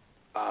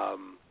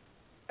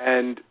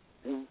 And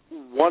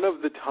one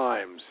of the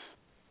times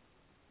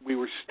we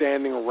were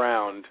standing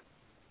around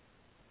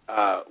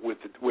with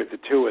the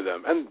two of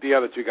them, and the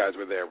other two guys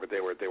were there, but they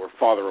were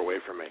farther away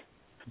from me.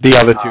 The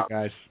other two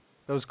guys,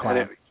 those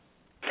clowns.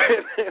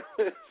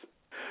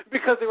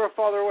 Because they were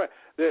farther away.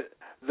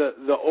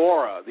 The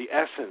aura, the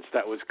essence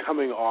that was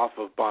coming off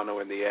of Bono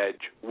and the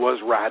Edge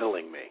was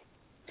rattling me.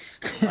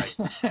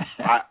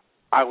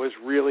 I was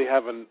really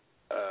having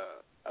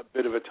a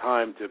bit of a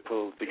time to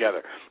pull it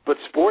together. But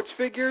sports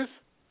figures,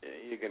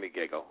 you're going to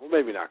giggle. Well,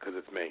 maybe not because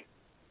it's me.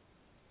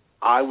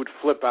 I would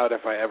flip out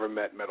if I ever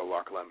met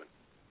Meadowlark Lemon.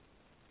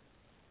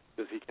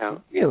 Does he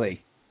count?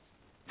 Really?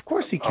 Of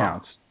course he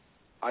counts.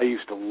 I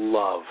used to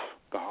love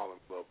the Harlem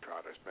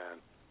Globetrotters, man.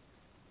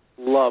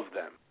 Love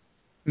them.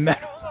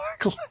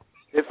 Meadowlark Lemon.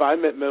 If I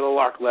met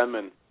Meadowlark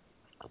Lemon,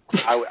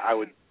 I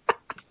would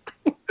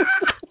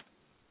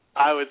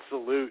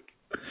salute.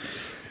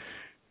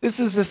 This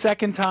is the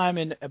second time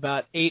in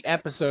about 8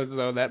 episodes,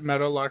 though, that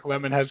Meadowlark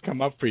Lemon has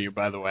come up for you,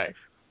 by the way.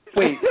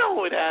 Wait.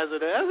 No, it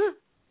hasn't, has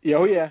it?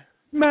 Oh, yeah.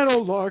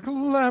 Meadowlark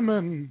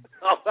Lemon.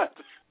 Oh, that's...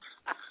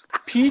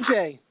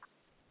 PJ.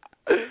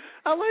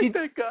 I like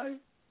that guy.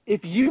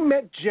 If you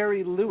met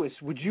Jerry Lewis,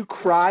 would you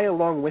cry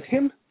along with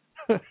him?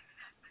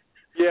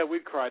 Yeah,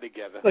 we'd cry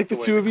together. Like the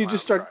two of you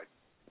just start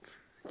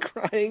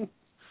crying?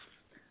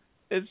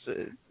 I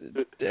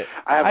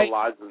have a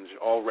lozenge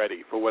all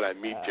ready for when I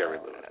meet Jerry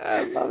Lewis.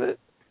 I love it.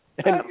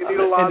 You need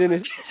a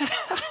lozenge?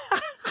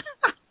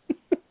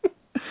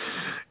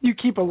 You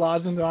keep a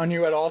lozenge on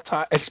you at all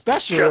times,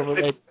 especially over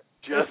in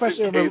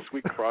case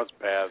we cross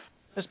paths.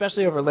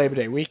 Especially over Labor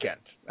Day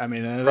weekend. I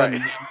mean,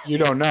 right. You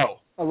don't know.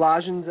 A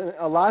lozenge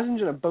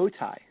and a bow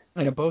tie.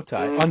 And a bow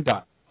tie.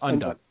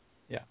 Undone.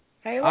 Yeah.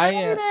 Hey,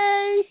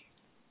 lady!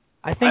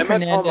 I think I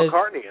met Paul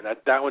McCartney, and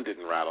that one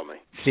didn't rattle me.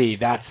 See,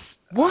 that's...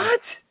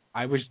 What?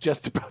 I was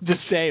just about to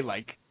say,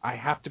 I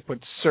have to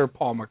put Sir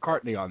Paul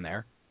McCartney on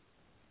there.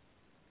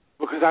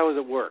 Because I was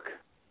at work.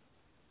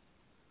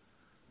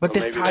 But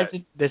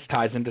this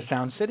ties into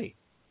Sound City.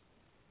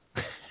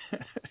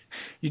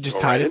 You just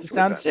tied it to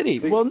Sound City.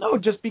 Well, no,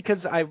 just because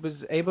I was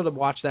able to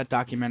watch that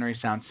documentary,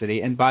 Sound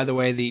City. And by the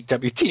way, the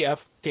WTF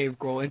Dave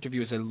Grohl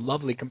interview is a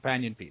lovely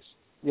companion piece.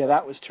 Yeah,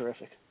 that was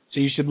terrific.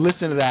 So you should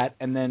listen to that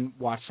and then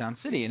watch Sound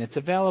City. And it's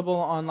available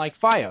on,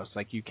 Fios.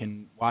 You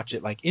can watch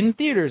it, in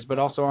theaters, but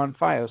also on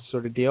Fios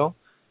sort of deal.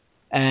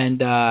 And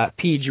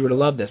Pete, you would have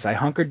loved this. I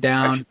hunkered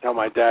down. I should tell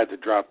my dad to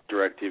drop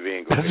DirecTV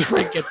and go. That's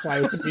right. Get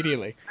silence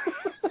immediately.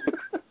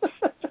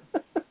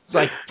 It's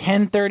like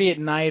 10:30 at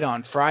night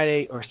on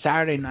Friday or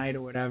Saturday night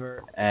or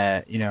whatever.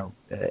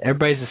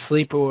 Everybody's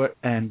asleep,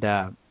 and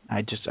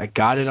I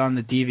got it on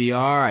the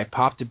DVR. I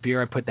popped a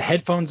beer. I put the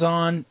headphones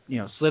on.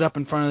 Slid up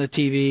in front of the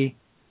TV,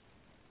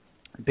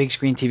 big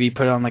screen TV.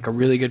 Put on like a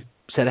really good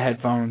set of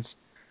headphones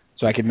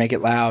so I could make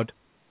it loud.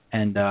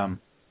 And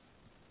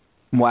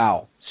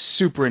wow,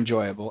 super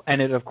enjoyable.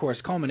 And it of course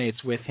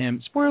culminates with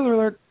him. Spoiler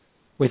alert!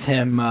 With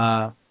him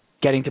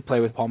getting to play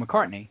with Paul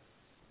McCartney.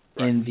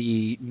 Right. In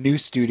the new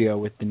studio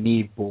with the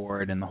Neve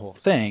board and the whole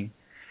thing.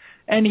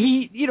 And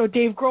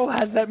Dave Grohl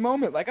has that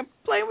moment, like, I'm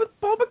playing with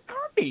Paul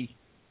McCartney.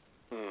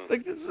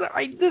 Like,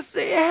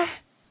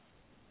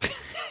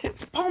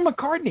 it's Paul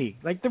McCartney.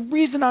 Like, the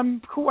reason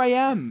I'm who I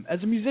am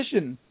as a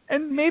musician,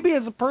 and maybe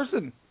as a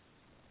person.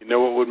 You know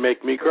what would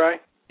make me cry?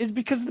 Is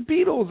because of the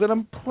Beatles, and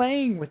I'm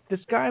playing with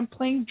this guy, I'm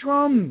playing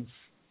drums.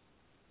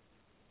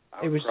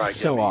 It was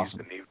so awesome.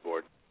 The Neve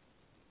board.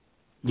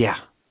 Yeah.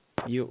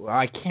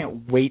 I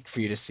can't wait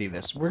for you to see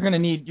this. You're gonna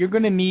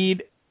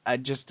need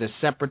just a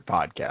separate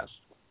podcast.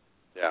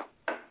 Yeah.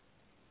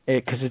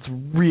 Because it's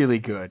really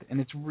good and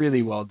it's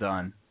really well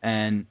done.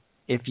 And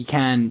if you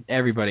can,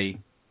 everybody,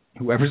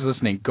 whoever's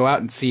listening, go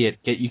out and see it.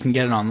 You can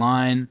get it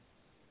online.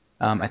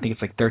 I think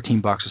it's like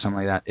 $13 or something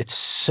like that. It's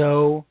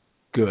so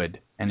good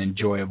and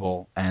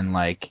enjoyable and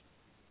like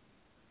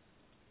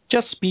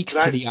just speaks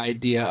to the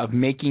idea of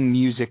making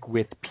music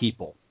with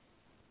people.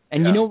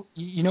 And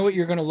you know what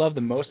you're going to love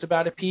the most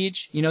about it, Peach?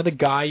 You know the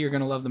guy you're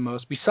going to love the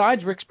most,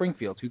 besides Rick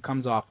Springfield, who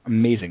comes off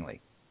amazingly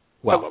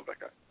well. I love that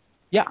guy.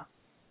 Yeah.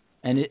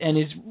 And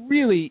is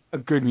really a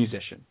good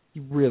musician. He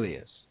really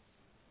is.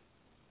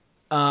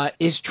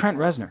 Is Trent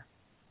Reznor.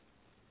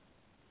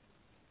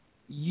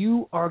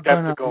 You are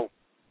going to... Skeptical.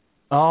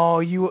 Oh,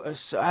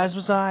 as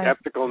was I.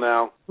 Skeptical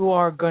now. You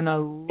are going to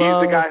love...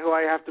 He's the guy who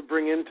I have to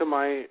bring into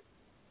my...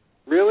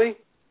 Really?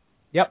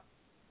 Yep.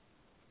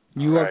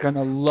 You are going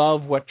to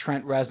love what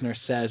Trent Reznor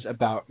says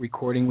about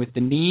recording with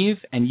the Neve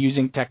and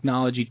using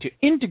technology to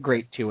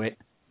integrate to it,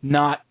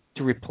 not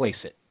to replace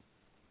it.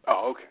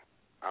 Oh, okay.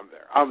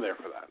 I'm there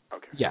for that.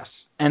 Okay. Yes.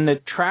 And the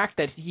track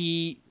that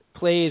he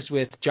plays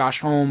with Josh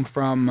Homme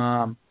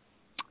from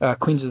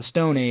Queens of the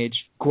Stone Age,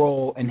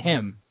 Grohl and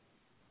him,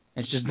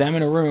 it's just them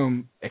in a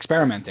room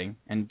experimenting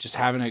and just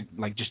having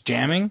just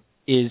jamming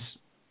is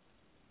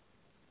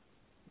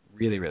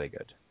really, really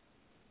good.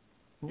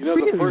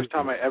 The first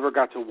time I ever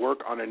got to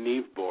work on a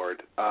Neve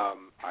board,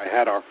 I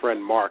had our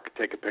friend Mark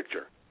take a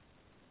picture.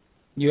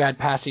 You had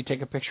Passy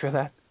take a picture of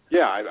that?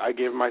 Yeah, I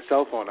gave him my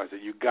cell phone. I said,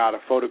 "You got to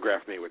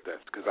photograph me with this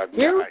because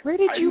Where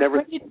did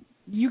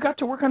you got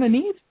to work on a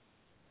Neve?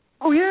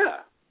 Oh yeah.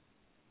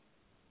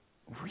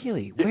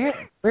 Really?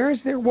 Where is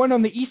there one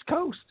on the East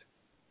Coast?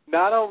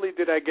 Not only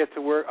did I get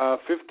to work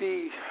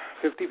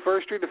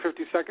 51st Street to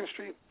 52nd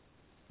Street.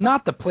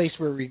 Not the place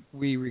where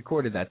we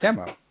recorded that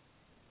demo.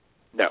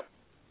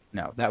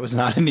 No, that was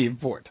not a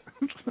Neve board.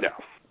 No,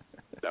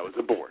 that was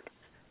a board.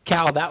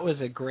 Cal, that was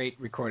a great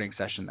recording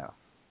session, though.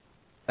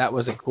 That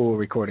was a cool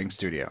recording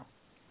studio.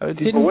 Wait.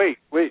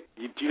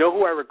 Do you know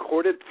who I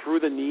recorded through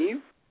the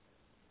Neve?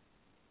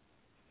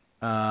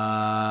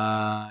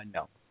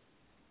 No.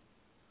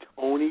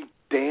 Tony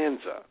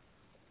Danza.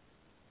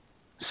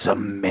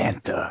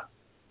 Samantha.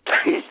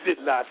 He did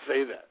not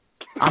say that.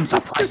 I'm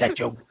surprised at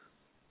you.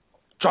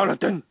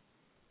 Jonathan,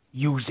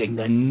 using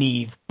the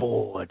Neve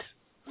board.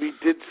 We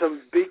did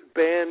some big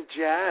band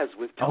jazz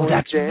with Tony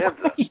Danza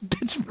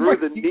through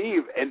the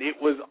Neve, and it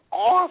was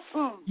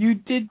awesome. You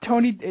did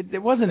Tony.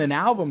 It wasn't an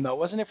album though,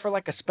 wasn't it? For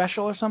like a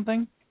special or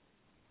something.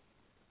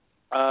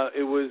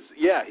 It was.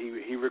 Yeah,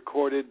 he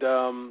recorded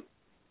little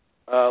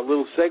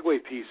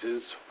segue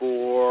pieces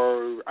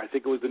for. I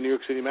think it was the New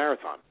York City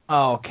Marathon.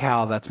 Oh,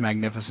 Cal, that's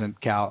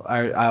magnificent, Cal.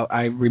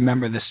 I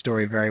remember this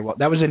story very well.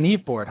 That was a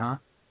Neve board, huh?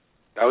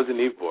 That was a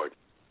Neve board.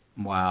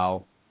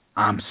 Wow,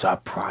 I'm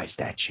surprised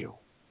at you.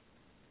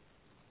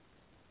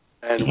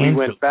 And we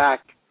went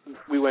back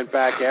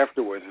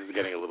afterwards. This is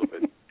getting a little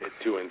bit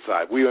too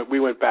inside. We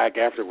went back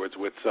afterwards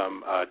with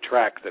some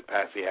tracks that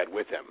Passy had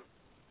with him.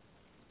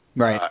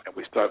 Right. And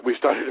we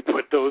started to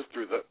put those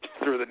through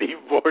the Neve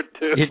board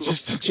too.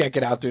 Just to check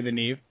it out through the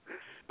Neve.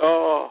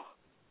 Oh.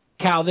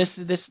 Cal,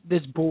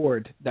 this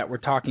board that we're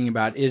talking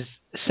about is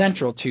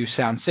central to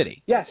Sound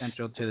City. Yes.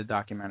 Central to the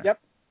documentary. Yep.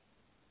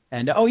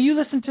 And you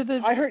listened to the.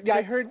 I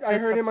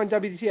heard him on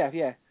WTF.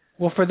 Yeah.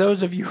 Well, for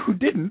those of you who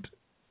didn't.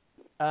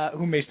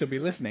 Who may still be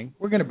listening,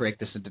 we're going to break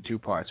this into two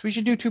parts. We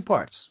should do two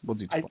parts. We'll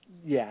do two parts.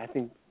 I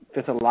think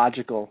that's a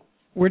logical...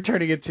 We're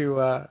turning it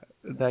to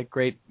that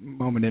great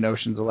moment in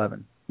Ocean's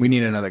 11. We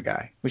need another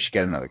guy. We should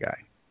get another guy.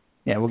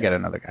 Yeah, we'll get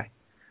another guy.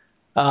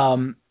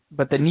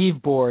 But the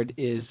Neve board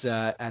is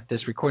at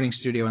this recording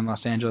studio in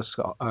Los Angeles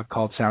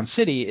called Sound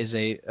City, is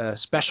a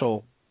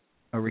special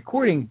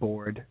recording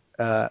board,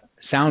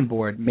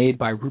 soundboard made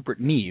by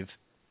Rupert Neve.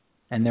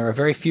 And there are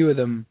very few of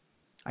them,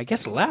 I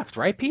guess, left,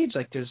 right, Peach?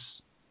 Like there's...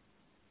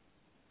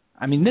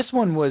 I mean, this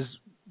one was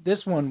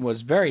this one was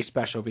very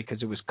special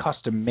because it was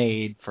custom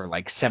made for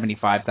like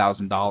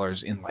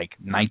 $75,000 in like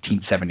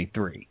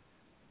 1973.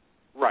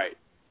 Right.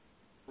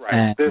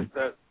 And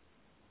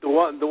The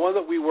one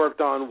that we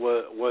worked on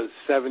was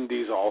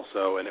 70s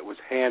also, and it was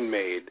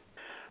handmade.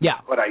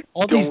 Yeah. But I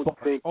don't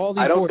think it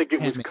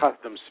was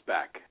custom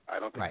spec. I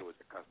don't think it was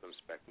a custom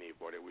spec knee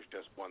board. It was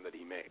just one that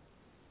he made.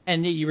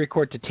 And you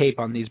record to tape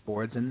on these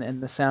boards, and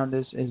the sound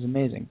is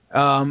amazing.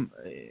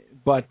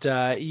 But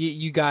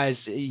you guys,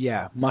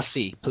 must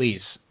see,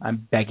 please.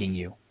 I'm begging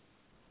you.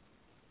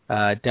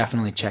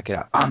 Definitely check it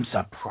out. I'm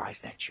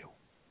surprised at you.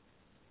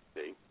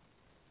 See?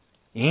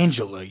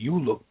 Angela, you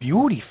look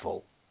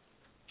beautiful,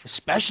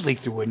 especially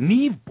through a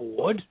Neve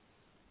board.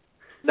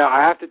 Now,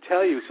 I have to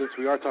tell you, since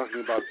we are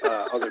talking about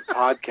other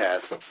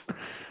podcasts,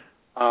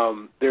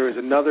 there is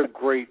another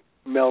great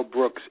Mel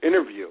Brooks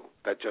interview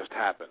that just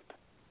happened.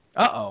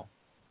 Uh-oh.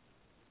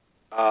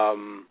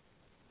 On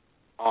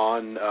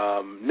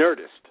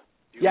Nerdist.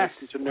 Do you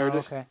listen to Nerdist?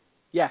 Oh, okay.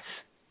 Yes.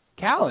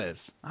 Cal is.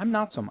 I'm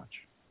not so much.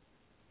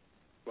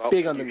 Well,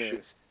 big on the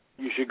Nerdist.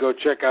 You should go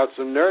check out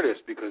some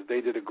Nerdist because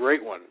they did a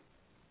great one.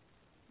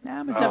 Nah,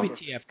 I'm a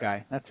WTF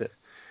guy. That's it.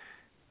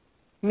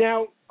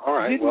 Now, all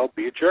right, well,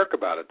 be a jerk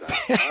about it then.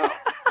 Wow.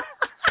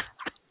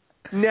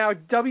 Now,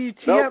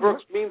 WTF... Mel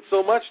Brooks means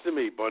so much to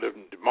me, but if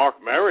Mark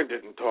Maron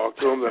didn't talk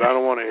to him, then I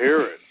don't want to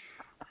hear it.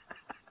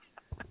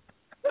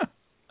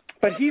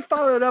 But he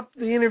followed up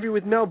the interview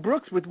with Mel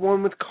Brooks with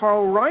one with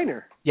Carl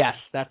Reiner. Yes,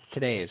 that's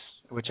today's,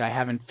 which I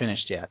haven't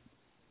finished yet.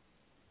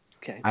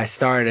 Okay. I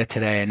started it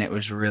today, and it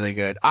was really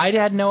good. I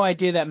had no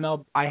idea that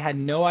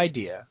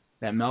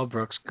Mel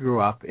Brooks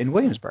grew up in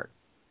Williamsburg.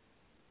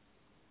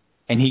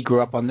 And he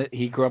grew up on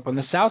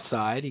the South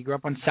Side. He grew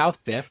up on South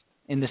Fifth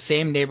in the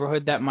same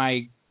neighborhood that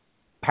my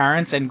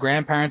parents and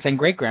grandparents and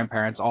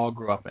great-grandparents all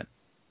grew up in.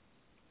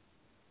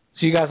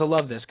 So you guys will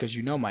love this because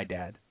you know my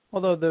dad.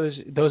 Although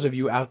those of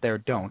you out there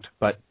don't.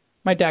 But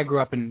my dad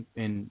grew up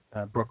in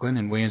Brooklyn,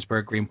 in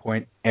Williamsburg,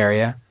 Greenpoint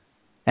area,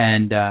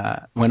 and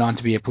went on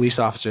to be a police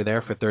officer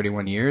there for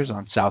 31 years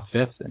on South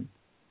Fifth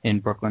in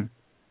Brooklyn.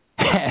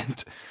 And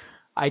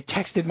I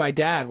texted my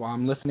dad while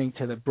I'm listening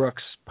to the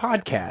Brooks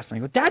podcast. And I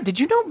go, Dad, did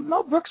you know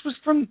Mel Brooks was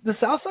from the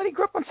South Side? He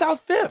grew up on South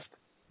Fifth.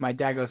 My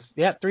dad goes,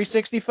 yeah,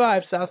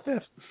 365 South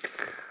Fifth.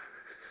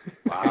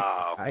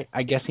 Wow.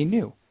 I guess he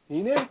knew.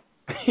 He knew.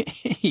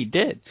 He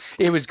did.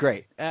 It was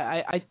great.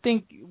 I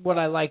think what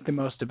I like the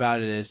most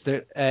about it is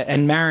that,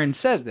 and Maron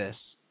says this,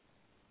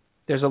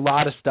 there's a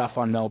lot of stuff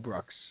on Mel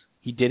Brooks.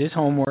 He did his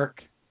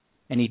homework,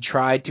 and he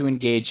tried to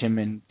engage him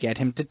and get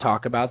him to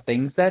talk about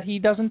things that he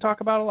doesn't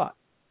talk about a lot.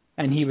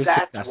 And he was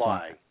successful.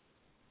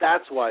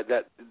 That's why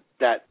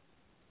that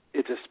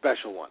it's a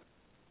special one.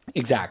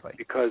 Exactly.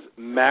 Because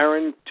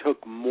Maron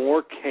took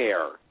more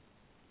care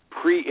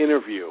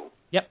pre-interview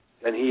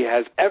than he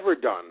has ever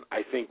done,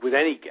 I think, with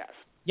any guest.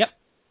 Yep.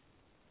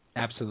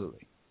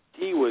 Absolutely.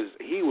 He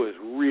was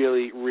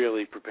really,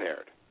 really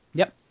prepared.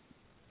 Yep.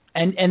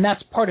 And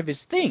that's part of his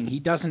thing. He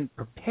doesn't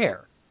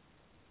prepare.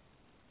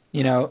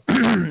 You know,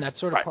 that's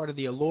sort of part of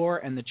the allure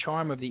and the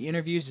charm of the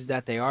interviews is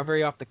that they are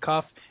very off the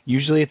cuff.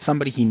 Usually it's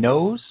somebody he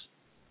knows.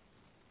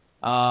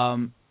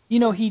 You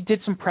know, he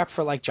did some prep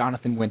for like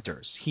Jonathan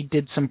Winters. He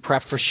did some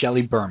prep for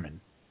Shelley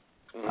Berman.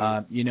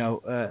 You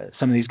know,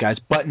 some of these guys,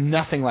 but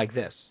nothing like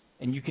this.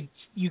 And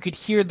you could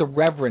hear the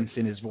reverence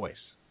in his voice.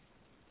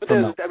 But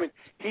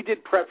he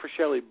did prep for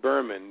Shelley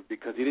Berman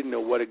because he didn't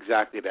know what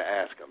exactly to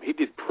ask him. He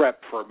did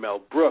prep for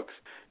Mel Brooks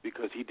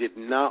because he did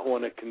not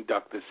want to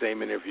conduct the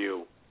same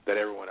interview that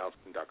everyone else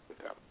conducted with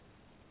him.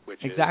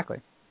 Which is,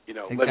 you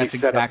know, let me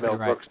set up Mel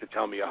Brooks to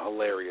tell me a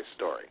hilarious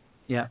story.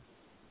 Yeah,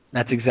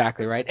 that's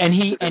exactly right. And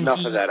there's enough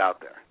of that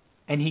out there.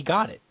 And he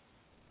got it.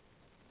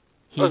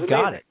 He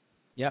got it.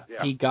 Yep.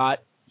 Yeah.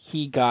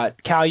 He got.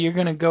 Cal, you're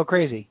gonna go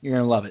crazy. You're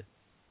gonna love it.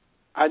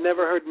 I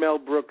never heard Mel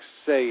Brooks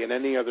say in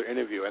any other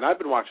interview, and I've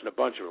been watching a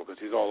bunch of them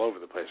because he's all over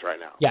the place right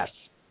now. Yes.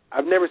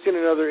 I've never seen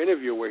another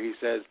interview where he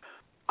says,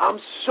 I'm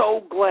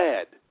so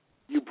glad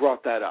you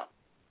brought that up.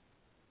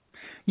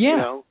 Yeah. You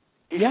know?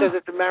 He says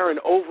it to Maron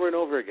over and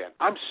over again.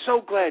 I'm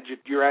so glad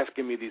you're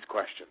asking me these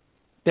questions.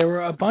 There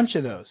were a bunch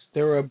of those.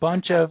 There were a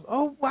bunch of,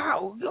 oh,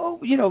 wow, oh,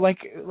 you know, like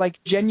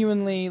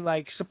genuinely,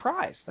 like,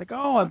 surprised. Like,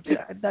 oh,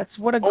 that's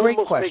what a great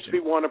question. Almost makes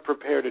me want to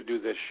prepare to do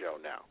this show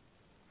now.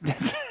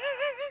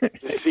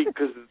 See,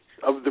 because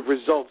of the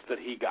results that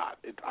he got.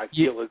 I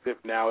feel as if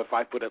now if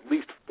I put at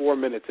least 4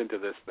 minutes into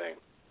this thing,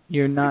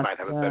 we might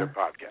have a better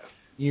podcast.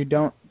 You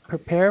don't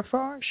prepare for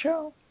our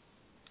show?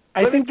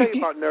 Let me tell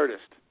you about Nerdist.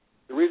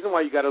 The reason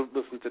why you got to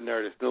listen to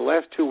Nerdist, in the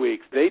last 2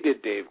 weeks, they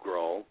did Dave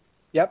Grohl.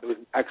 Yep. It was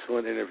an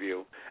excellent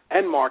interview.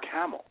 And Mark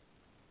Hamill.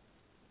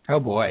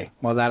 Oh, boy.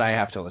 Well, that I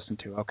have to listen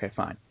to. Okay,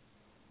 fine.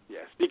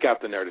 Yeah, speak out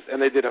to Nerdist.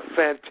 And they did a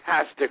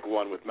fantastic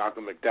one with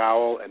Malcolm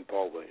McDowell and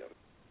Paul Williams.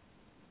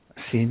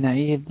 See, now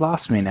you've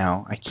lost me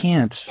now. I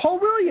can't. Paul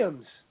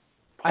Williams.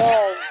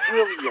 Paul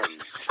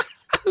Williams.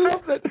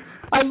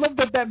 I love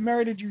that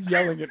merited you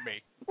yelling at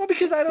me. Well,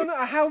 because I don't know.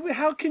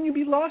 How can you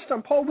be lost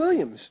on Paul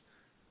Williams?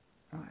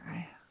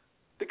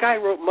 The guy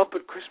wrote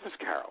Muppet Christmas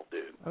Carol,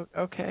 dude.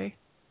 Okay.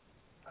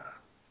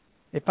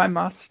 if I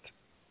must.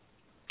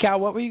 Cal,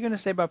 what were you going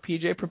to say about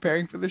PJ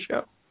preparing for the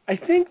show? I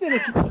think that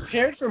if you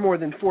prepared for more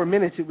than 4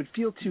 minutes, it would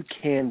feel too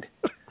canned,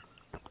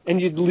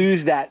 and you'd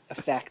lose that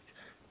effect.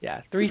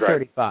 Yeah,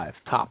 3:35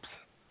 tops.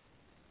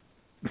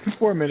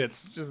 4 minutes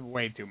is just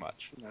way too much.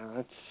 No,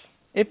 that's...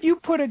 If you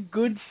put a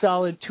good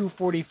solid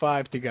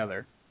 2:45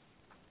 together,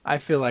 I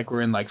feel like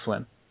we're in like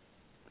Flynn.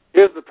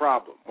 Here's the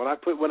problem: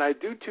 when I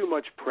do too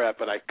much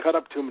prep and I cut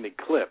up too many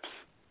clips,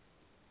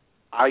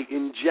 I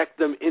inject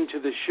them into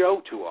the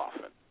show too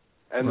often,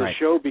 and the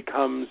show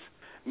becomes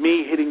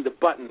me hitting the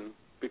button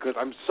because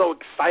I'm so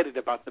excited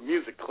about the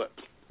music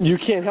clips. You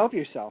can't help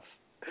yourself.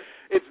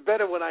 It's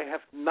better when I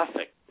have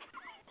nothing.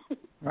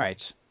 Right,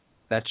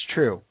 that's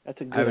true. That's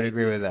a good I would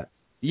agree with that.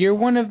 You're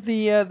one of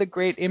the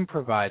great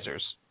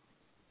improvisers,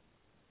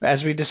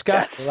 as we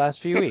discussed the last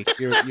few weeks.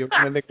 You're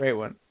one of the great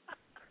ones.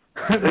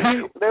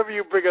 Whenever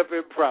you bring up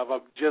improv,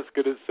 I'm just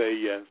going to say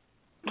yes.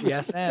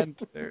 Yes, and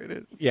there it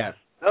is. Yes.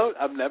 No,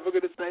 I'm never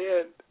going to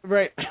say and.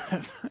 Right.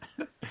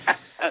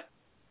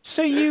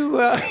 So you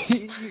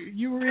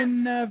were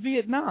in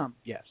Vietnam,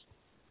 yes.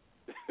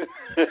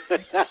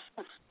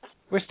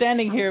 We're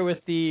standing here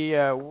with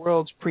the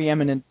world's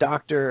preeminent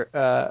doctor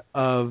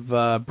of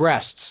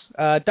breasts.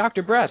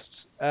 Dr.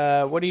 Breasts,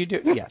 what do you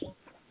do? Yes.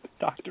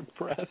 Dr.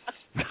 Breasts.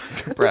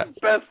 Dr. Breasts.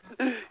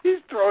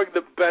 He's throwing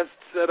the best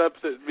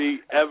setups at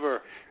me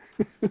ever.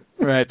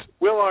 Right.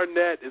 Will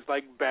Arnett is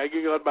like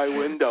banging on my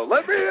window.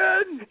 Let me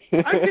in!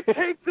 I can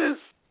take this!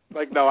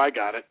 Like, no, I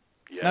got it.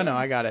 Yes. No,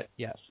 I got it.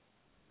 Yes.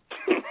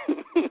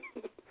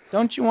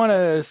 Don't you want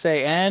to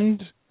say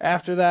end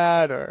after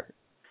that, or?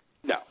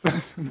 No.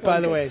 By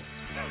the way,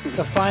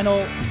 the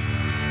final,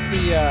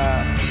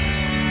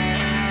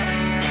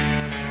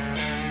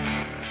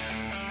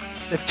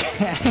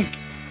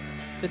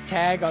 the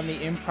tag on the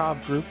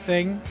improv group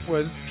thing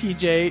was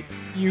PJ,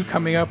 you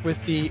coming up with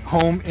the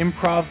home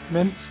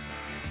improvement.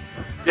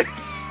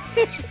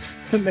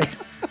 And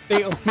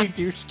they only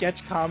do sketch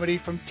comedy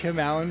from Tim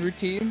Allen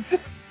routines.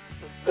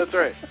 That's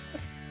right.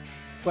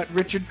 But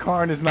Richard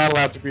Karn is not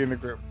allowed to be in the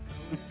group.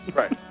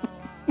 Right.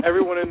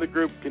 Everyone in the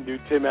group can do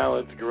Tim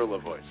Allen's gorilla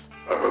voice.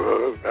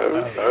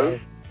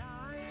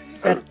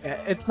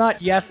 It's not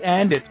yes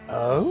and, it's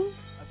oh.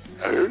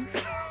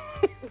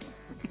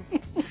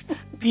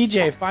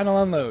 PJ,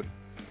 final unload.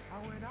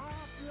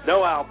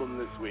 No album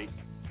this week.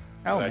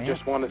 Oh, I man.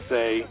 just want to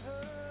say,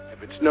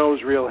 if it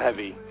snows real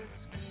heavy,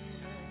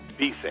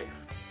 be safe.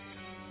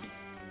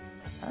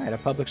 All right, a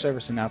public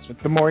service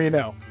announcement. The more you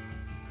know.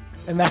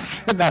 And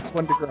that's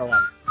one to grow on.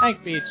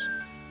 Thanks, Beach.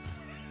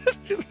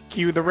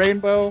 Cue the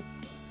rainbow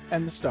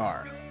and the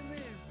star.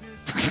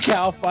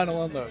 Cal,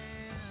 final unload.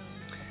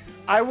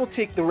 I will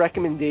take the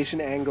recommendation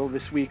angle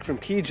this week from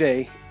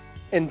PJ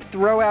and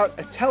throw out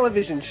a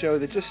television show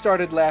that just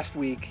started last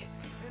week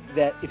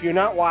that if you're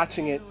not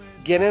watching it,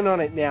 get in on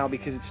it now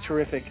because it's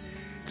terrific.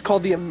 It's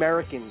called The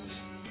Americans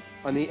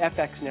on the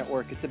FX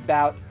network. It's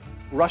about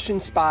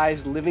Russian spies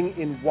living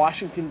in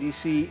Washington,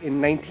 D.C.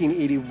 in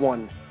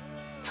 1981.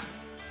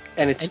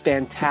 And it's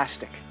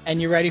fantastic.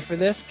 And you ready for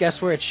this? Guess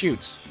where it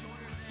shoots?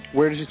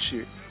 Where does it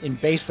shoot? In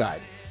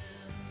Bayside.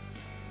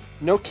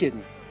 No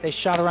kidding. They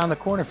shot around the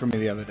corner from me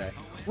the other day.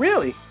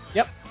 Really?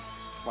 Yep.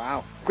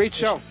 Wow. Great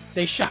show.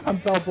 They shot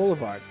on Bell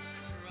Boulevard.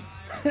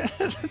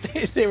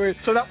 they were.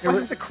 So that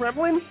wasn't the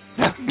Kremlin?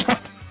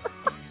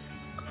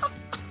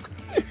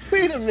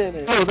 Wait a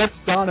minute. Oh, that's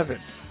Donovan.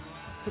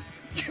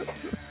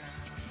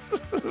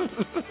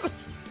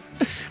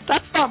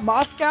 That's not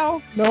Moscow?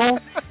 No.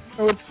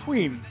 No, it's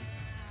Queens.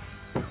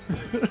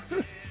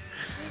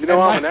 You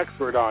know, I'm an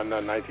expert on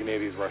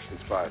 1980s Russian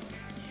spies.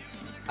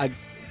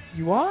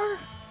 You are?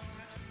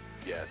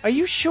 Yes. Are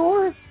you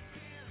sure?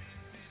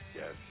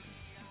 Yes.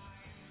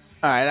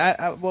 All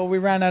right. Well, we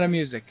ran out of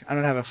music. I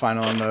don't have a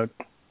final unload.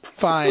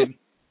 Fine.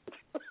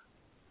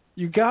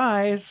 You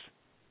guys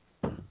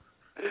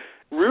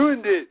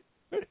ruined it.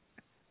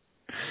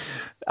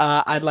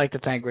 I'd like to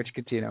thank Rich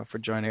Coutinho for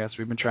joining us.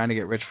 We've been trying to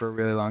get Rich for a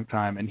really long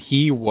time, and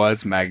he was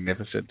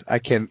magnificent. I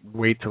can't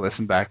wait to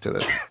listen back to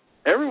this.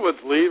 Everyone's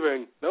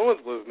leaving. No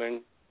one's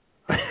listening.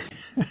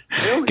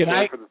 They only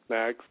care for the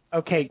snacks.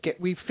 Okay,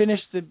 we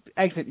finished the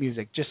exit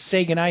music. Just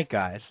say goodnight,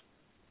 guys.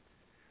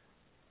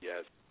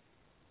 Yes.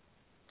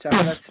 Tell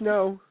that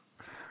snow.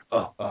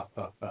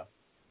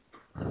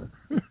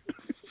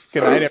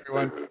 Good night,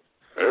 everyone.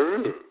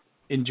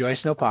 Enjoy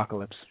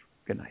Snowpocalypse.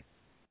 Good night.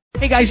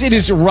 Hey guys, it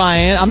is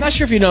Ryan. I'm not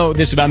sure if you know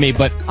this about me,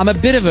 but I'm a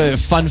bit of a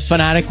fun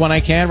fanatic when I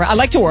can. I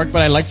like to work,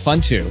 but I like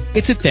fun too.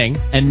 It's a thing.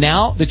 And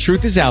now the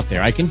truth is out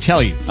there. I can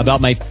tell you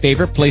about my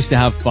favorite place to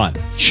have fun.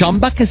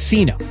 Chumba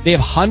Casino. They have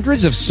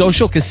hundreds of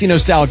social casino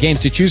style games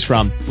to choose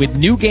from with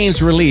new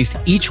games released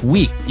each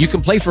week. You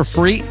can play for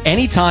free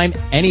anytime,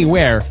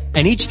 anywhere.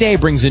 And each day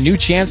brings a new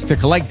chance to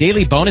collect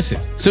daily bonuses.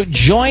 So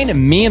join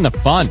me in the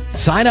fun.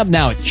 Sign up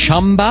now at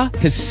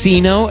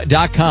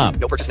ChumbaCasino.com.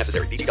 No purchase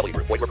necessary. VGW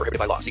Group. Void where prohibited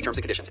by law. See terms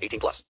and conditions. 18+.